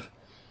creative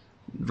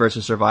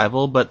versus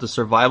survival, but the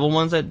survival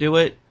ones that do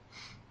it,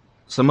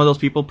 some of those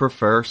people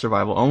prefer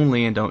survival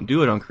only and don't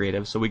do it on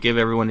creative, so we give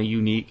everyone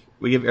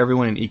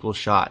an equal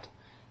shot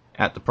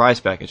at the prize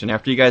package. And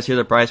after you guys hear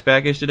the prize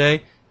package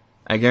today,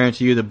 I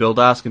guarantee you the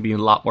build-offs can be a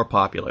lot more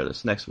popular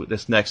this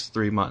next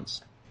 3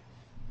 months.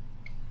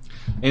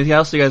 Anything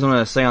else you guys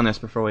want to say on this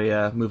before we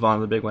move on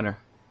to the big winner?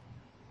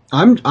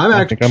 I'm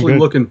actually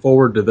looking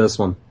forward to this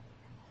one.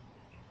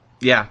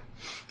 Yeah,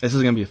 this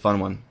is going to be a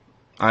fun one.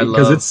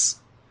 Because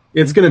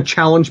it's going to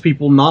challenge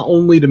people not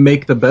only to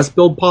make the best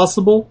build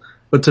possible,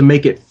 but to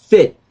make it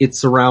fit its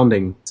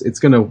surroundings. It's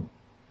going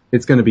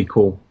to be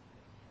cool.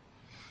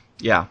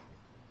 Yeah.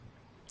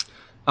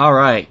 All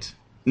right.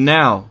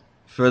 Now,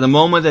 for the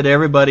moment that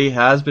everybody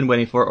has been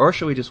waiting for, or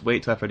should we just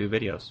wait till after I do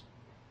videos?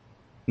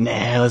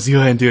 Nah, let's go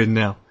ahead and do it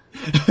now.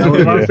 I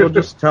would also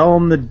just tell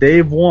them that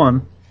Dave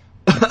won.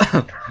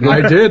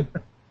 I did.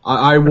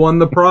 I won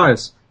the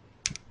prize.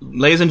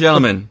 Ladies and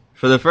gentlemen,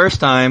 for the first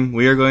time,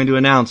 we are going to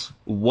announce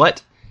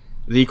what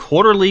the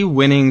quarterly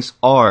winnings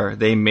are.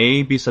 They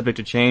may be subject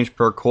to change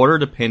per quarter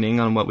depending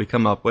on what we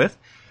come up with.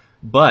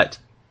 But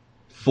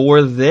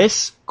for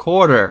this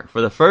quarter, for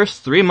the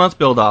first 3 months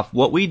build off,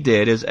 what we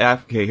did is,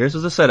 okay, here's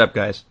the setup,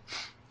 guys.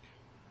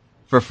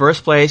 For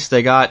first place,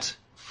 they got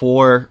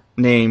 4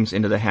 names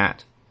into the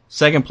hat.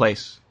 Second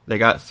place, they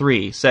got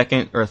 3.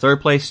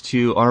 Third place,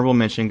 2. Honorable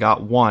mention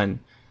got 1.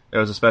 There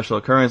was a special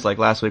occurrence like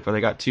last week where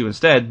they got 2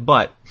 instead,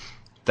 but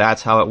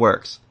that's how it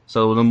works.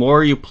 So the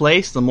more you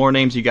place, the more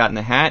names you got in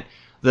the hat.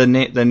 The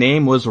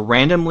name was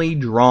randomly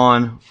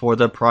drawn for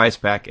the prize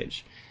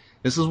package.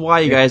 This is why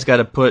you guys got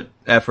to put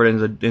effort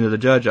into the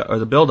judge or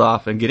the build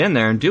off and get in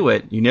there and do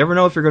it. You never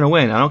know if you're going to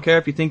win. I don't care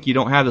if you think you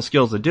don't have the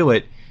skills to do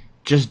it.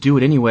 Just do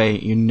it anyway.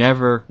 You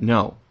never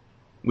know.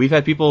 We've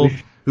had people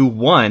who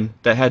won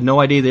that had no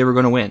idea they were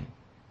going to win.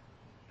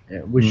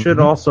 Yeah, we should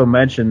also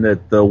mention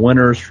that the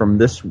winners from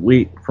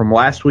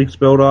last week's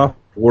build off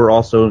were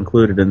also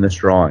included in this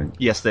drawing.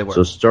 Yes, they were.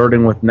 So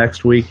starting with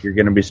next week, you're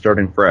going to be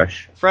starting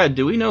fresh. Fred,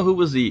 do we know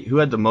who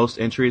had the most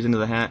entries into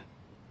the hat?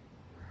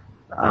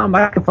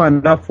 I can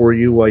find out for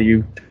you while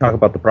you talk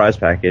about the prize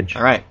package.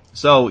 All right.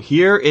 So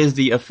here is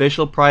the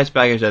official prize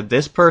package that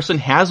this person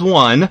has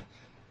won. I'm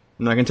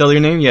not going to tell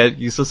your name yet.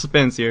 Use the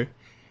suspense here.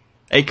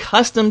 A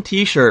custom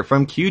t-shirt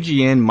from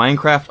QGN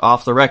Minecraft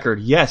Off the Record.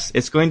 Yes,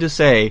 it's going to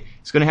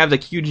have the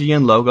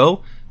QGN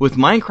logo with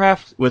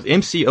Minecraft, with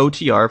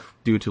MCOTR,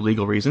 due to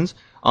legal reasons,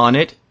 on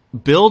it.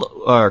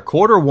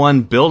 Quarter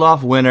 1 build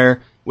off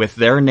winner with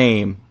their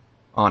name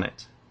on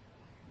it.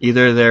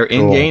 Either their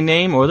in-game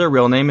name or their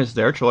real name is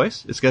their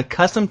choice. It's a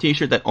custom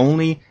t-shirt that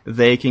only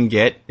they can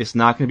get. It's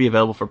not going to be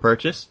available for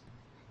purchase.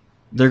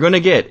 They're going to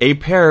get a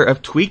pair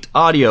of Tweaked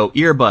Audio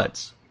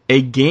earbuds,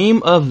 a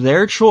game of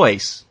their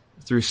choice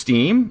through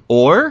Steam,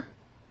 or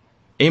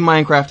a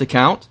Minecraft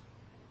account,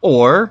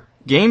 or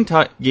game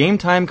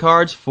time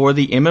cards for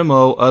the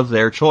MMO of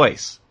their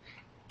choice,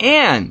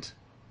 and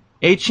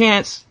a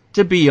chance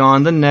to be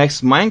on the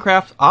next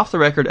Minecraft Off the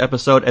Record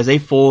episode as a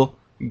full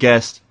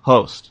guest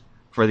host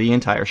for the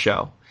entire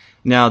show.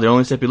 Now, the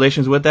only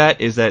stipulations with that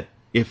is that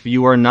if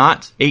you are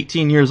not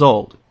 18 years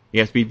old,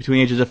 you have to be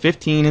between ages of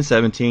 15 and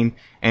 17,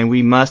 and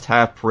we must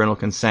have parental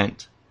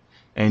consent.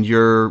 And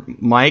your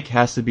mic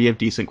has to be of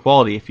decent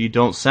quality. If you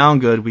don't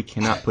sound good, we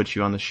cannot put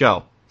you on the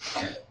show.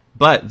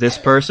 But this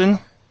person,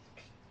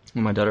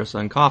 my daughter's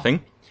son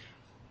coughing,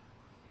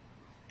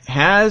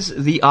 has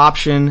the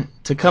option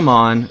to come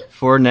on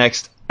for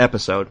next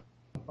episode.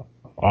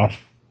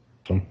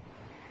 Awesome.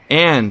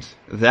 And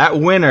that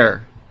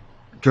winner,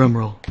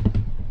 drumroll,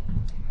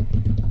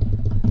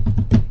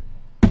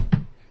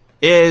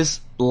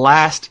 is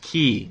Last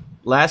Key.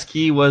 Last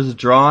Key was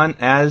drawn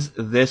as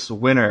this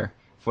winner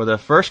for the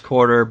first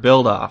quarter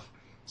build-off.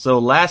 So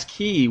Last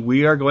Key,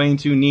 we are going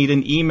to need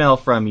an email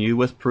from you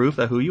with proof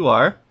of who you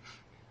are,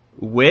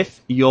 with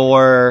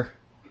your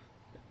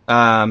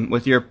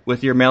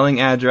mailing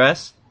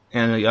address,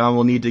 and I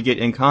will need to get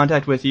in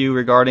contact with you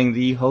regarding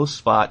the host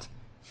spot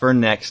for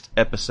next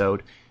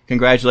episode.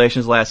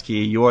 Congratulations, Last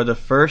Key. You are the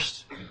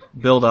first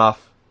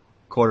build-off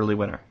quarterly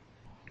winner.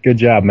 Good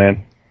job,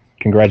 man.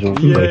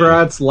 Congratulations.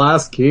 Congrats,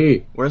 Last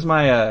Key. Where's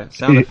my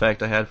sound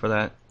effect I had for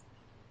that?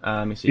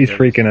 Let me see. He's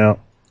freaking out.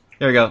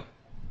 There we go.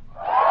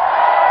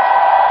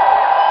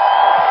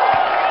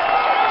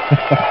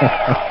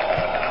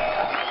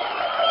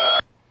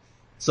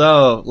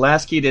 So,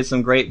 Last Key did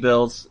some great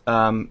builds.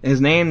 His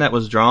name that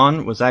was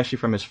drawn was actually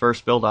from his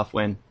first build-off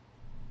win.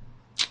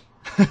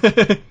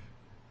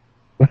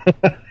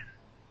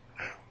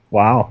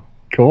 Wow.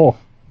 Cool.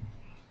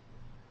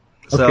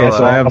 So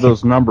I have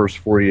those numbers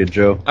for you,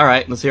 Joe. All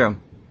right, let's hear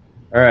them.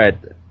 All right.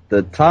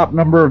 The top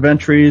number of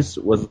entries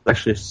was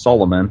actually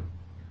Solomon.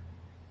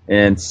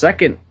 And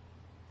second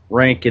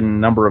rank in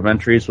number of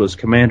entries was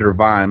Commander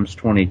Vimes,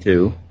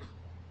 22.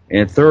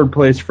 And third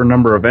place for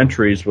number of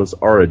entries was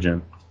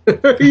Origin.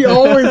 He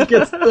always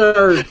gets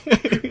third.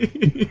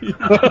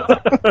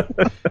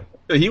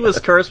 He was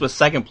cursed with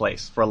second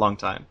place for a long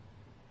time.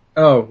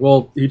 Oh,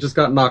 well, he just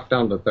got knocked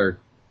down to third.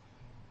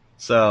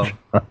 So,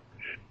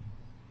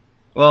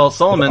 well,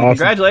 Solomon, awesome.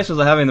 Congratulations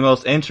on having the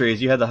most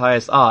entries. You had the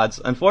highest odds.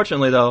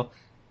 Unfortunately, though,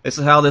 this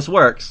is how this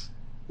works.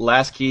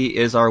 Last Key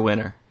is our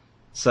winner.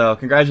 So,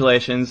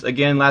 congratulations.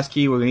 Again, Last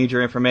Key, we need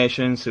your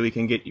information so we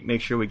can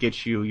make sure we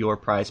get you your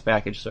prize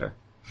package, sir.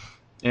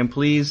 And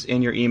please,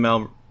 in your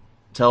email,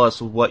 tell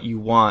us what you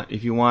want.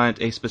 If you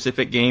want a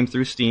specific game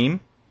through Steam,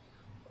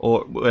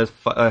 or with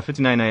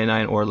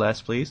 $59.99 or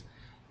less, please.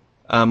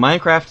 Second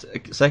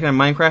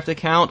Minecraft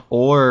account,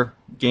 or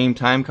game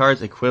time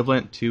cards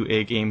equivalent to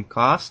a game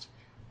cost.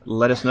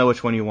 Let us know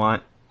which one you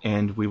want,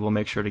 and we will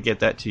make sure to get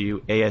that to you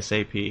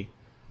ASAP.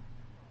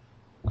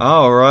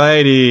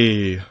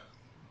 Alrighty.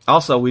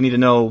 Also, we need to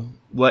know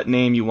what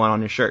name you want on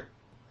your shirt.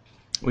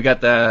 We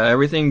got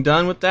everything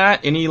done with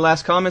that. Any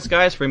last comments,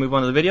 guys, before we move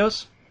on to the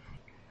videos?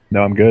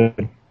 No, I'm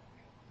good.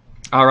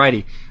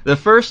 Alrighty. The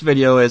first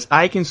video is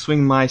I Can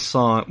Swing My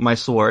Sword,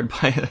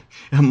 by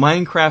a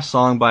Minecraft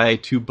song by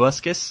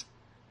Tubuscus,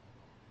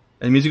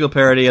 a musical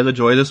parody of The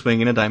Joy of the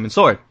Swinging a Diamond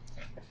Sword.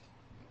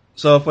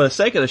 So for the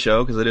sake of the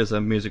show, because it is a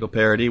musical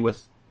parody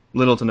with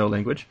little to no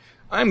language,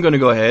 I'm going to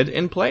go ahead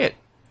and play it.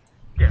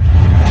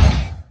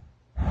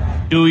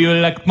 Do you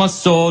like my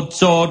sword,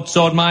 sword,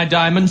 sword, my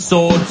diamond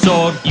sword,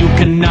 sword? You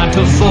cannot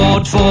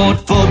afford,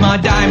 my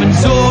diamond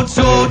sword,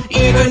 sword.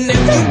 Even if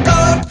you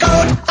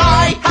could,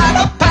 I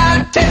have a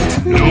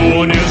patent. No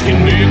one else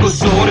can make a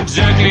sword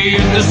exactly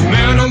in this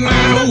manner.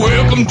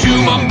 Welcome to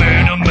my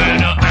manner.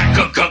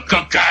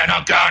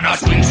 I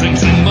swing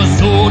my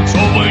sword,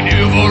 sword.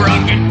 Whenever I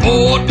get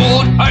bored,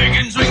 I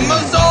can swing my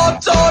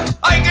sword, sword.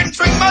 I can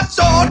swing my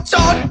sword,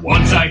 sword.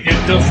 Once I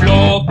hit the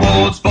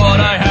floorboards, but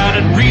I had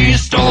it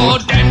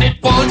restored, and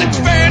it was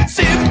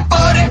expensive,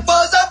 but it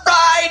was a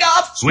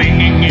write-off.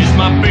 Swinging is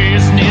my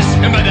business,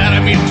 and by that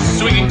I mean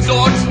swinging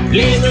swords.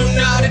 Please do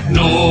not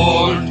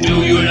ignore.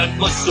 Do you like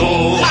my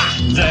sword?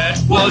 That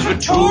was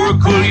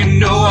rhetorical, you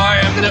know I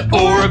am the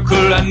oracle.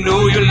 Oracle, I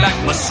know you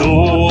like my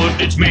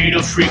sword. It's made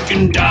of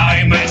freaking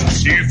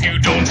diamonds. If you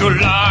don't, you're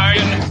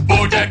lying.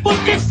 But that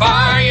would be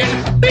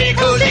fine,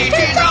 because it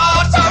is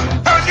awesome,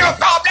 and you're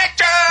probably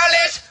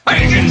jealous. I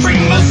can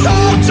bring my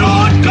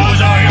sword, cause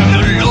I am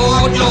the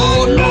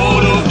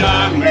Lord of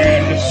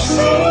Diamonds.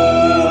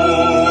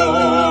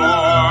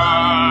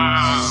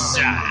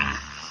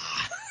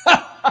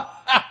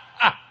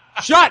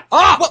 Shut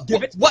up!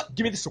 Give it. What?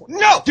 Give me the sword.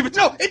 No! Give it.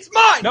 No! It's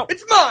mine! No.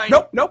 It's mine!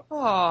 Nope, nope.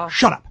 Aw.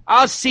 Shut up.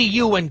 I'll see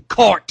you in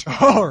court.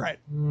 All right.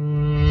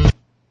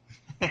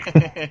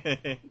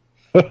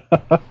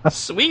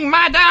 Swing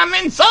my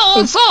diamond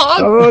sword.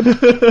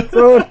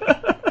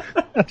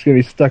 That's gonna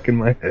be stuck in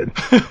my head.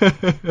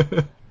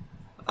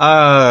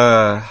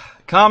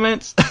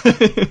 Comments?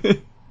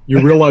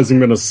 You realize I'm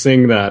going to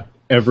sing that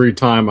every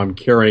time I'm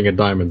carrying a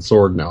diamond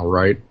sword now,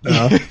 right?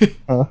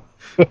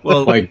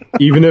 Well, Like,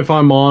 even if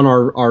I'm on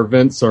our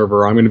vent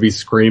server, I'm going to be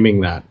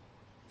screaming that.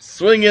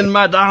 swinging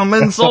my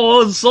diamond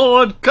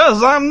sword,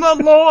 cause I'm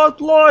the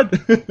Lord.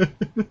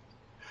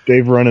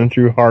 Dave running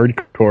through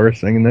hardcore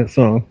singing that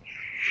song.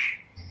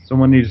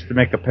 Someone needs to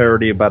make a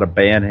parody about a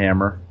band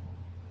hammer.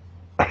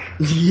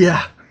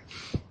 Yeah.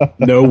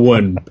 No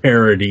one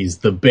parodies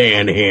the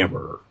band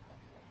hammer.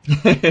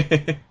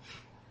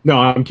 No,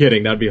 I'm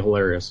kidding. That'd be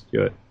hilarious.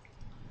 Do it.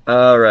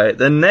 Alright,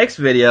 the next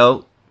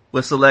video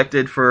was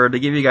selected to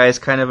give you guys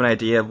kind of an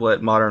idea of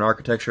what modern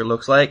architecture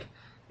looks like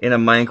in a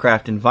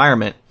Minecraft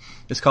environment.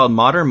 It's called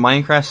Modern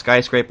Minecraft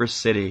Skyscraper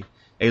City,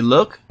 a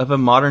look of a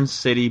modern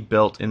city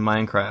built in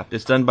Minecraft.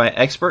 It's done by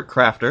Expert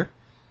Crafter.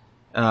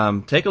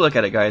 Take a look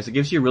at it, guys. It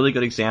gives you a really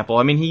good example.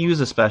 I mean, he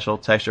used a special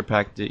texture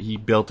pack. He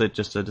built it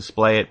just to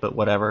display it, but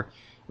whatever.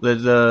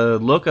 The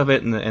look of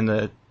it and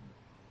the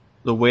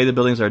way the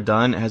buildings are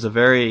done has a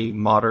very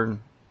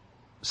modern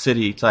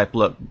city type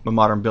look, a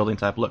modern building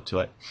type look to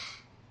it.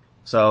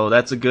 So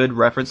that's a good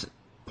reference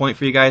point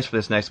for you guys for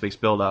this next week's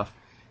build-off.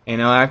 And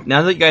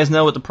now that you guys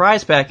know what the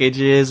prize package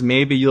is,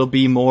 maybe you'll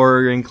be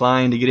more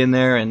inclined to get in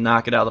there and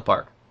knock it out of the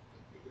park.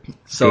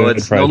 So Good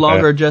it's no prize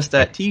longer pack. just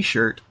that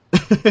t-shirt.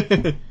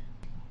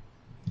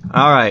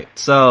 Alright,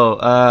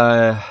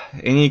 so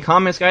any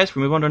comments, guys,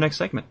 before we move on to our next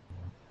segment?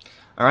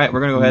 Alright, we're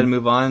going to go ahead and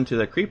move on to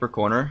the Creeper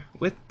Corner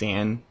with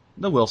Dan,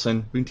 the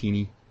Wilson,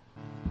 Buntini.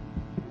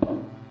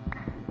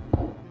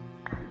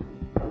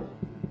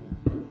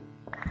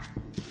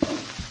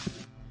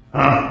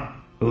 Huh?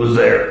 Who's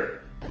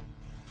there?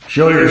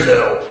 Show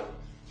yourself.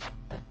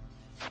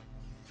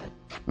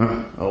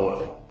 Huh? Oh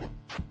well.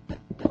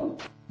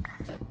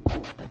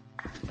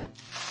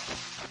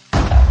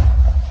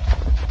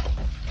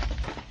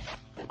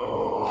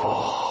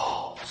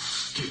 Oh,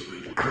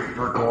 stupid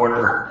creeper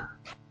corner.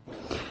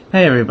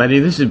 Hey everybody,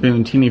 this is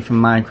Boontini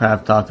from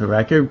Minecraft Off the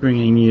Record,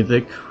 bringing you the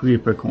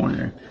Creeper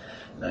Corner.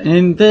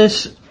 In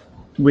this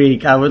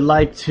week, I would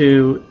like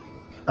to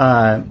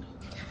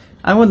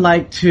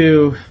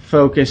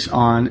focus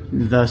on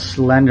the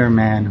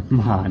Slenderman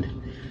mod.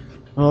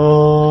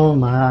 Oh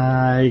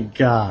my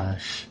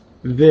gosh,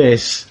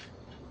 this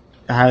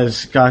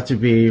has got to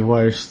be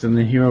worse than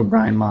the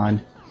Herobrine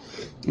mod.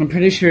 I'm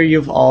pretty sure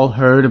you've all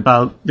heard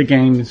about the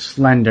game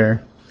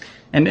Slender.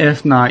 And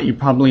if not, you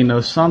probably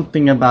know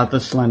something about the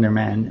Slender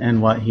Man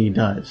and what he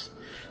does.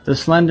 The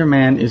Slender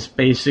Man is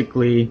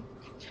basically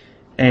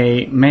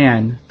a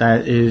man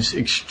that is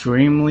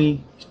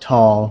extremely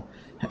tall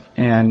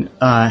and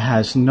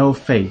has no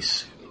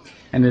face.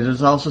 And it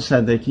is also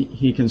said that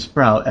he can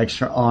sprout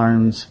extra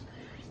arms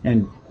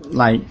and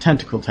like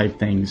tentacle type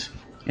things.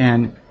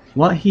 And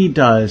what he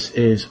does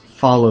is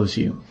follows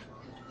you.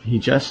 He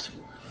just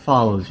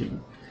follows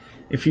you.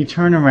 If you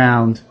turn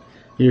around,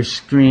 your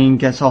screen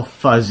gets all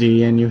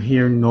fuzzy and you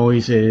hear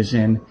noises,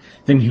 and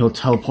then he'll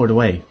teleport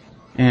away.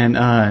 And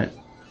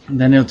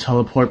then he'll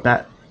teleport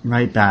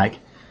right back.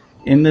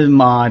 In the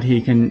mod,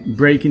 he can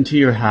break into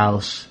your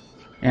house,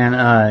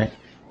 and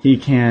he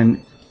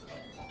can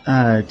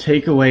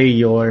take away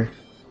your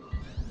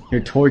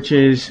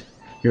torches,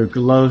 your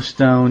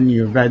glowstone,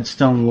 your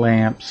redstone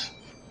lamps,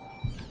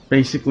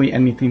 basically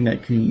anything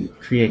that can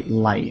create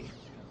light,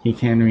 he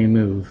can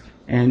remove.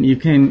 And you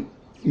can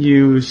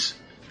use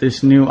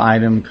this new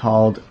item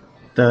called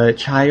the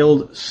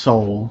Child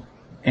Soul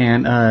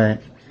and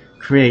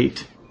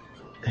create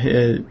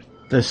the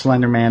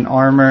Slenderman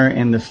armor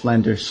and the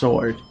Slender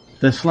Sword.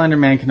 The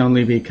Slenderman can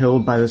only be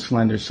killed by the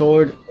Slender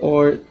Sword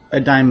or a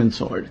Diamond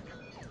Sword.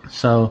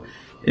 So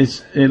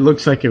it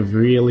looks like a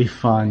really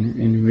fun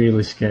and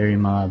really scary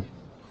mod.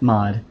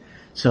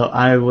 So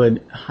I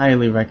would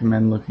highly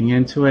recommend looking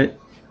into it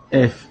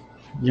if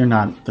you're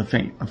not the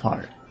faint of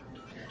heart.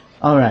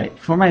 Alright,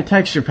 for my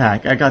texture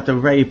pack, I got the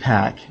Ray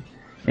pack.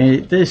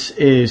 This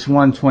is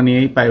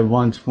 128 by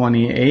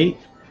 128,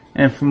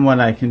 and from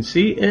what I can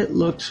see, it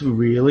looks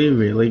really,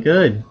 really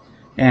good.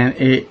 And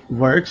it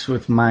works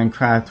with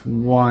Minecraft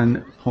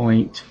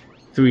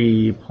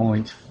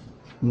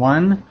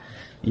 1.3.1.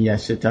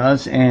 Yes, it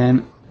does,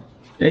 and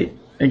it,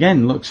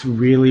 again, looks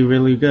really,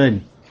 really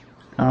good.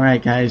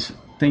 Alright guys,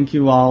 thank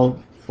you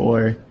all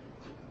for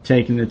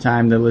taking the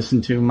time to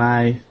listen to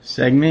my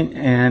segment,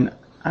 and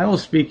I will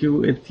speak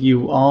with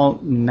you all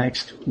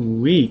next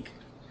week.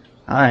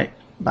 Alright,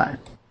 bye.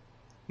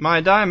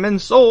 My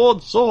diamond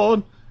sword.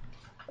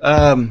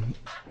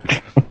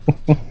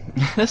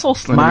 This whole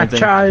Slender My Man thing.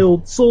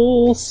 child,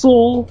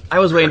 soul. I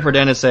was waiting for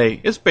Dan to say,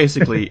 it's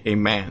basically a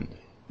man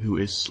who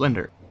is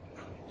slender.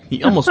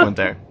 He almost went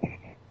there.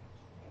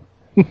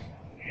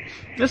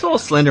 This whole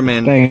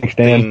Slenderman Thanks,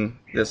 Dan. thing,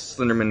 this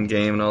Slenderman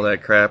game and all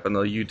that crap, and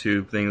the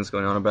YouTube things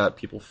going on about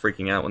people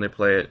freaking out when they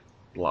play it,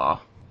 blah.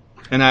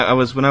 And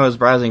when I was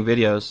browsing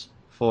videos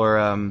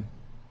for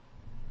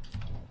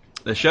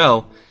the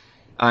show,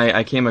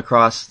 I came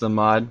across the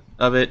mod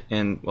of it,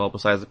 and well,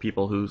 besides the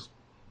people who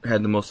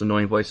had the most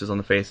annoying voices on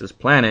the face of this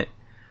planet,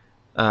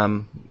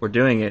 were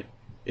doing it.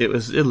 It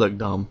looked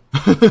dumb.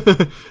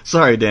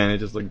 Sorry, Dan, it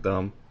just looked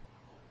dumb.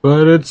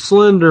 But it's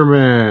Slender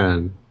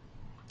Man.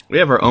 We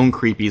have our own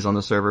creepies on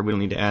the server. We don't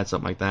need to add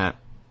something like that.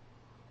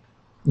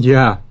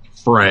 Yeah,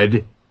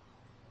 Fred.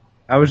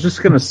 I was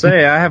just gonna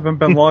say, I haven't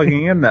been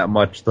logging in that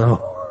much,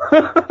 though.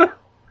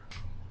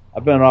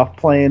 I've been off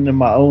playing in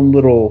my own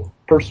little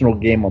personal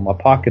game on my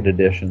Pocket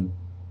Edition.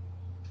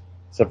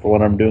 Except for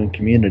when I'm doing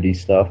community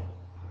stuff.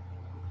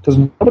 Because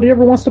nobody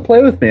ever wants to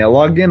play with me. I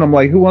logged in, I'm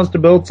like, who wants to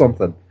build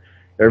something?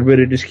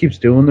 Everybody just keeps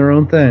doing their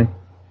own thing.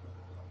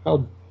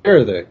 How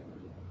dare they?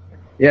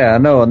 Yeah, I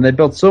know, and they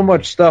built so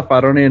much stuff, I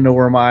don't even know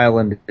where my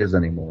island is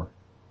anymore.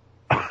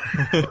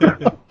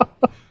 I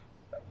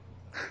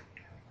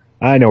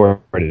know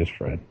where it is,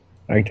 Fred.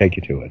 I can take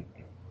you to it.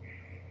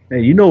 Hey,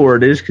 you know where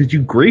it is because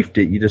you griefed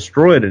it. You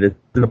destroyed it. It's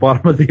in the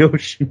bottom of the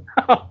ocean.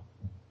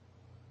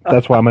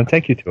 That's why I'm going to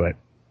take you to it.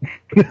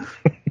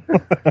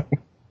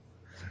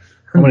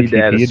 I'm gonna need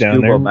to add a TP you down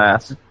scuba there.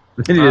 mask.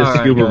 We need a Alright,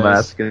 scuba guys.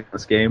 mask in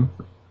this game.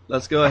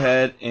 Let's go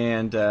ahead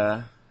and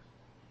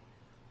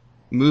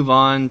move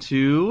on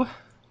to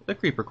the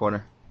Creeper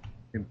Corner.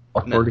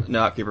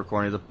 Not Creeper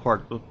Corner, the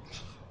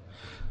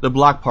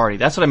Block Party.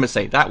 That's what I meant to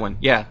say. That one.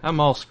 Yeah,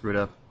 I'm all screwed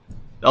up.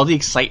 All the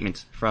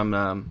excitement from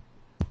the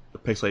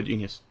Pixelated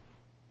Genius.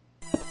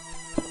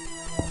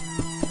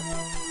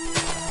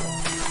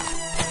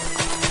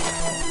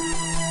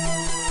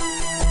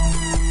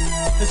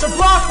 It's a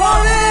block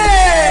party!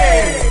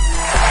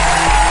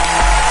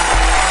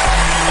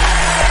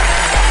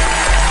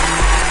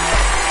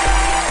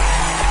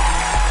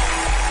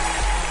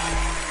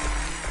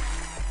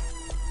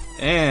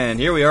 And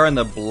here we are in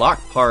the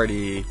Block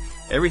Party.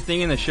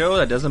 Everything in the show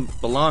that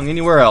doesn't belong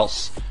anywhere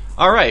else.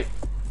 Alright.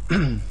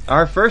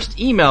 Our first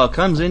email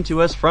comes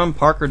into us from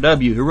Parker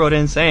W, who wrote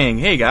in saying,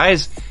 "Hey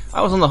guys,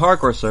 I was on the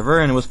hardcore server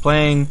and was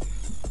playing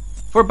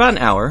for about an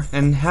hour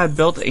and had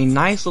built a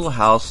nice little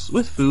house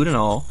with food and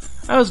all.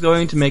 I was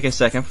going to make a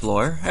second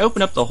floor. I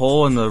opened up the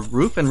hole in the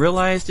roof and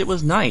realized it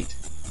was night.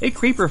 A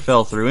creeper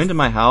fell through into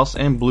my house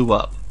and blew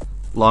up.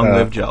 Long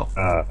live Joe."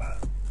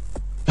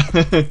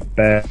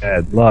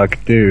 Bad luck,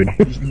 dude.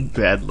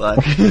 Bad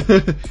luck.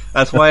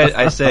 That's why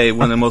I say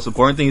one of the most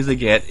important things to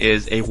get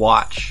is a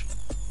watch.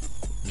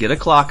 Get a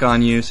clock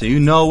on you so you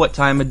know what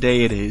time of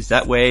day it is.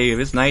 That way, if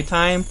it's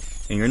nighttime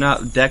and you're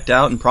not decked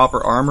out in proper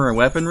armor and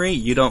weaponry,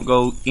 you don't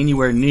go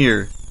anywhere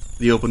near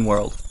the open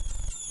world.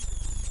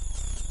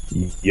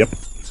 Yep.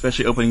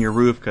 Especially opening your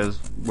roof because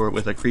we're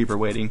with a creeper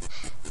waiting.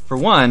 For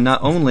one,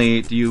 not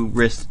only do you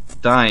risk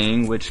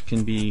dying, which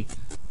can be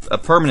a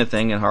permanent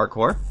thing in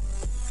hardcore,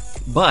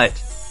 but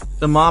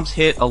the mobs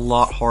hit a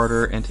lot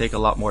harder and take a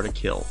lot more to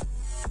kill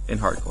in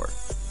hardcore.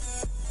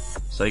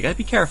 So you gotta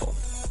be careful.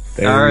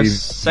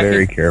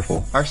 Very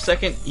careful. Our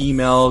second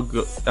email,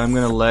 I'm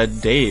gonna let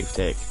Dave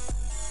take.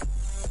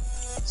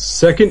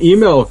 Second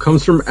email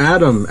comes from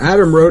Adam.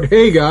 Adam wrote,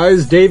 "Hey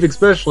guys, Dave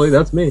especially,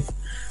 that's me.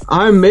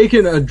 I'm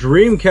making a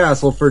dream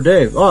castle for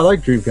Dave." Oh, I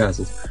like dream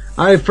castles.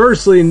 "I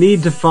firstly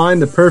need to find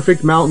the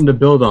perfect mountain to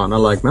build on." I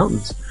like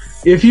mountains.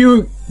 "If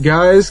you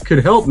guys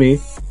could help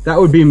me, that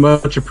would be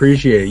much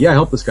appreciated." Yeah,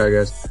 help this guy,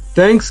 guys.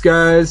 "Thanks,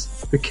 guys.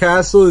 The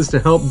castle is to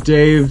help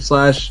Dave /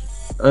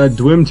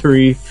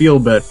 Dwimtery feel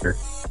better."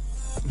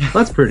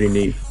 That's pretty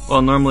neat.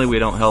 Well, normally we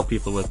don't help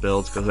people with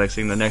builds because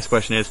the next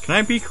question is, can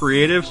I be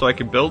creative so I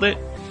can build it?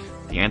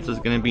 The answer is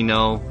going to be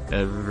no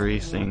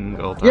every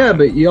single time. Yeah,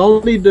 but y'all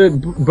need to,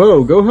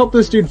 Bo, go help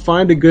this dude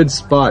find a good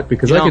spot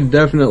because I could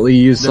definitely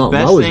use something.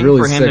 I was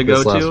really sick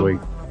this last week.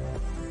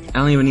 I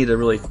don't even need to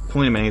really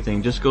point him at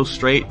anything. Just go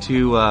straight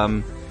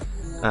to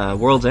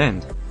World's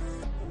End.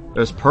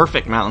 There's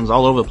perfect mountains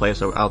all over the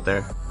place out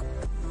there.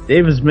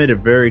 Dave has made it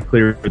very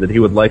clear that he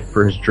would like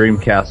for his dream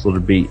castle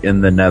to be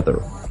in the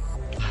Nether.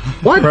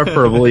 What?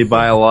 Preferably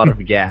by a lot of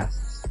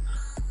ghasts.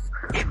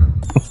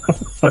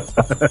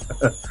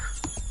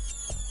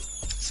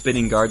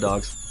 Spinning guard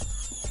dogs.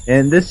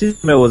 And this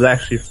email was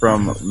actually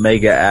from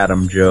Mega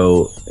Adam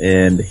Joe,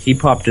 and he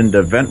popped into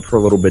event for a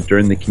little bit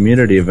during the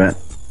community event.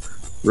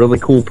 Really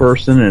cool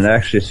person, and it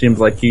actually seemed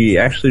like he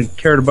actually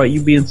cared about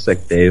you being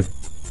sick, Dave.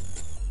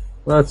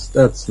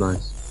 That's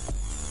nice.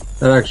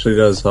 That actually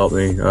does help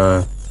me.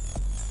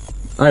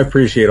 I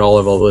appreciate all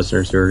of our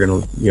listeners who are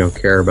gonna,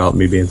 care about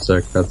me being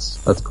sick. That's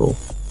cool.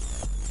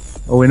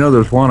 Oh, we know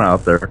there's one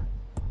out there.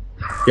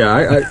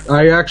 Yeah,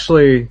 I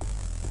actually,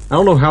 I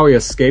don't know how he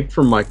escaped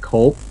from my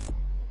cult,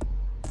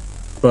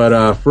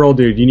 but for real,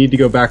 dude, you need to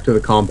go back to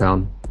the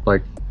compound.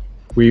 Like,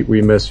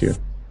 we miss you.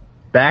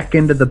 Back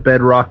into the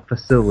Bedrock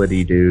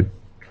facility, dude.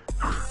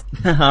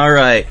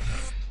 Alright.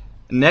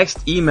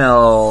 Next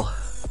email,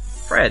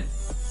 Fred.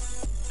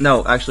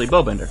 No, actually,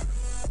 Bowbender.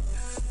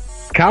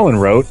 Colin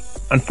wrote,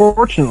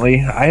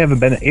 unfortunately, I haven't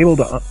been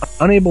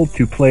unable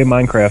to play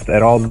Minecraft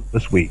at all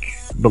this week,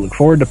 but look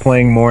forward to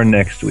playing more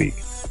next week.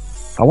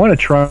 I want to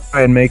try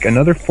and make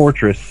another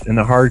fortress in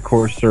the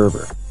hardcore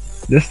server,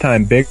 this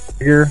time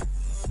bigger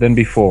than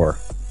before.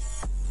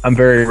 I'm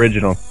very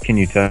original, can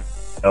you tell?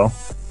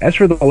 As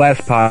for the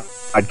last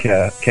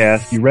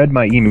podcast, you read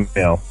my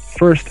email.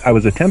 First, I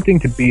was attempting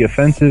to be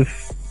offensive.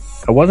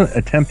 I wasn't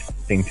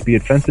attempting to be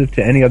offensive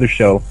to any other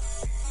show.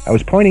 I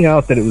was pointing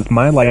out that it was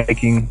my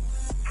liking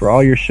for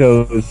all your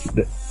shows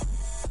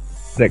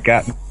that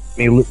got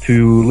me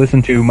to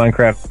listen to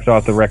Minecraft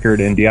Off the Record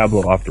and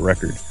Diablo Off the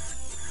Record.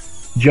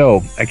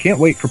 Joe, I can't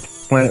wait for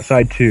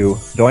PlanetSide 2,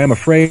 though I am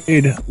afraid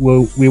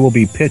we will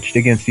be pitched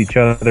against each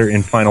other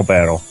in final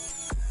battle.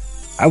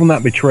 I will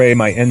not betray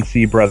my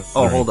NC brother.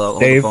 Oh, hold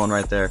the phone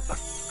right there.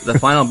 The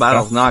final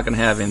battle's not going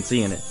to have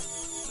NC in it.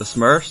 The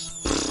Smurfs?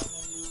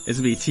 It's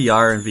going to be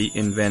TR and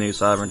Vanu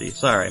Sovereignty.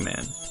 Sorry,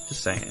 man.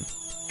 Just saying.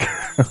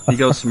 You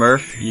go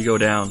Smurf, you go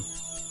down.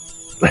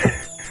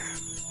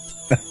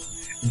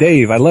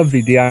 Dave, I love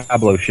the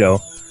Diablo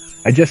show.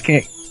 I just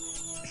can't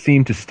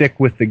seem to stick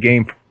with the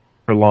game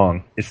for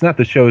long. It's not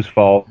the show's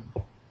fault.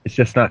 It's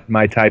just not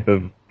my type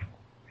of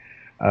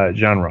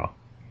genre.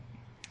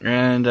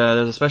 And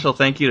there's a special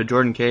thank you to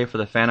Jordan K. for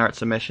the fan art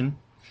submission.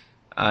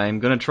 I'm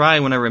going to try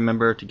when I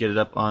remember to get it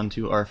up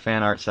onto our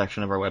fan art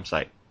section of our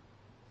website.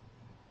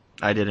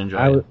 I did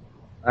enjoy it.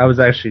 I was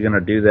actually going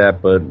to do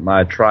that, but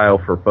my trial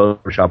for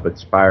Photoshop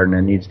expired and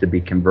it needs to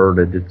be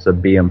converted. It's a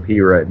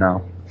BMP right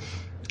now.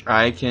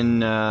 I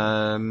can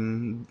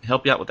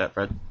help you out with that,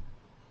 Fred.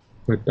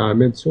 With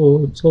Diamond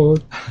Sword.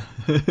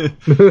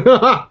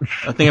 I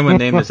think I'm going to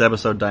name this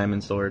episode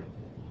Diamond Sword.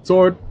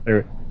 Sword.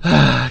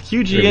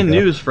 QGN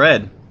News,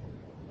 Fred.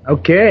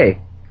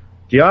 Okay.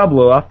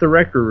 Diablo Off the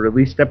Record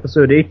released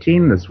episode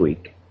 18 this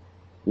week.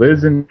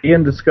 Liz and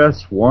Ian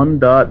discuss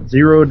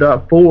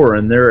 1.0.4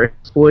 and their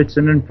exploits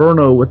in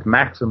Inferno with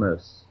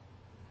Maximus.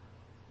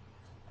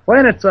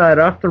 PlanetSide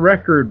Off the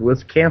Record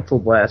was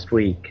canceled last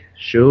week.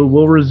 Show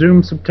will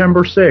resume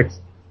September 6th.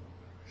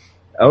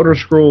 Elder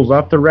Scrolls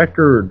Off the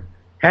Record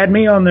had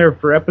me on there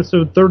for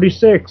episode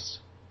 36.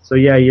 So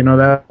yeah, you know,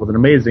 that was an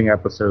amazing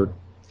episode.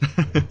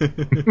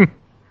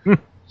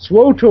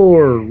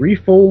 SWOTOR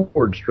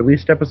Reforged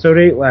released episode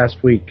 8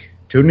 last week.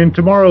 Tune in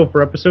tomorrow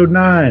for episode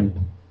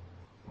 9.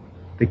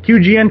 The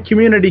QGN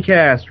Community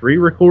Cast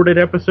re-recorded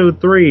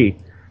episode 3,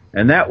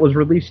 and that was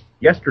released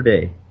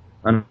yesterday.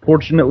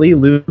 Unfortunately,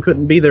 Lou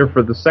couldn't be there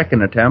for the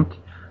second attempt,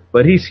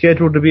 but he's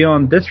scheduled to be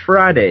on this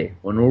Friday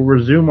when we'll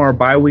resume our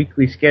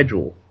bi-weekly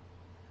schedule.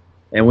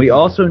 And we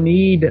also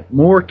need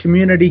more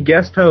community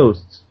guest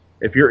hosts.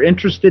 If you're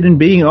interested in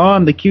being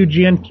on the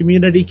QGN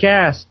Community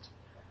Cast,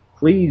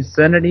 please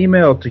send an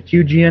email to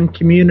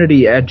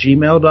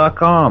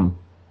qgncommunity@gmail.com.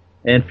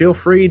 And feel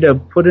free to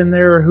put in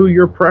there who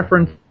your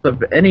preference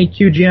of any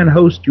QGN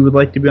host you would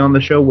like to be on the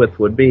show with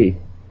would be.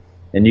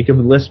 And you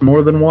can list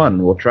more than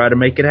one. We'll try to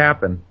make it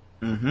happen.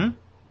 Mm-hmm.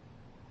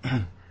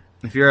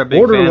 If you're a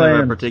big fan of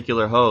a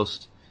particular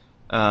host,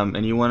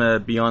 and you want to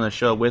be on the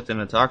show with them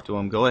and talk to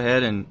them, go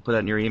ahead and put that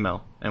in your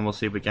email, and we'll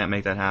see if we can't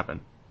make that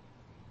happen.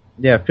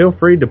 Yeah, feel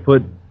free to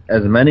put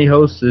as many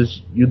hosts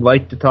as you'd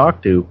like to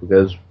talk to,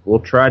 because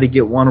we'll try to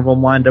get one of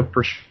them lined up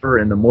for sure,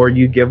 and the more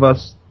you give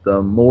us,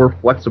 the more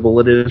flexible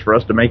it is for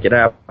us to make it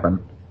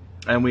happen.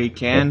 And we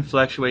can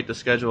fluctuate the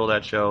schedule of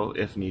that show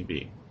if need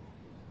be.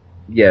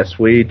 Yes,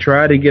 we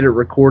try to get it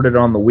recorded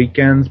on the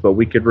weekends, but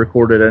we could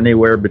record it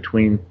anywhere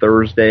between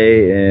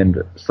Thursday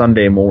and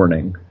Sunday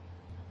morning.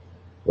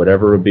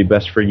 Whatever would be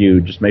best for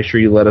you. Just make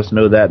sure you let us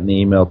know that in the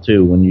email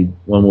too,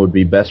 when would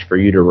be best for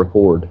you to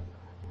record.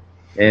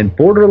 And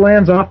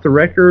Borderlands Off the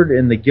Record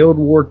and the Guild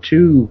Wars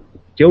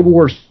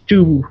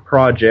 2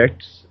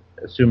 projects,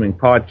 assuming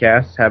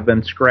podcasts, have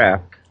been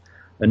scrapped.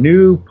 A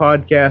new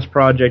podcast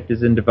project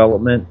is in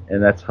development,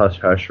 and that's hush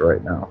hush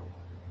right now.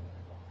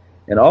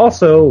 And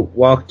also,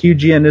 while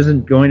QGN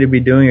isn't going to be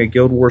doing a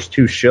Guild Wars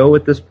 2 show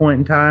at this point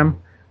in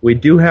time, we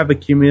do have a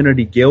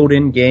community guild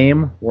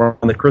in-game. We're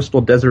on the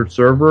Crystal Desert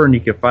server, and you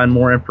can find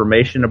more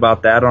information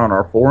about that on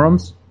our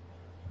forums.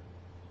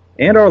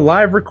 And our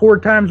live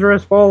record times are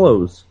as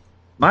follows.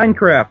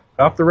 Minecraft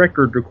Off the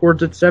Record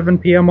records at 7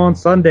 p.m. on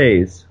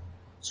Sundays.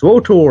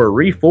 SWOTOR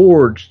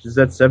Reforged is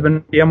at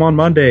 7 p.m. on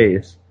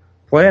Mondays.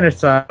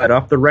 PlanetSide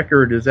Off the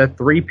Record is at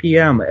 3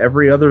 p.m.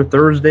 every other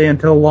Thursday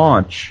until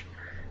launch.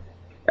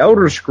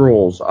 Elder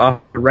Scrolls Off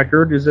the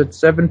Record is at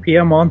 7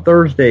 p.m. on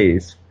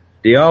Thursdays.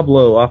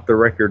 Diablo Off the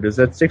Record is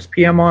at 6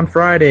 p.m. on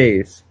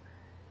Fridays.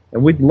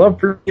 And we'd love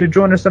for you to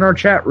join us in our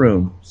chat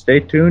room. Stay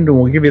tuned and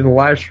we'll give you the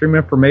live stream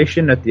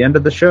information at the end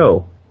of the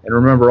show. And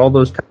remember, all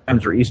those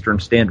times are Eastern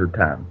Standard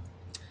Time.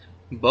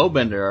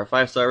 Bowbender, our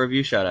 5-star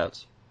review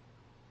shoutouts.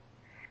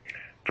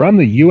 From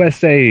the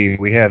USA,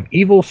 we have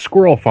Evil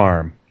Squirrel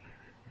Farm,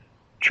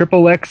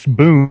 Triple X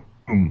Boom,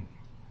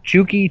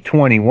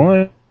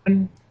 Chuki21,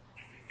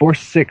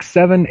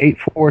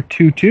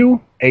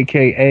 4678422,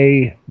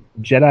 aka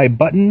Jedi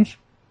Buttons,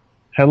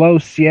 Hello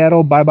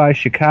Seattle, Bye Bye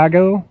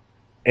Chicago,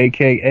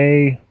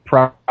 aka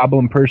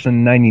Problem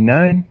Person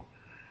 99,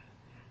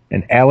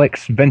 and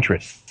Alex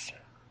Ventris.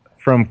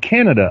 From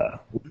Canada,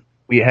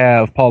 we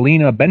have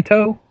Paulina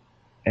Bento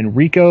and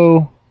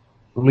Rico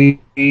Lee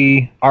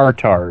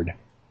Artard.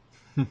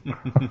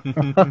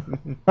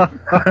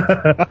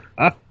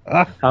 I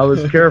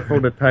was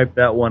careful to type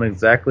that one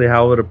exactly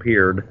how it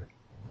appeared.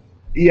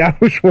 Yeah, I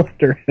was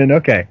wondering.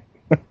 Okay.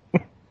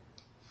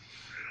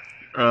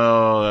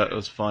 Oh, that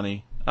was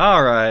funny.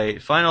 All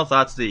right, final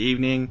thoughts of the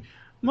evening.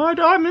 My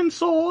diamond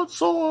sword.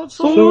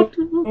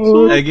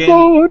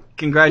 Again,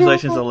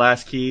 congratulations on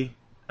Last Key.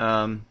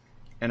 And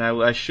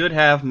I should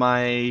have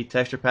my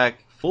texture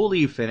pack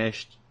fully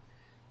finished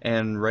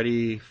and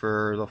ready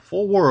for the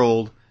full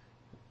world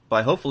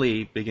by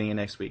hopefully beginning of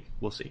next week.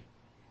 We'll see.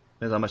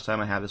 Depends how much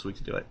time I have this week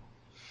to do it.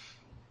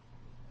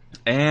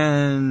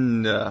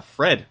 And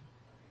Fred.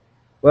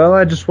 Well,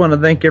 I just want to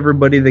thank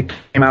everybody that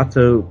came out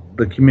to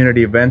the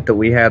community event that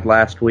we had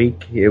last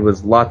week. It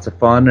was lots of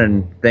fun,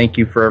 and thank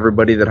you for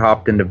everybody that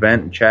hopped into the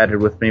event and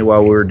chatted with me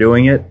while we were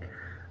doing it.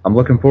 I'm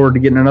looking forward to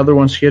getting another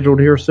one scheduled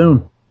here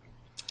soon.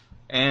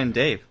 And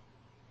Dave.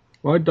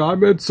 My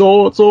diamond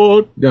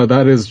sword. Yeah,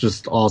 that is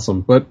just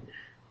awesome. But,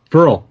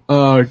 Pearl,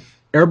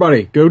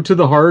 everybody, go to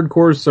the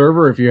hardcore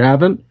server if you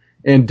haven't,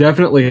 and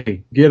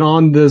definitely get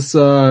on this.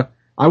 I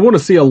want to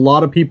see a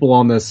lot of people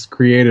on this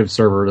creative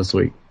server this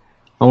week.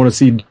 I want to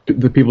see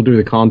the people do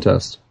the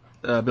contest.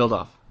 Build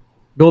off.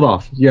 Build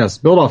off, yes,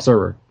 build off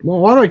server. Well,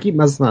 why do I keep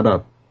messing that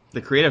up?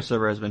 The creative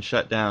server has been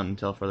shut down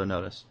until further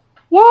notice.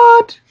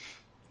 What?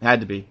 It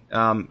had to be.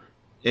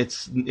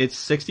 It's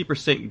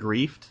 60%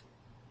 griefed.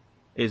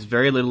 It's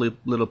very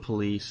little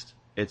policed.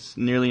 It's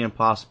nearly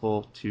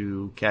impossible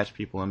to catch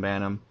people and ban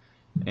them.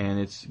 And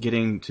it's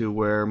getting to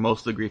where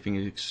most of the griefing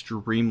is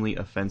extremely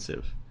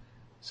offensive.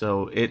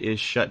 So it is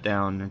shut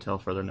down until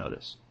further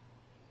notice.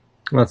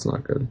 That's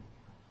not good.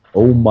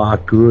 Oh my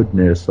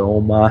goodness, oh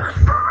my.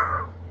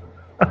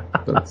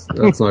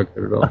 That's not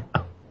good at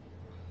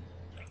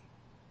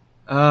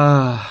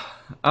all.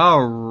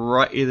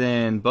 Alrighty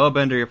then. Bo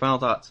Bender, your final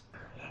thoughts.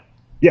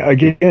 Yeah,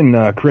 again,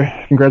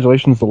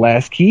 congratulations to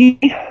Last Key.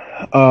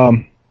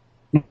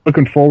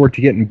 Looking forward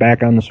to getting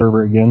back on the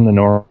server again, the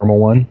normal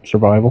one,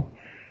 survival.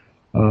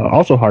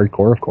 Also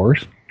hardcore, of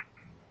course.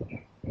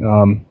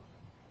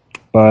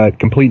 But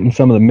completing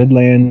some of the Middle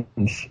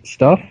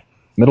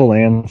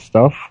Land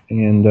stuff,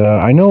 and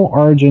I know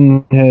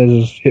Arjun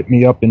has hit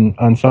me up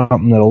on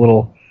something, that a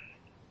little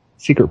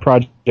secret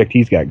project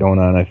he's got going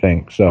on, I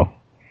think. So,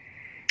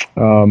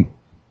 and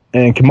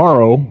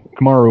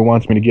Kamaru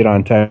wants me to get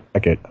on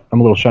Tackett.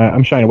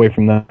 I'm shying away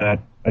from that.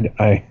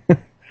 I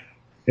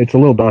it's a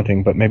little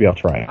daunting, but maybe I'll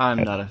try it.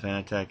 I'm not a fan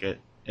of Tackett.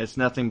 It's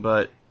nothing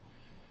but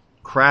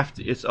craft.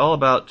 It's all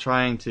about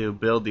trying to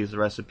build these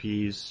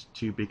recipes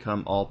to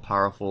become all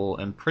powerful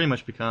and pretty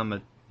much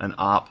become an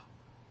op,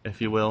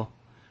 if you will.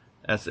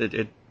 That's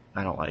it.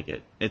 I don't like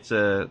it.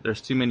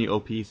 There's too many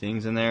OP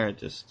things in there. It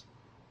just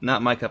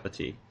not my cup of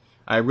tea.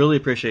 I really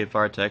appreciate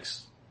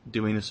Fartex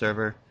doing the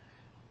server.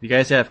 If you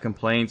guys have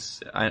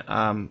complaints,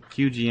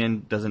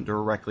 QGN doesn't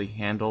directly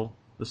handle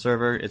the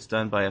server. It's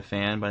done by a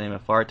fan by the name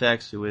of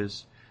Fartex, who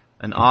is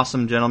an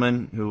awesome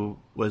gentleman who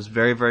was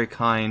very, very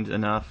kind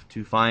enough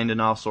to find an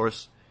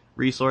off-source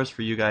resource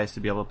for you guys to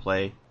be able to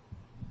play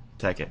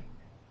Tekkit.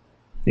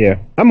 Yeah,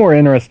 I'm more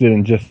interested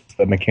in just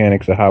the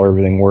mechanics of how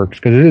everything works,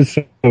 because it is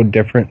so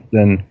different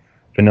than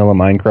vanilla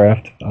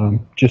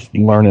Minecraft. Just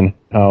learning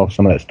how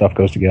some of that stuff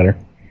goes together.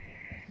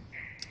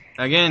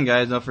 Again,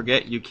 guys, don't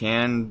forget you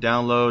can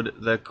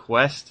download the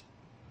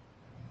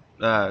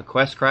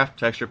Questcraft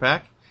texture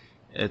pack.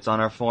 It's on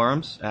our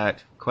forums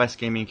at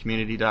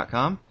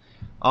questgamingcommunity.com.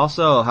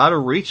 Also, how to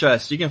reach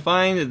us. You can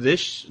find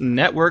this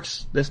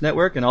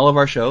network and all of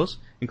our shows,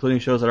 including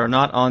shows that are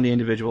not on the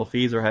individual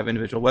feeds or have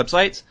individual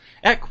websites,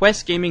 at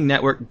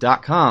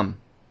questgamingnetwork.com.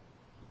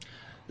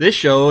 This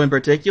show in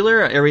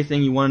particular,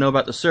 everything you want to know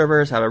about the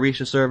servers, how to reach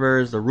the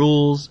servers, the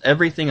rules,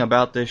 everything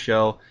about this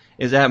show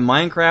is at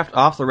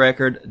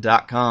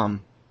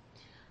minecraftofftherecord.com.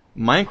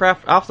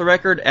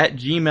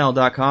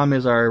 minecraftofftherecord@gmail.com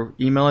is our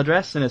email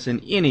address. Send us in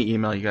any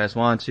email you guys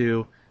want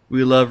to.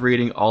 We love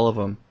reading all of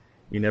them.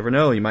 You never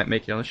know, you might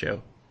make it on the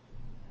show.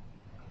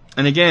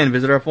 And again,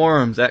 visit our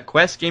forums at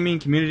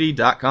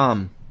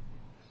questgamingcommunity.com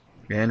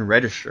and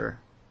register.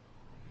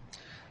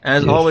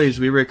 As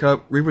always, we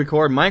record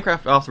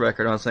Minecraft Off the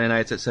Record on Sunday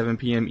nights at 7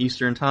 p.m.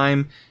 Eastern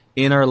Time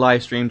in our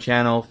live stream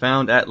channel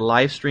found at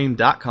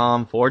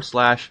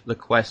livestream.com/The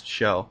Quest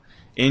Show.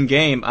 In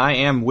game, I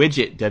am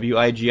Widget,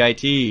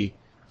 WIGIT.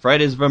 Fred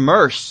is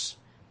Vermerse.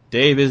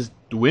 Dave is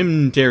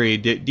Dwimtery,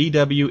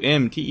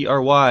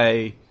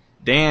 DWMTERY.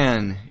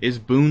 Dan is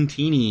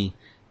Boontini.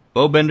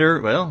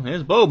 Bowbender, well,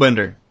 is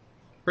Bowbender.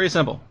 Pretty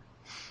simple.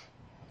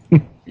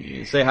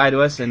 You say hi to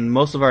us, and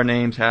most of our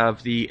names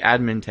have the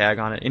admin tag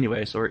on it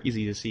anyway, so we're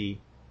easy to see.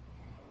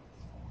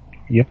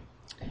 Yep.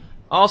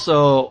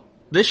 Also,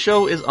 this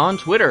show is on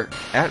Twitter,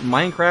 at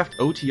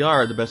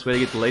MinecraftOTR, the best way to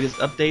get the latest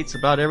updates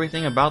about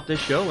everything about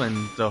this show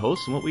and the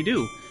hosts and what we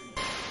do.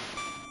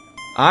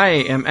 I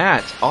am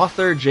at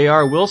author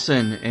J.R.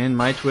 Wilson, and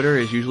my Twitter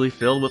is usually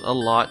filled with a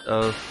lot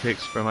of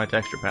pics from my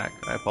texture pack.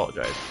 I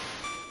apologize.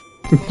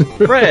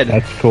 Fred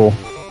That's cool.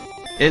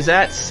 is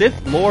at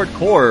Sith Lord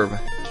Corv,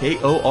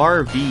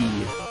 Korv.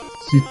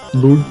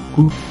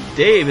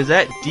 Dave is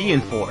at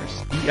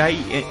D-Enforce,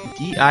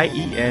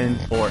 D-I-E-N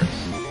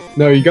Force.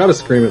 No, you gotta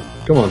scream it.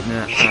 Come on.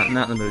 Nah,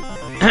 not in the mood.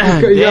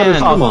 You gotta-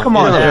 come on. Come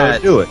on, Yeah.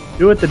 do it.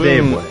 Do it the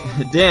Dave Boone,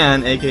 way.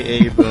 Dan,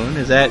 aka Boone,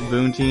 is at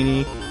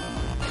Boontini.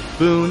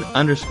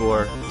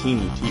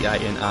 Boone_Teeny,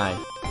 T-I-N-I.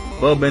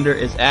 Bowbender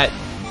is at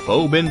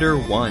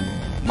Bowbender1.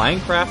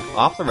 Minecraft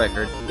Off the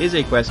Record is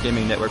a Quest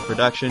Gaming Network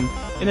production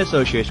in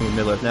association with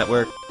Middle-earth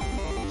Network.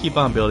 Keep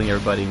on building,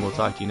 everybody, and we'll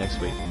talk to you next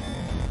week.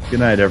 Good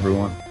night,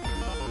 everyone.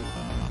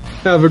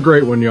 Have a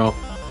great one, y'all.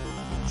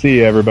 See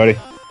you, everybody.